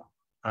you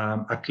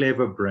a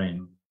clever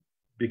brain,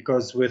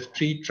 because with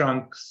tree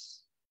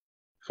trunks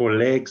for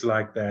legs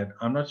like that,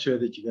 I'm not sure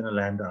that you're going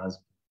to land a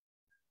husband.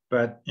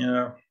 But,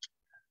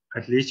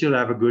 at least you'll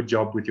have a good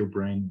job with your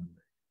brain.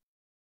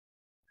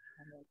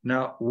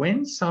 Now,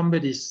 when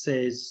somebody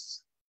says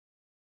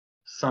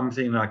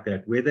something like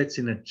that, whether it's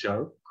in a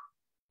joke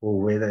or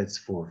whether it's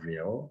for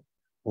real,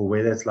 or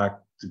whether it's like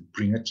to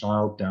bring a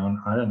child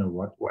down, I don't know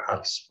what, or out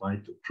of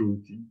spite or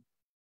cruelty.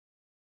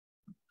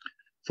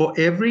 For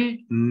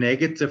every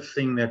negative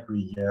thing that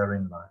we hear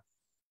in life,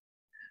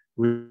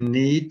 we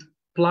need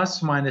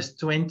plus minus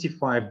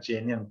 25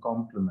 genuine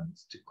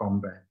compliments to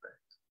combat that.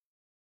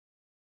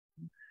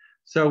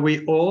 So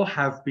we all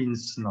have been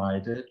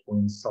slighted or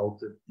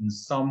insulted in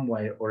some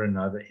way or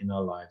another in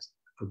our lives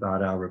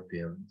about our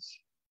appearance.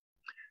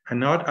 And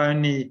not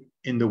only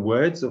in the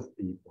words of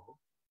people,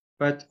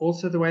 but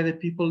also the way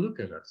that people look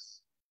at us.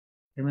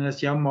 I mean,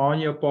 as jou ma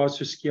en jou pa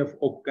so skeef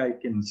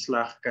opkyk en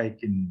sleg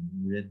kyk en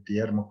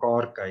deur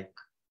mekaar kyk,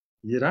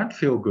 you don't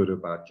feel good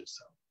about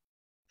yourself.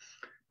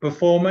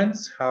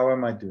 Performance, how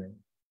am I doing?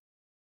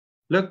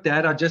 Look,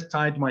 Dad, I just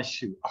tied my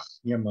shoe. Ach,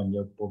 nee man,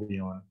 jou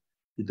bobby on.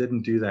 You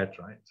didn't do that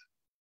right.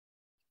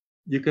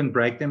 You can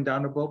break them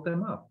down or build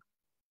them up.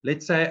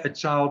 Let's say a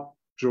child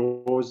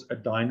draws a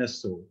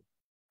dinosaur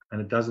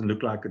and it doesn't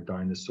look like a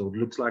dinosaur, it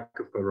looks like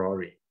a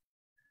Ferrari.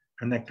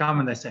 And they come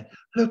and they say,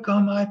 look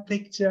on my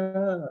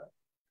picture.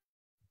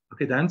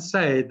 Okay, don't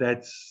say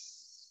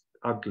that's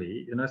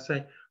ugly.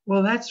 Say,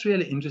 well, that's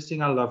really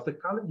interesting. I love the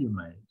color you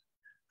made.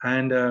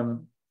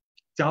 And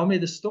tell me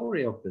the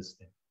story of this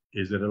thing.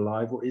 Is it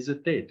alive or is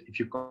it dead? If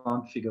you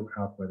can't figure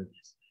out what it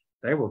is,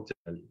 they will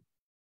tell you.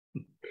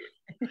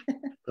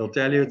 They'll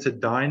tell you it's a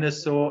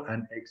dinosaur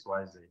and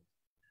XYZ.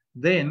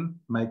 Then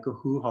make a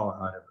hoo-ha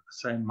out of it.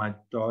 Say, my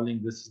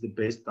darling, this is the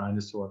best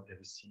dinosaur I've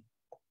ever seen.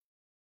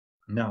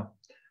 Now,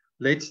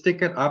 let's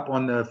stick it up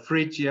on the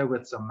fridge here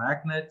with some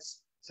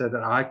magnets so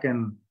that I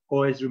can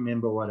always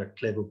remember what a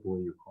clever boy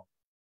you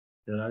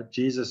are.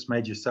 Jesus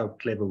made you so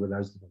clever with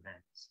those little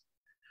hands.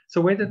 So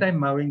whether they're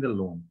mowing the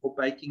lawn or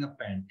baking a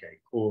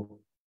pancake or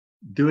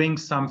doing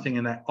something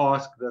and they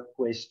ask the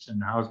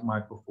question, how's my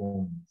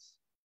performance?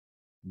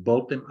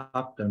 Build them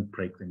up, don't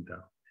break them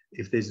down.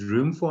 If there's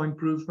room for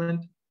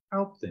improvement,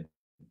 help them.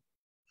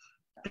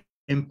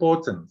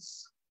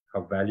 Importance,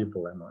 how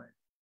valuable am I?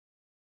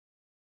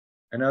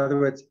 In other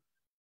words,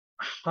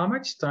 how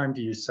much time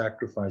do you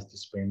sacrifice to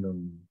spend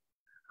on me?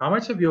 How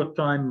much of your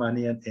time,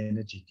 money, and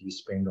energy do you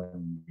spend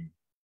on me?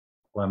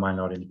 Or am I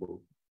not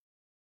important?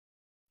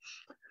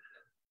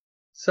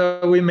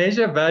 So we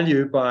measure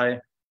value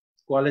by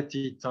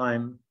quality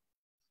time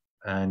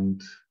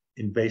and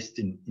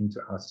investing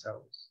into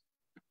ourselves.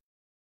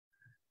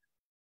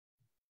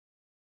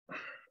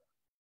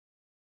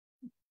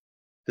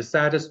 The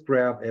saddest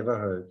prayer I've ever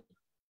heard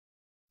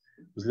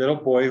was a little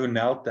boy who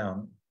knelt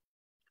down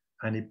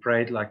and he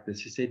prayed like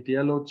this. He said,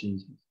 dear Lord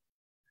Jesus,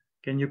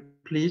 can you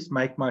please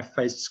make my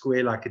face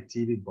square like a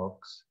TV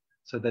box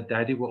so that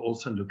Daddy will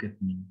also look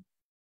at me?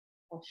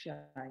 Oh,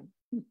 shame.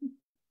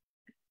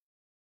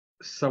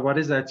 So what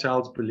is that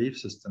child's belief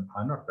system?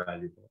 I'm not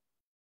valuable.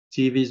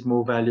 TV is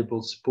more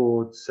valuable,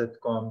 sports,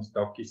 sitcoms,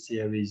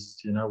 docuseries,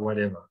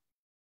 whatever.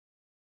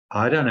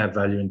 I don't have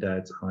value in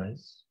Dad's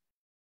eyes.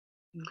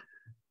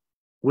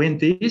 When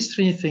these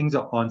three things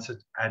are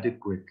answered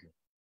adequately,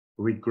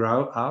 we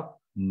grow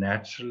up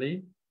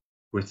naturally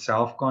with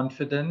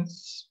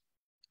self-confidence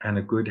and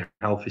a good,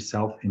 healthy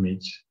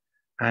self-image.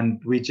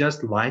 And we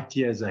just light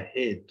years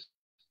ahead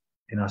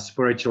in our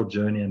spiritual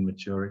journey and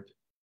maturity.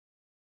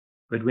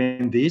 But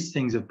when these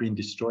things have been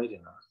destroyed in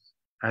us,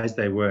 as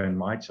they were in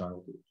my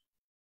childhood,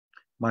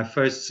 my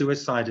first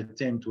suicide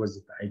attempt was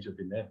at the age of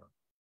 11.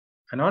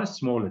 And not a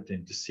small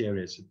attempt, a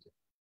serious attempt.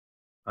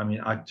 I mean,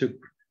 I took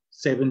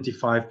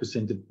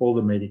 75% of all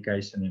the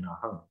medication in our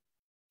home.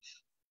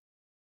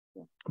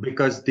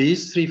 Because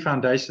these three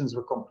foundations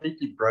were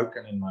completely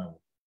broken in my life.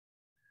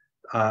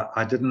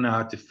 I didn't know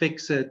how to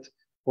fix it.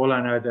 All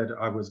I know that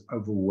I was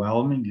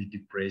overwhelmingly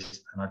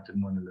depressed and I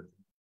didn't want to live.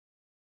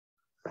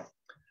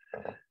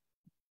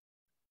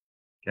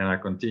 Can I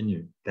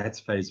continue? That's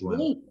phase one.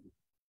 Yeah.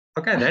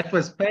 Okay, that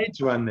was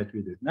page one that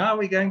we did. Now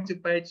we're going to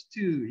page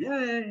two.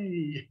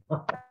 Yay!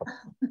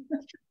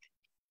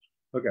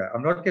 Okay,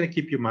 I'm not going to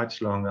keep you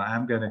much longer.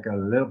 I'm going to go a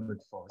little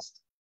bit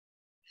fast.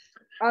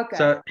 Okay.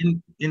 So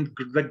in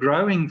the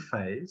growing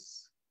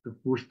phase,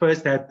 we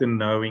first had the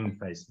knowing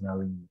phase,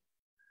 knowing.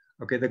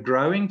 Okay, the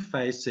growing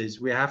phase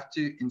says we have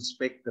to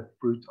inspect the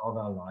fruit of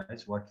our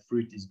lives, what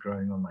fruit is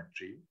growing on my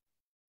tree.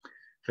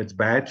 If it's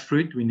bad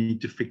fruit, we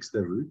need to fix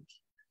the root.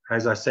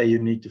 As I say, you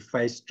need to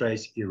face,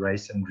 trace,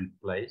 erase, and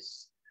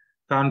replace.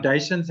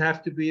 Foundations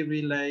have to be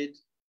relayed.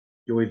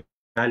 Your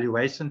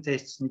evaluation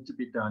tests need to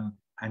be done,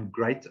 and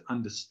great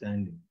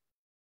understanding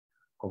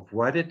of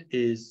what it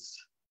is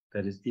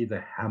that has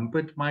either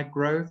hampered my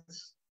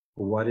growth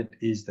or what it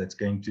is that's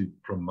going to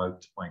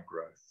promote my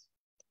growth.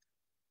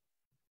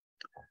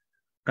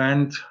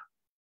 And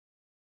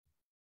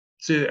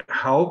to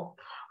help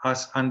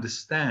us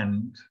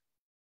understand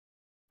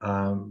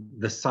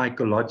the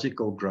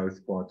psychological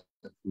growth part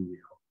of who we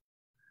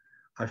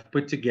are, I've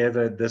put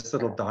together this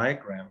little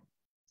diagram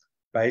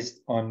based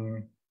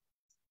on,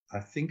 I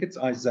think it's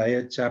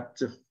Isaiah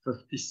chapter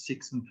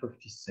 56 and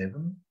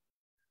 57.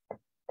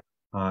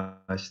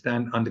 I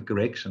stand under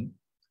correction.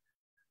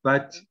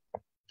 But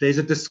there's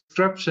a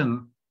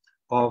description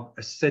of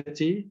a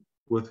city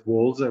with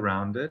walls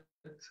around it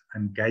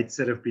and gates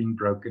that have been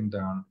broken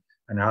down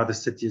and how the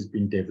city has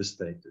been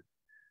devastated.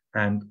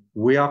 And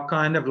we are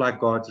kind of like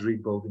God's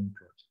rebuilding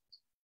project.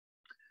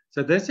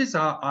 So this is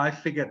how I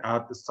figured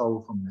out the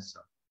soul for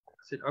myself.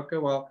 I said, okay,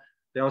 well,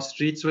 there are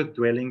streets with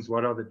dwellings.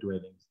 What are the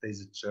dwellings?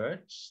 There's a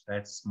church.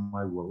 That's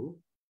my will,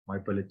 my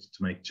ability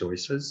to make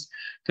choices.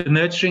 The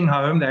nurturing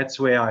home, that's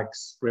where I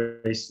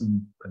express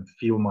and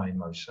feel my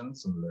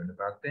emotions and learn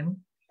about them.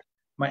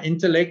 My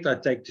intellect, I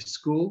take to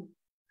school.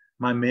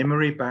 My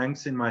memory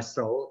banks in my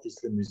soul is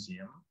the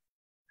museum.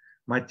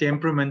 My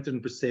temperament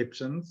and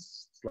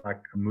perceptions, it's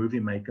like a movie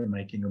maker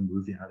making a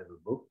movie out of a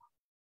book.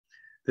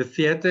 The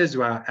theater is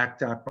where I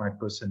act out my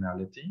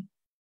personality.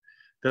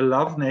 The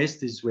love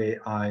nest is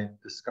where I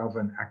discover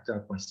and act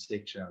out my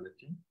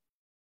sexuality.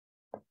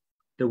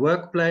 The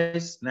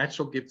workplace,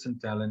 natural gifts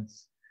and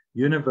talents.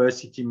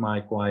 University, my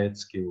acquired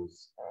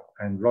skills.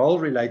 And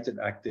role-related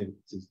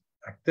activities,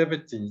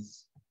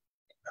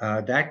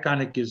 that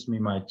kind of gives me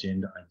my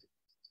gender identity.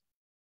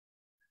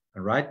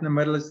 And right in the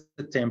middle is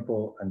the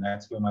temple, and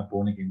that's where my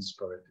born-again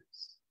spirit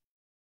is.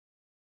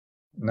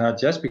 Now,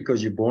 just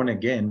because you're born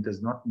again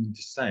does not mean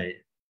to say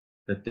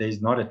that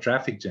there's not a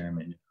traffic jam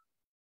in it.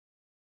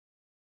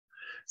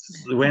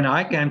 When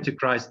I came to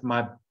Christ,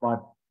 my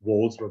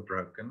walls were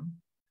broken.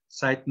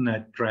 Satan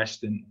had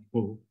trashed in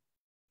all.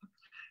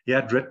 He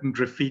had written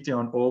graffiti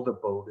on all the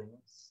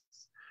buildings.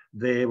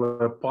 There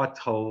were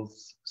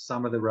potholes.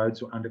 Some of the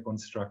roads were under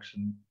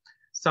construction.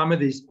 Some of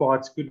these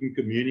parts couldn't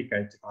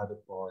communicate to other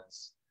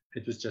parts.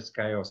 It was just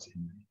chaos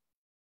in me.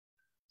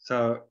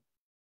 So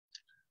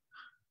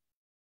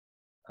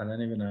I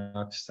don't even know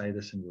how to say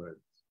this in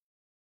words.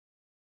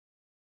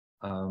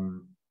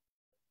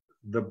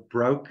 The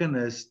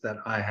brokenness that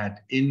I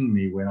had in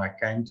me when I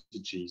came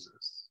to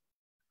Jesus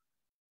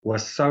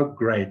was so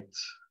great,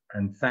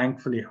 and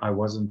thankfully I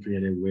wasn't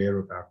really aware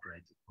of how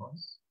great it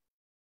was.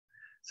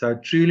 So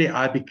truly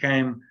I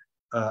became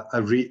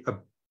a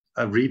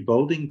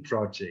rebuilding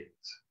project,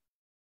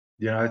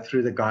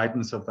 through the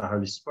guidance of the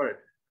Holy Spirit.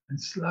 And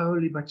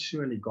slowly but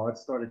surely God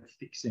started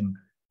fixing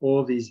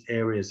all these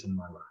areas in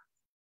my life.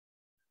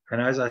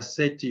 And as I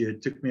said to you,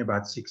 it took me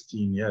about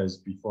 16 years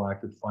before I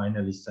could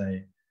finally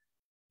say,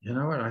 you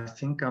know what, I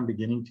think I'm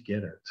beginning to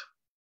get it.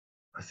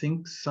 I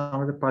think some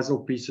of the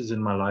puzzle pieces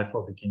in my life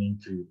are beginning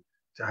to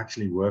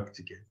actually work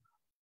together.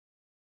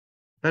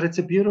 But it's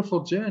a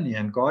beautiful journey,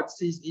 and God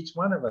sees each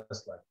one of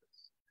us like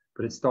this.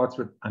 But it starts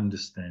with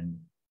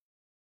understanding.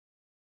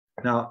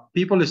 Now,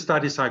 people who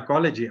study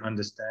psychology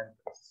understand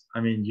this.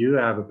 I mean, you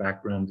have a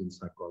background in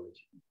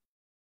psychology.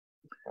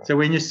 So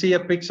when you see a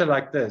picture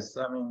like this,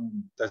 I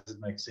mean, does it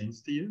make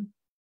sense to you?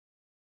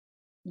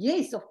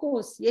 Yes, of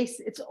course. Yes,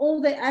 it's all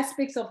the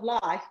aspects of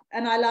life.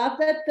 And I love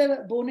that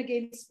the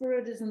born-again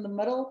spirit is in the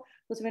middle,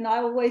 because when I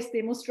always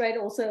demonstrate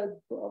also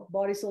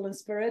body, soul, and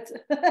spirit,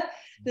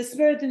 the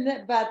spirit in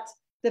that, but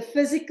the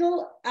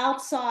physical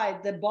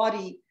outside the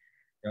body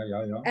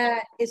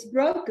is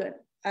broken.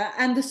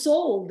 And the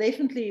soul,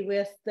 definitely,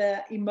 with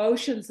the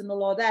emotions and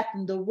all of that,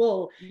 and the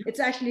will. It's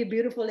actually a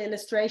beautiful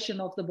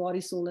illustration of the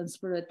body, soul, and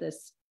spirit,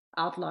 this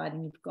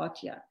outline you've got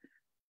here.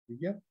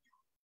 Yeah.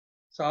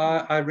 So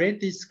I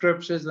read these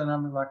scriptures and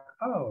I'm like,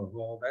 oh,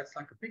 well, that's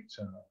like a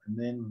picture. And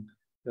then,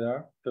 you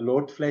know, the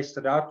Lord fleshed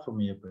it out for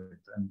me a bit.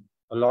 And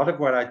a lot of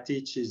what I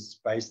teach is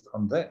based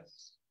on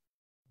this.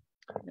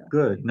 Yeah.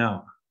 Good.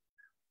 Now,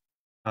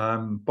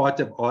 part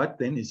of art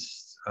then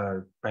is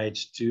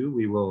page 2.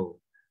 We will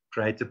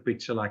create a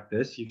picture like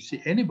this. You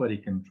see, anybody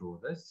can draw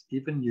this,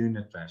 even you,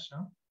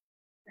 Natasha.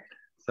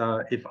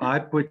 So if I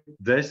put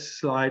this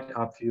slide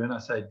up for you and I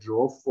say,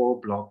 draw 4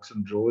 blocks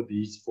and draw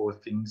these 4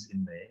 things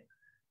in there,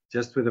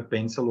 just with a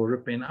pencil or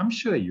a pen, I'm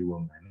sure you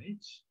will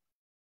manage.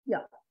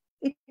 Yeah,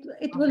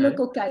 it will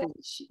look okay.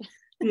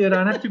 You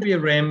don't have to be a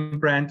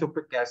Rembrandt or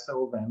Picasso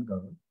or Van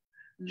Gogh.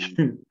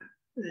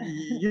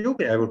 You'll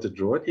be able to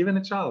draw it, even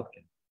a child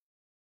can.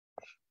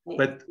 Yes.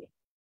 But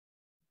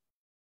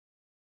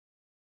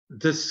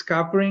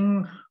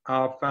discovering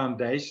our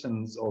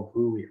foundations of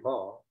who we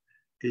are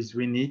is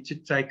we need to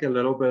take a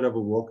little bit of a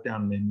walk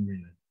down memory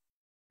lane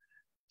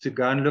to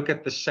go and look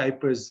at the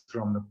shapers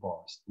from the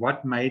past.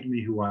 What made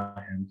me who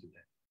I am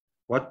today?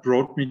 What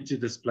brought me to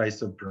this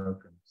place of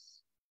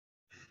brokenness?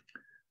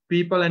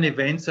 People and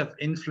events have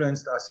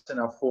influenced us in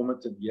our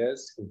formative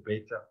years, for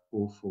better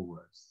or for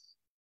worse.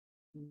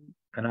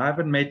 And I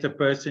haven't met a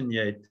person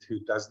yet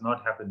who does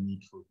not have a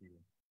need for healing.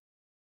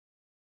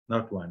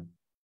 Not one.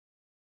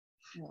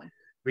 Yeah.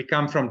 We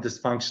come from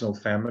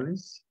dysfunctional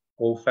families.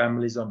 All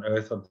families on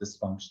earth are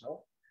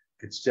dysfunctional.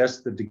 It's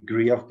just the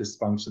degree of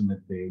dysfunction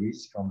that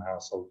varies from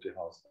household to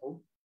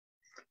household.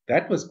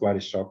 That was quite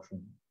a shock for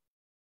me.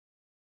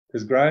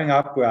 Because growing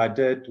up where I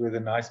did, with the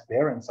nice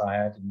parents I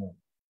had in a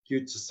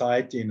cute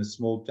society in a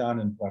small town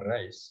in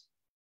Paris,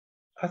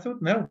 I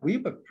thought, no, we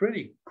were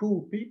pretty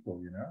cool people,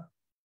 you know.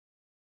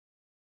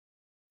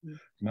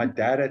 My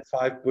dad had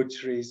 5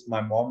 butcheries.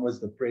 My mom was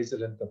the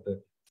president of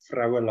the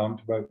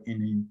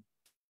Vrouwenlandbouwunie.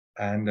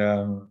 And,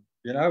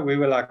 you know, we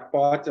were like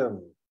part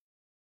of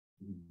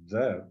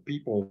the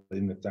people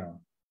in the town.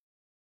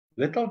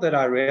 Little did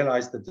I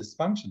realize the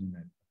dysfunction in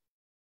it.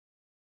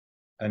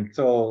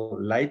 Until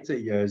later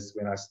years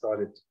when I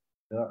started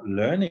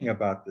learning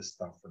about this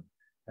stuff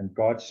and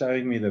God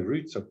showing me the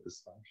roots of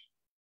dysfunction.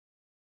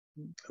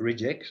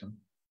 Rejection.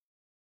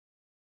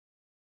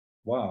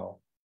 Wow,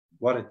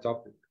 what a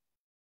topic.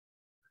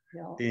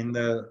 Yeah. In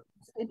the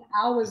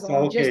hours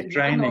soul care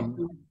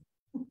training,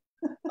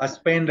 I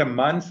spent a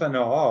month and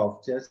a half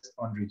just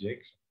on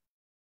rejection.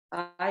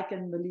 I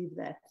can believe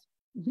that.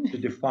 To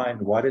define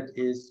what it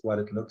is, what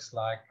it looks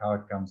like, how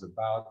it comes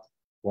about,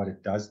 what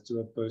it does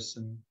to a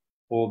person,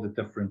 all the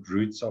different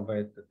roots of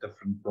it, the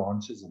different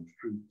branches and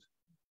fruit.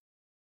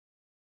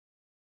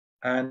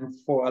 And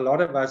for a lot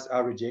of us,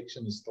 our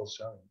rejection is still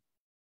showing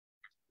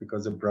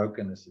because the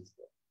brokenness is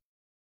there.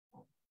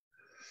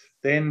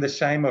 Then the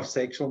shame of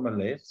sexual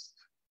molest.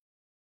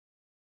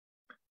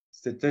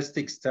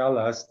 Statistics tell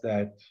us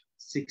that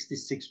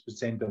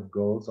 66% of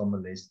girls are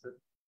molested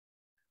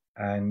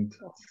and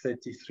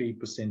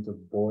 33%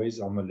 of boys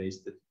are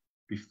molested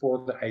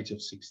before the age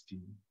of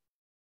 16.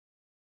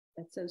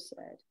 That's so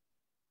sad.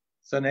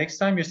 So next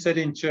time you sit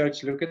in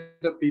church, look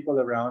at the people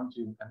around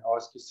you and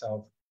ask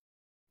yourself,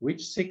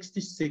 which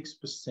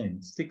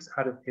 66%, 6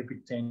 out of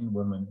every 10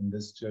 women in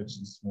this church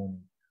this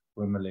morning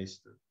were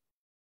molested?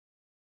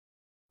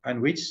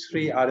 And which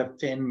 3 out of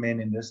 10 men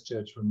in this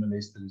church were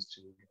molested as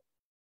children?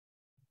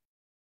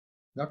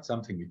 Not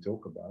something we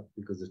talk about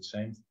because it's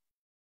shameful.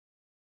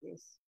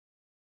 Yes.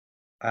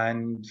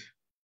 And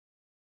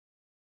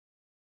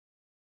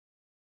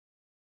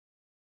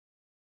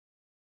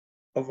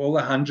of all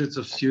the hundreds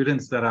of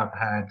students that I've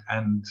had,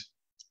 and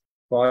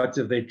part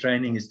of their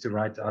training is to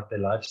write out their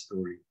life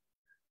story,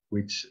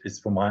 which is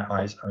for my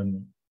eyes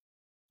only.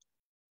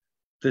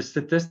 The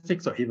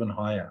statistics are even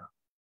higher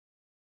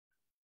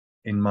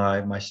in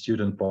my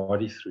student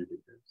body through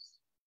this.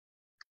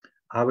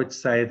 I would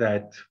say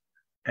that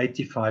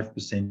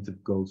 85%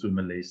 of girls were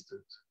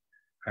molested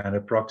and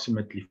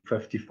approximately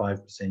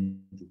 55%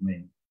 of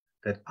men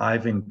that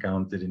I've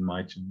encountered in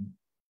my journey.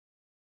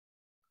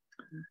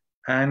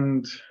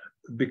 And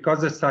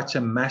because it's such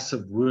a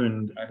massive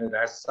wound and it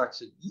has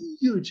such a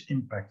huge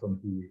impact on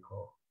who we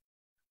are,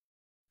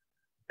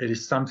 it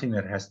is something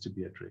that has to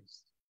be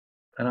addressed.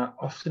 And I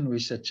often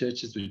wish that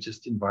churches would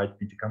just invite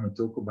me to come and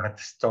talk about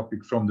this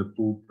topic from the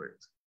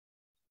pulpit,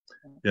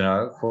 you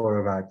know, for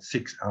about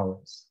 6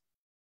 hours.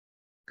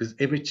 Because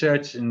every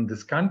church in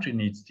this country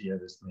needs to hear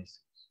this message.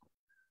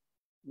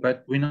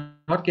 But we're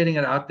not getting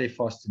it out there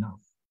fast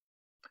enough.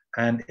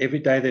 And every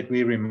day that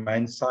we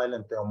remain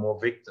silent, there are more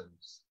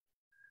victims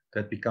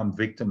that become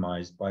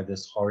victimized by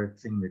this horrid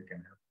thing that can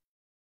happen.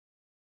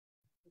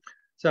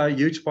 So a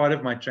huge part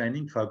of my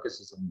training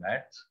focuses on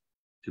that,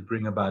 to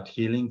bring about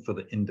healing for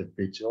the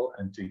individual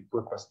and to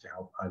equip us to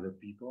help other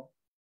people.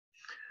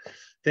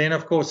 Then,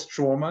 of course,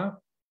 trauma.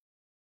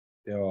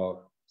 There are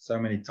so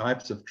many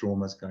types of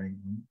traumas going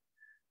on.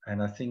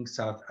 And I think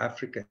South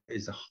Africa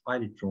is a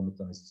highly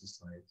traumatized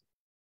society.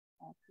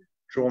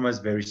 Trauma is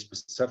very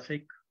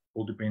specific,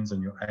 all depends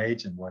on your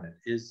age and what it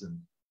is. And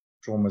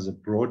trauma is a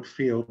broad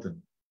field.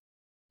 And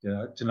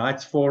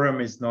tonight's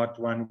forum is not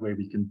one where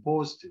we can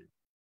pause to.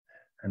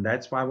 And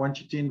that's why I want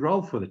you to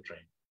enroll for the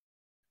training.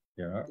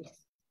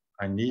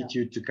 I need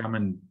you to come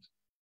and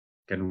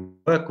can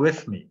work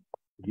with me.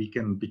 We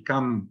can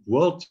become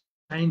world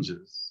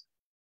changers.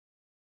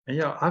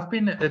 And I've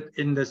been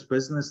in this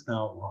business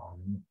now. Well, I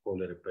wouldn't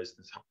call it a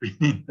business. I've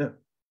been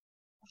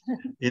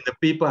in the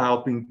people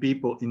helping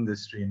people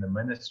industry, in the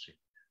ministry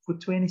for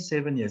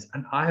 27 years,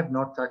 and I have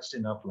not touched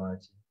enough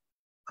lives.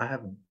 I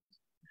haven't.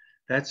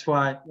 That's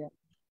why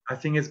I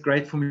think it's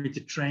great for me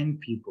to train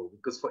people,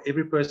 because for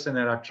every person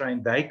that I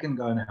train, they can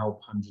go and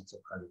help hundreds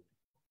of other people.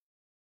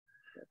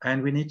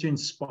 And we need to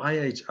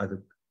inspire each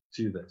other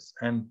to this.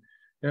 And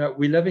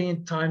we're living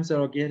in times that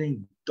are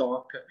getting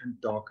darker and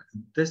darker.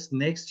 And this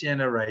next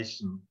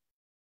generation,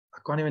 I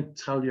can't even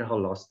tell you how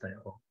lost they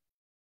are.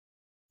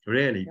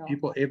 Really,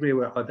 people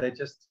everywhere are they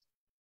just.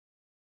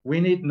 We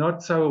need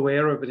not so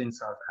aware of it in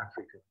South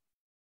Africa,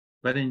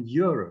 but in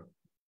Europe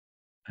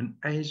and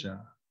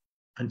Asia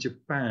and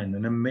Japan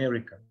and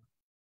America.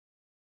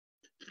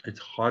 It's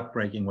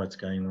heartbreaking what's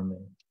going on there.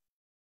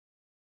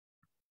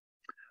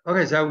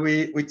 Okay, so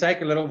we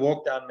take a little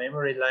walk down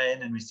memory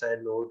lane and we say,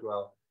 Lord,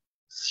 well,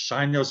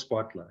 shine your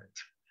spotlight.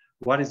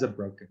 What is a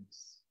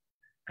brokenness?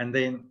 And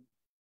then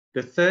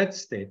the third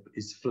step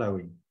is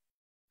flowing.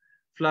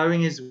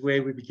 Flowing is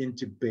where we begin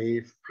to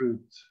bear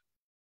fruit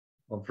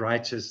of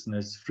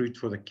righteousness, fruit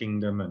for the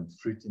kingdom, and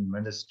fruit in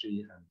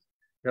ministry,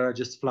 and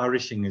just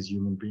flourishing as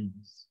human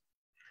beings.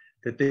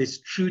 That there's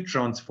true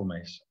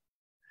transformation,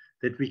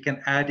 that we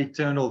can add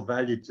eternal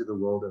value to the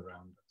world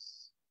around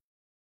us.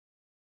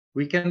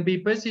 We can be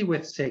busy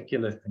with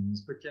secular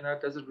things, but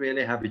does it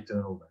really have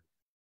eternal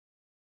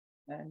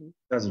value? It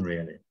doesn't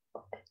really.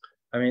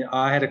 I mean,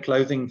 I had a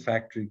clothing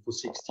factory for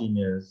 16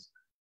 years.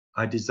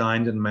 I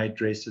designed and made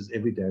dresses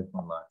every day of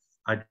my life.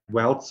 I had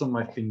welts on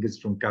my fingers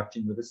from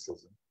cutting with a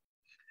scissor.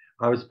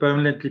 I was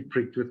permanently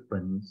pricked with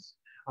pins.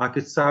 I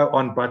could sew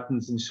on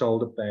buttons and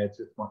shoulder pads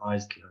with my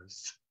eyes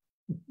closed.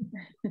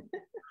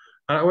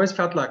 I always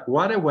felt like,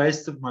 what a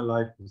waste of my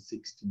life for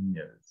 16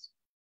 years.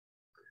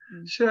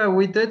 Sure,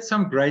 we did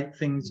some great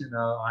things,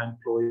 I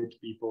employed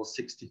people,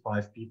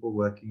 65 people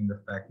working in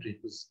the factory.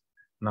 It was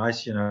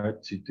nice,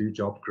 to do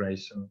job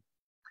creation.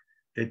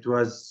 It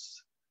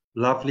was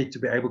lovely to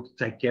be able to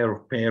take care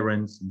of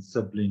parents and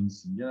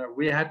siblings. And,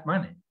 we had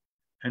money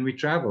and we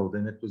traveled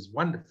and it was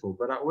wonderful.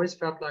 But I always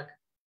felt like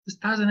this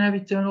doesn't have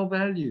eternal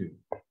value.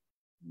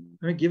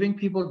 Giving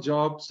people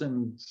jobs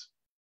and,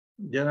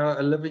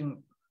 a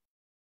living,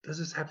 does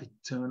this have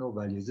eternal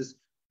value? Is this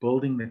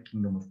building the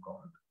kingdom of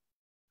God?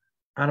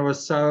 And I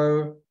was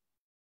so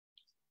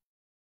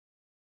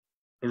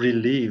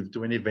relieved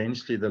when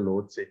eventually the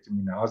Lord said to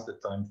me, now's the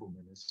time for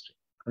ministry.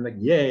 I'm like,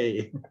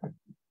 yay.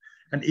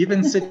 And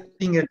even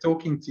sitting here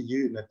talking to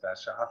you,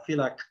 Natasha, I feel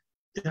like,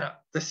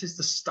 this is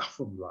the stuff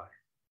of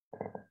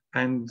life.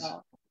 And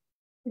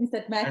things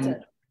that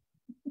matter.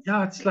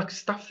 It's like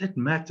stuff that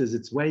matters.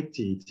 It's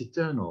weighty, it's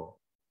eternal.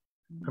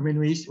 I mean,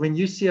 when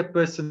you see a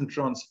person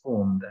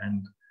transformed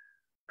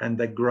and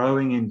they're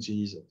growing in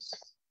Jesus,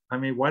 I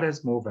mean, what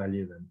has more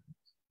value than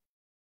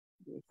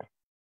that? Yes.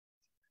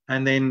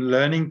 And then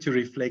learning to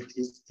reflect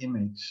his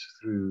image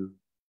through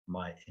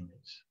my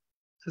image.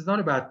 So it's not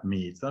about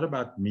me. It's not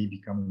about me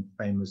becoming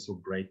famous or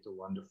great or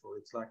wonderful.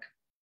 It's like,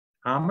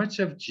 how much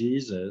of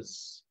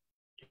Jesus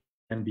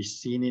can be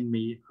seen in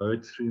me,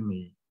 heard through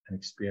me, and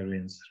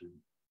experienced through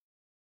me?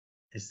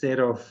 Instead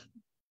of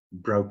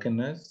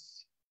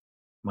brokenness,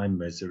 my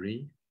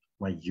misery,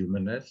 my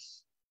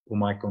humanness, or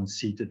my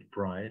conceited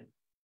pride,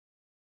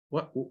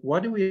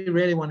 what do we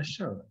really want to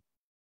show?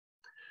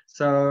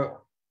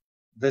 So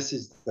this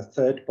is the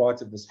third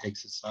part of this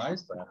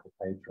exercise. I have the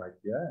page right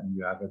here, and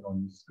you have it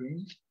on your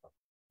screen.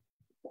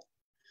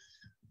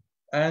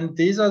 And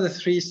these are the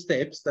 3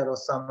 steps that are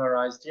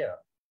summarized here.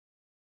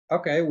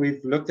 Okay,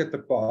 we've looked at the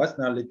past.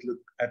 Now let's look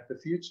at the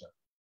future.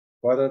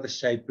 What are the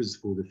shapers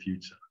for the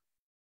future?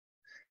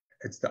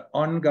 It's the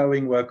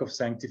ongoing work of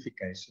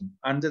sanctification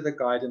under the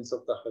guidance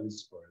of the Holy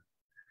Spirit.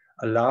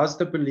 Allows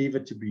the believer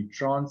to be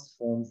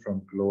transformed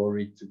from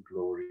glory to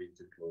glory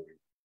to glory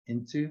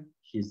into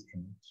his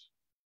image.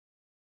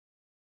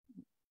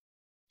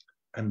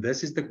 And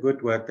this is the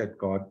good work that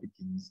God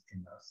begins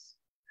in us.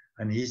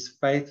 And he's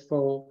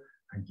faithful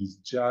and he's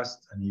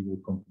just and he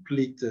will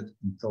complete it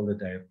until the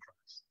day of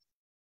Christ.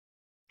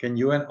 Can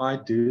you and I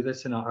do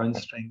this in our own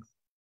strength?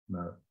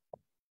 No.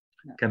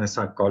 Can a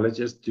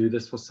psychologist do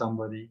this for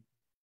somebody?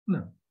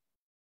 No.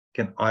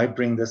 Can I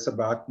bring this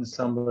about in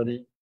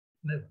somebody?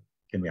 No.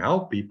 Can we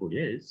help people?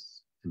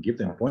 Yes. And give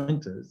them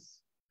pointers.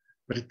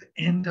 But at the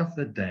end of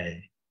the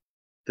day,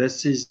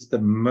 this is the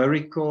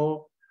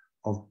miracle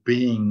of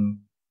being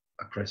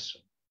a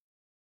Christian.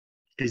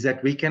 Is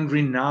that we can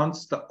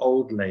renounce the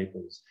old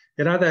labels.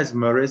 Those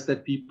mirrors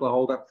that people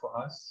hold up for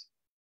us.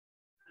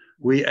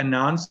 We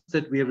announce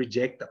that we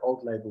reject the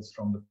old labels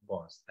from the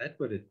past. That's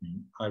what it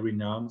means. I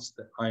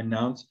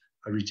announce,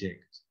 I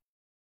reject.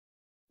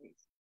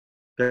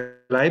 The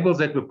labels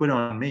that were put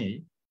on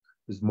me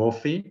was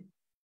morphe,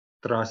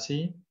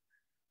 trassie,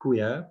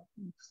 queer,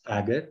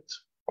 faggot,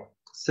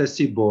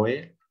 sissy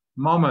boy,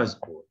 mama's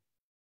boy,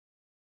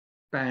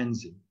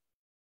 pansy,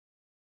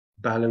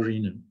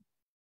 ballerina.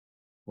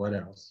 What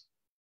else?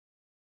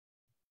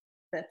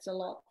 That's a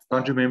lot.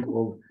 Can't remember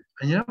all.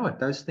 And you know what?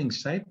 Those things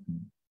shaped me.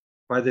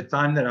 By the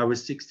time that I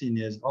was 16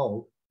 years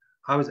old,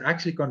 I was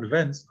actually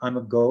convinced I'm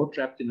a girl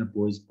trapped in a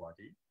boy's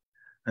body.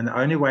 And the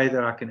only way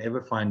that I can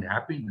ever find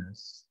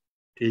happiness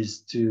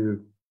is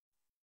to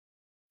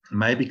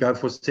maybe go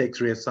for sex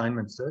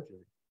reassignment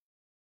surgery.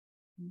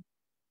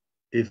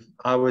 If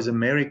I was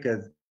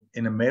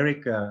in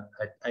America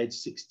at age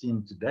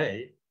 16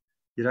 today,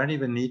 you don't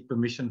even need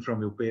permission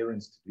from your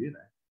parents to do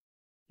that.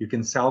 You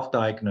can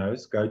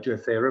self-diagnose, go to a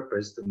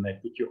therapist, and they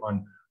put you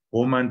on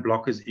hormone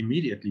blockers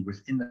immediately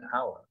within an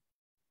hour.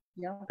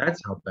 Yeah.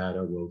 That's how bad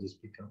our world has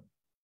become.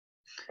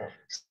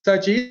 So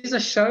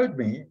Jesus showed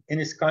me in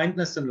his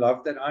kindness and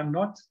love that I'm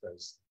not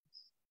those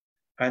things,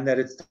 and that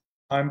it's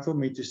time for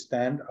me to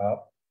stand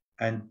up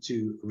and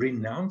to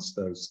renounce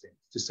those things,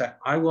 to say,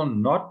 I will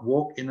not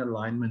walk in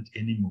alignment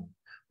anymore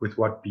with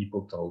what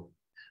people told me.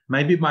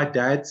 Maybe my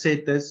dad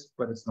said this,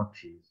 but it's not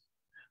true.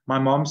 My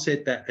mom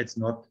said that, it's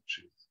not the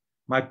truth.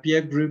 My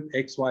peer group,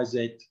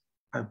 XYZ,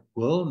 I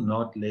will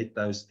not let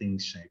those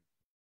things shape me.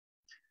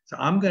 So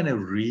I'm going to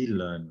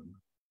relearn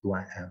who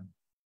I am.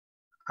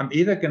 I'm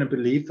either going to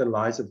believe the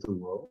lies of the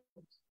world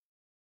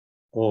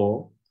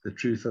or the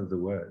truth of the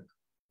word.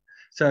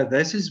 So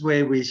this is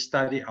where we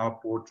study our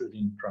portrait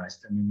in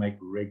Christ and we make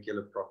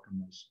regular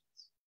proclamations.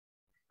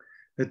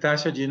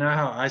 Natasha, do you know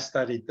how I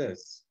studied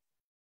this?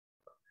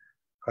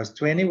 I was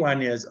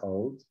 21 years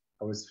old.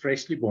 I was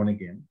freshly born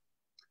again.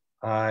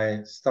 I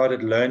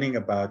started learning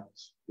about,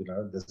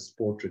 this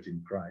portrait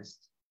in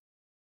Christ.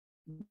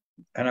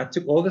 And I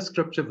took all the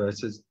scripture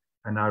verses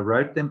and I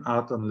wrote them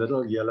out on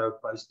little yellow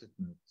post-it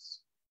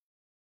notes.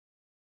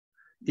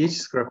 Each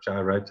scripture,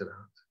 I wrote it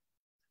out.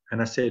 And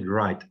I said,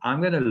 right,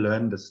 I'm going to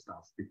learn this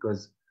stuff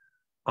because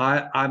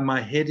my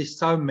head is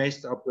so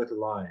messed up with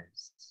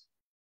lies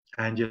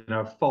and,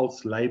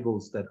 false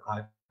labels that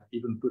I've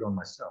even put on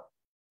myself.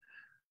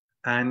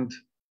 And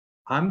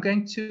I'm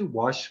going to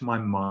wash my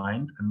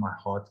mind and my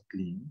heart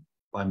clean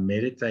by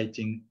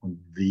meditating on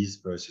these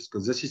verses,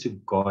 because this is who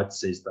God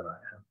says that I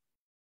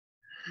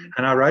am.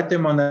 And I wrote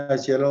them on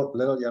those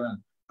little yellow.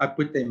 I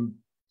put them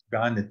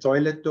behind the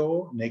toilet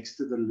door, next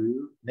to the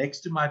loo,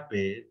 next to my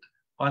bed,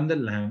 on the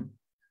lamp,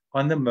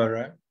 on the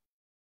mirror.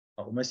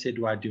 I almost said,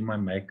 do I do my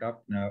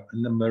makeup? No,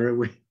 in the mirror,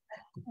 we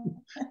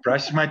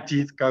brush my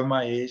teeth, comb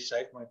my hair,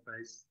 shave my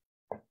face.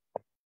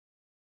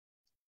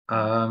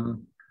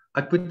 I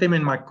put them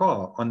in my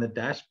car, on the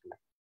dashboard,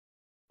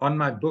 on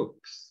my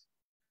books.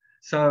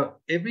 So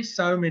every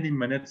so many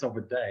minutes of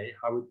a day,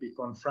 I would be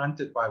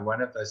confronted by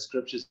one of those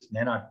scriptures, and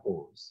then I'd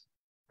pause.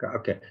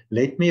 Okay,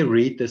 let me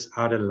read this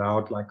out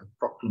aloud like a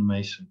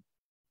proclamation.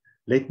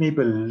 Let me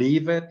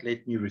believe it.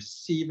 Let me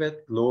receive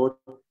it. Lord,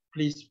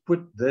 please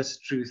put this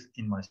truth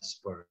in my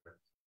spirit.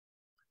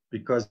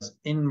 Because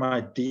in my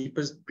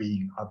deepest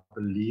being, I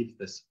believe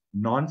this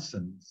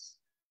nonsense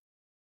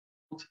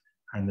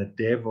and the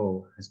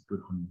devil has put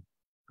on me.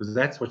 Because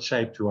that's what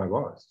shaped who I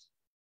was.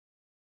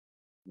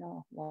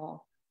 No,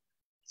 wow.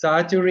 So I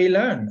had to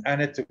relearn,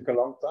 and it took a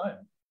long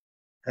time.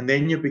 And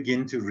then you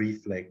begin to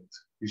reflect.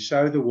 You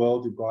show the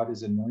world who God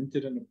has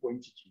anointed and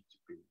appointed you to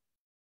be.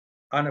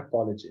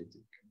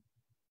 Unapologetic.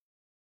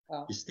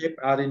 Wow. You step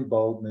out in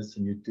boldness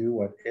and you do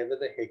whatever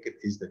the heck it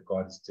is that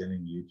God is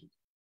telling you to do.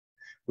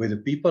 Whether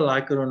people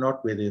like it or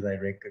not, whether they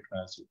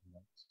recognize it or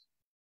not.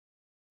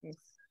 Yes.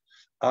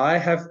 I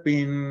have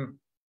been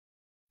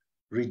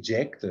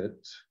rejected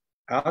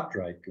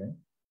outrightly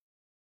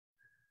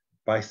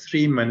by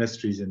 3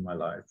 ministries in my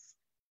life,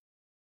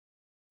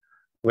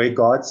 where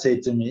God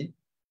said to me,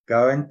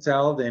 go and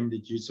tell them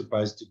that you're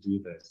supposed to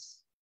do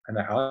this. And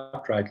they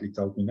outrightly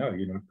told me, no,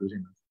 you're not good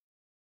enough.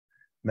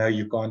 No,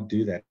 you can't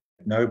do that.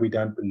 No, we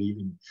don't believe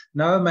in you.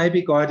 No,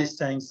 maybe God is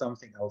saying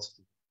something else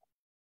to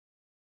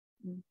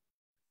you.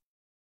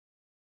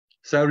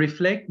 So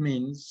reflect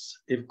means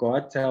if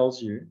God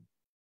tells you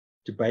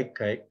to bake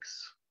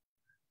cakes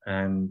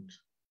and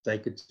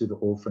take it to the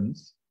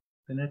orphans,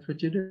 then that's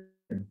what you do,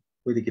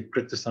 whether you get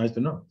criticized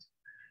or not.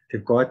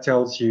 If God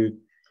tells you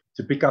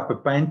to pick up a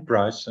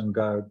paintbrush and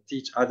go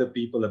teach other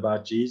people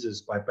about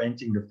Jesus by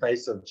painting the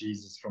face of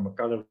Jesus from a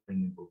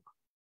coloring book,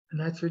 and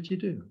that's what you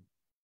do.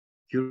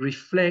 You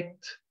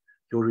reflect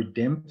your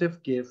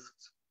redemptive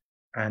gift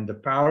and the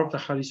power of the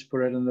Holy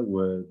Spirit and the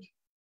Word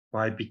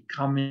by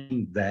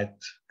becoming that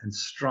and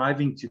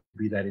striving to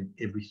be that in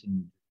everything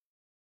you do.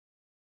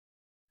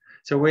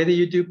 So whether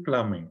you do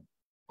plumbing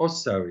or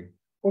sewing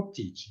or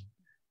teaching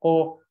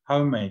or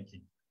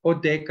homemaking or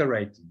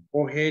decorating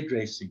or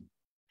hairdressing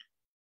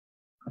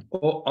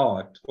or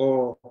art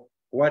or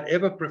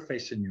whatever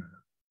profession you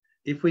have,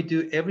 if we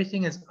do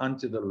everything as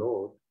unto the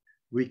Lord,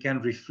 we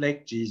can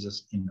reflect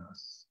Jesus in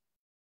us.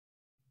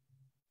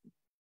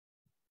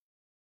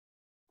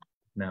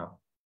 Now,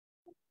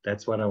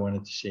 that's what I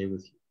wanted to share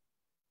with you.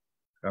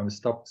 I'm going to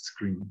stop the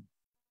screen.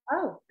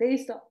 Oh, there you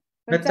stop.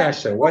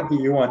 Natasha, what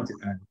do you want to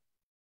add?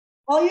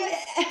 Oh, you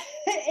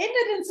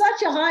ended in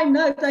such a high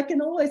note. I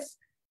can always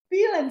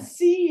feel and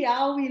see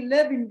how we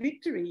live in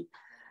victory.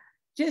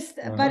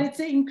 But it's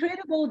an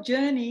incredible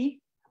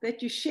journey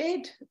that you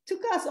shared,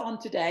 took us on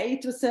today.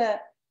 It was an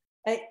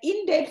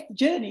in-depth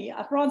journey.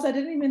 Frans, I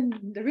didn't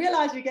even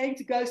realize we're going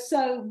to go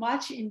so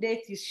much in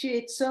depth. You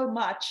shared so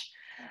much.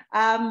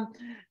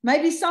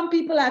 Maybe some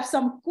people have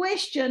some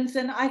questions,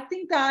 and I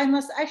think that I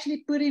must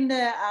actually put in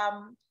the,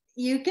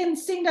 you can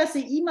send us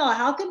an email.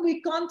 How can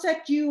we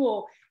contact you,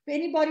 or if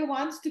anybody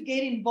wants to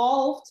get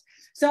involved?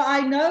 So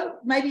I know,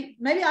 maybe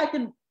I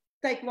can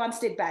take one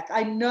step back.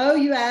 I know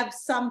you have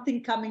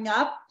something coming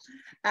up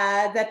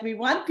that we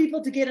want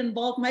people to get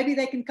involved. Maybe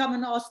they can come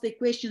and ask their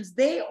questions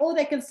there, or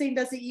they can send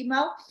us an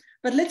email.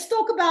 But let's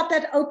talk about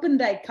that open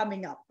day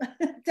coming up.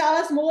 Tell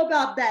us more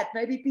about that.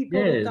 Maybe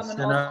people will come and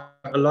ask.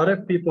 A lot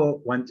of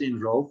people want to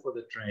enroll for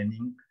the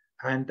training,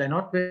 and they're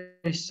not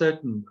very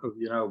certain of,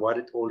 what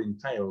it all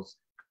entails.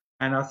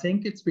 And I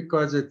think it's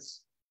because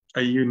it's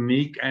a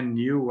unique and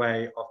new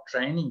way of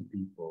training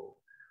people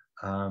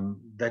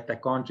that they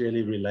can't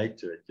really relate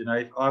to it.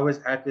 If I was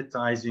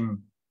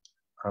advertising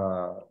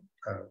a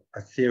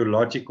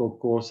theological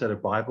course at a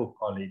Bible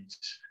college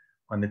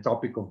on the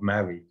topic of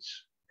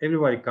marriage,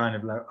 everybody kind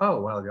of like,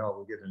 oh, well, yeah,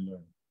 we'll get to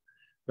learn.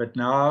 But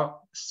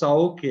now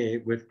soul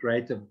care with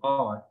creative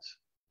art,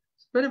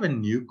 it's a bit of a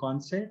new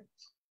concept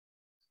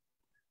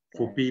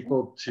for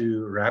people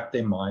to wrap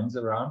their minds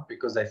around,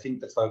 because I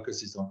think the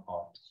focus is on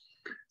art.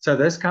 So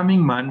this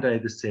coming Monday,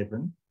 the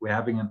 7th, we're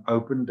having an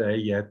open day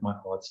here at my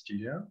art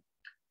studio.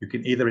 You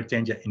can either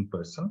attend here in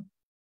person,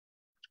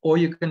 or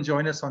you can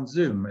join us on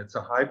Zoom. It's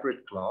a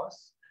hybrid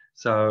class.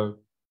 So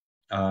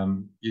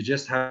you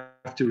just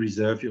have to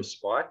reserve your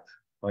spot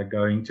by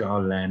going to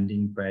our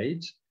landing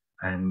page.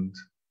 And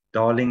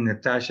darling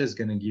Natasha is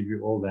going to give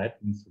you all that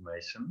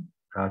information,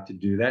 how to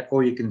do that.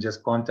 Or you can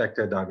just contact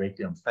her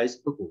directly on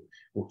Facebook,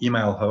 or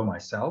email her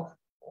myself.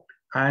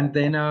 And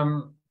then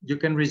you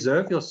can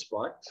reserve your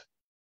spot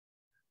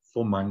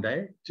for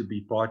Monday to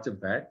be part of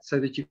that, so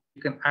that you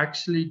can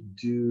actually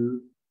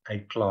do a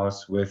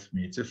class with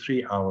me. It's a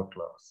 3-hour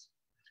class.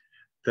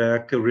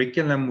 The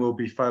curriculum will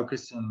be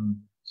focusing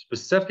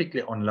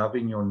specifically on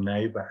loving your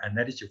neighbor, and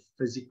that is your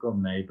physical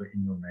neighbor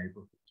in your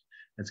neighborhood.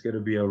 It's going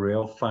to be a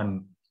real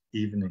fun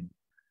evening.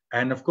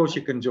 And of course,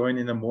 you can join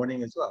in the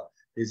morning as well.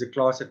 There's a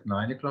class at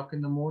 9 o'clock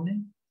in the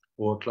morning,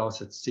 or a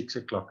class at 6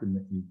 o'clock in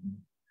the evening.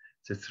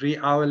 It's a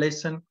 3-hour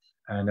lesson,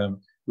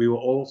 and we will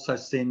also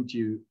send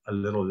you a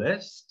little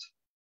list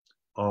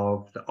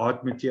of the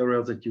art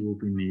materials that you will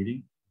be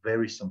needing.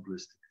 Very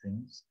simplistic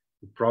things.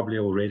 You probably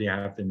already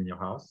have them in your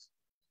house.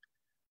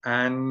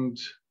 And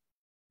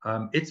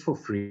it's for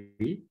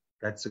free.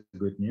 That's the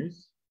good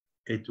news.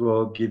 It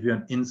will give you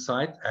an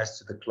insight as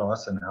to the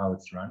class and how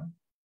it's run.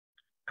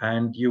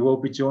 And you will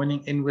be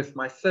joining in with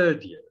my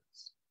 3rd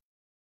years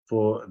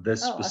for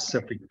this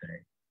specific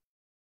day.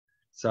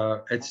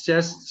 So it's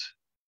just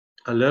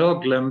a little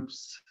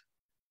glimpse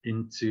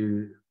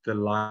into the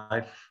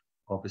life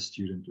of a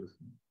student with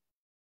me.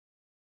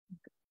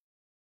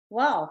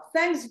 Wow,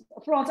 thanks,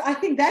 Frans. I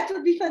think that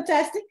would be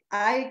fantastic.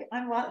 I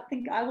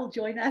think I will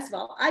join as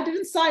well. I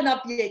didn't sign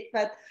up yet,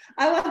 but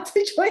I want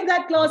to join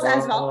that class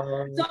as well.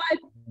 So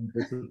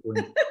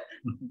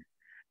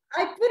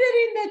I put it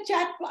in the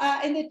chat,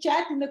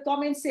 in the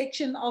comment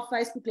section of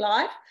Facebook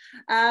Live.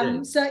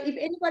 So if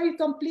anybody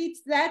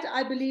completes that,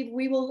 I believe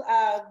we will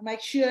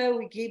make sure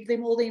we give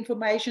them all the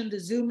information, the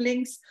Zoom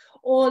links,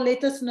 or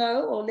let us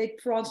know, or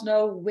let Frans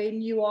know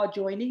when you are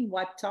joining,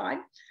 what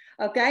time.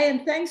 Okay,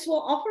 and thanks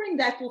for offering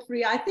that for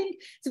free. I think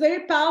it's a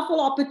very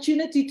powerful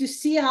opportunity to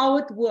see how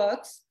it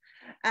works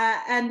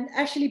and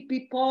actually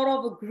be part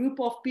of a group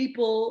of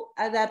people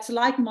that's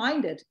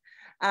like-minded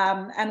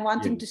and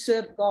wanting to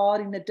serve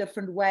God in a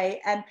different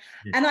way. And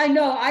I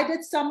know I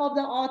did some of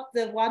the art,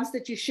 the ones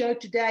that you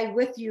showed today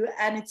with you,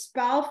 and it's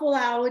powerful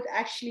how it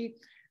actually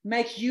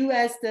makes you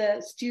as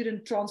the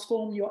student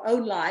transform your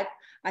own life.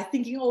 I'm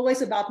thinking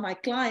always about my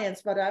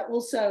clients, but I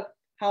also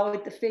how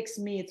it affects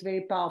me. It's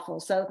very powerful.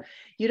 So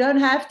you don't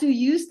have to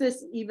use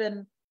this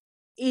even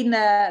in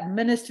a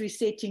ministry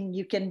setting.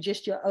 You can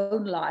just, your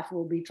own life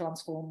will be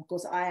transformed,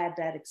 because I had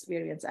that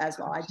experience as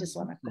well. I just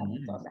want to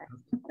comment on that.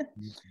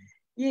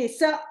 Yes.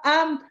 So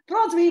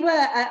Frans,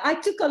 I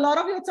took a lot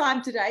of your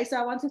time today, so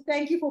I want to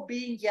thank you for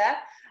being here.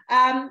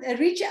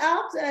 Reach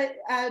out.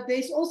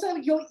 There's also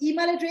your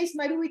email address.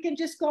 Maybe we can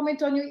just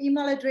comment on your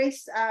email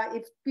address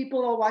if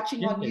people are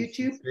watching on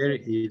YouTube. It's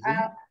very easy.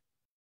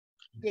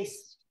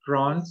 Yes.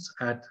 Frans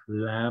at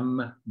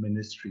Lamb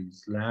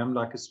Ministries. Lamb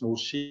like a small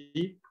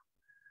sheep,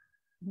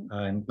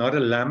 and not a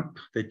lamp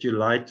that you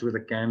light with a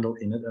candle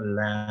in it. A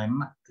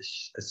lamb,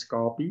 a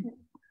scarpie.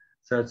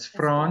 So it's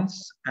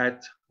Frans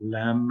at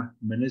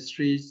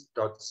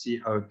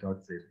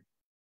lambministries.co.za.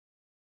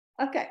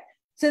 Okay.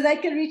 So they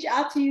can reach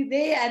out to you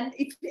there. And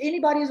if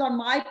anybody is on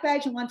my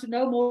page and want to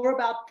know more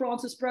about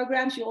Frans's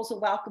programs, you're also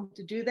welcome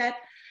to do that.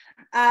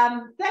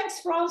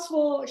 Thanks, Frans,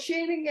 for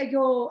sharing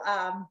your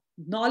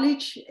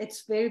knowledge.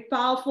 It's very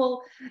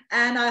powerful.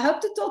 And I hope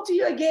to talk to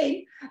you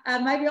again,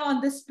 maybe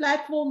on this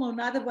platform or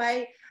another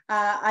way.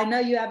 I know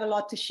you have a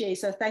lot to share.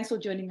 So thanks for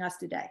joining us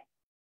today.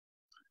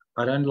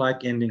 I don't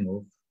like ending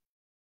off.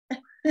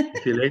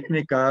 If you let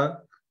me go,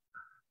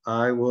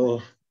 I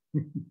will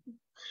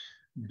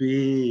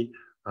be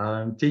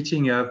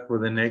teaching you for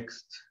the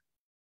next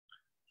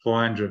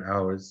 400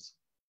 hours,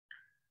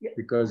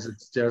 because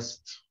it's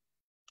just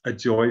a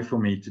joy for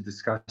me to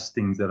discuss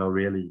things that are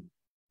really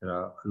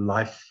of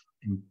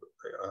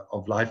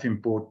life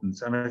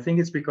importance. And I think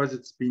it's because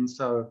it's been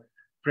so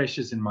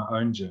precious in my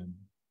own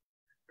journey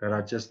that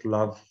I just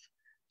love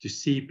to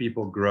see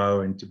people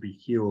grow and to be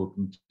healed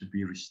and to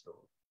be restored.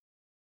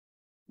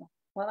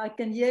 Well, I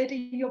can hear it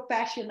in your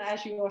passion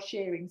as you are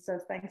sharing. So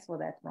thanks for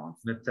that, Frans.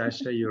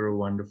 Natasha, you're a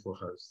wonderful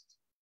host.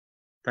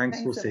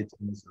 Thanks for setting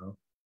this up.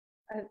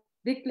 A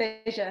big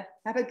pleasure.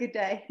 Have a good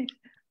day.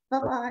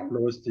 Bye-bye.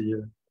 Applause to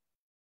you.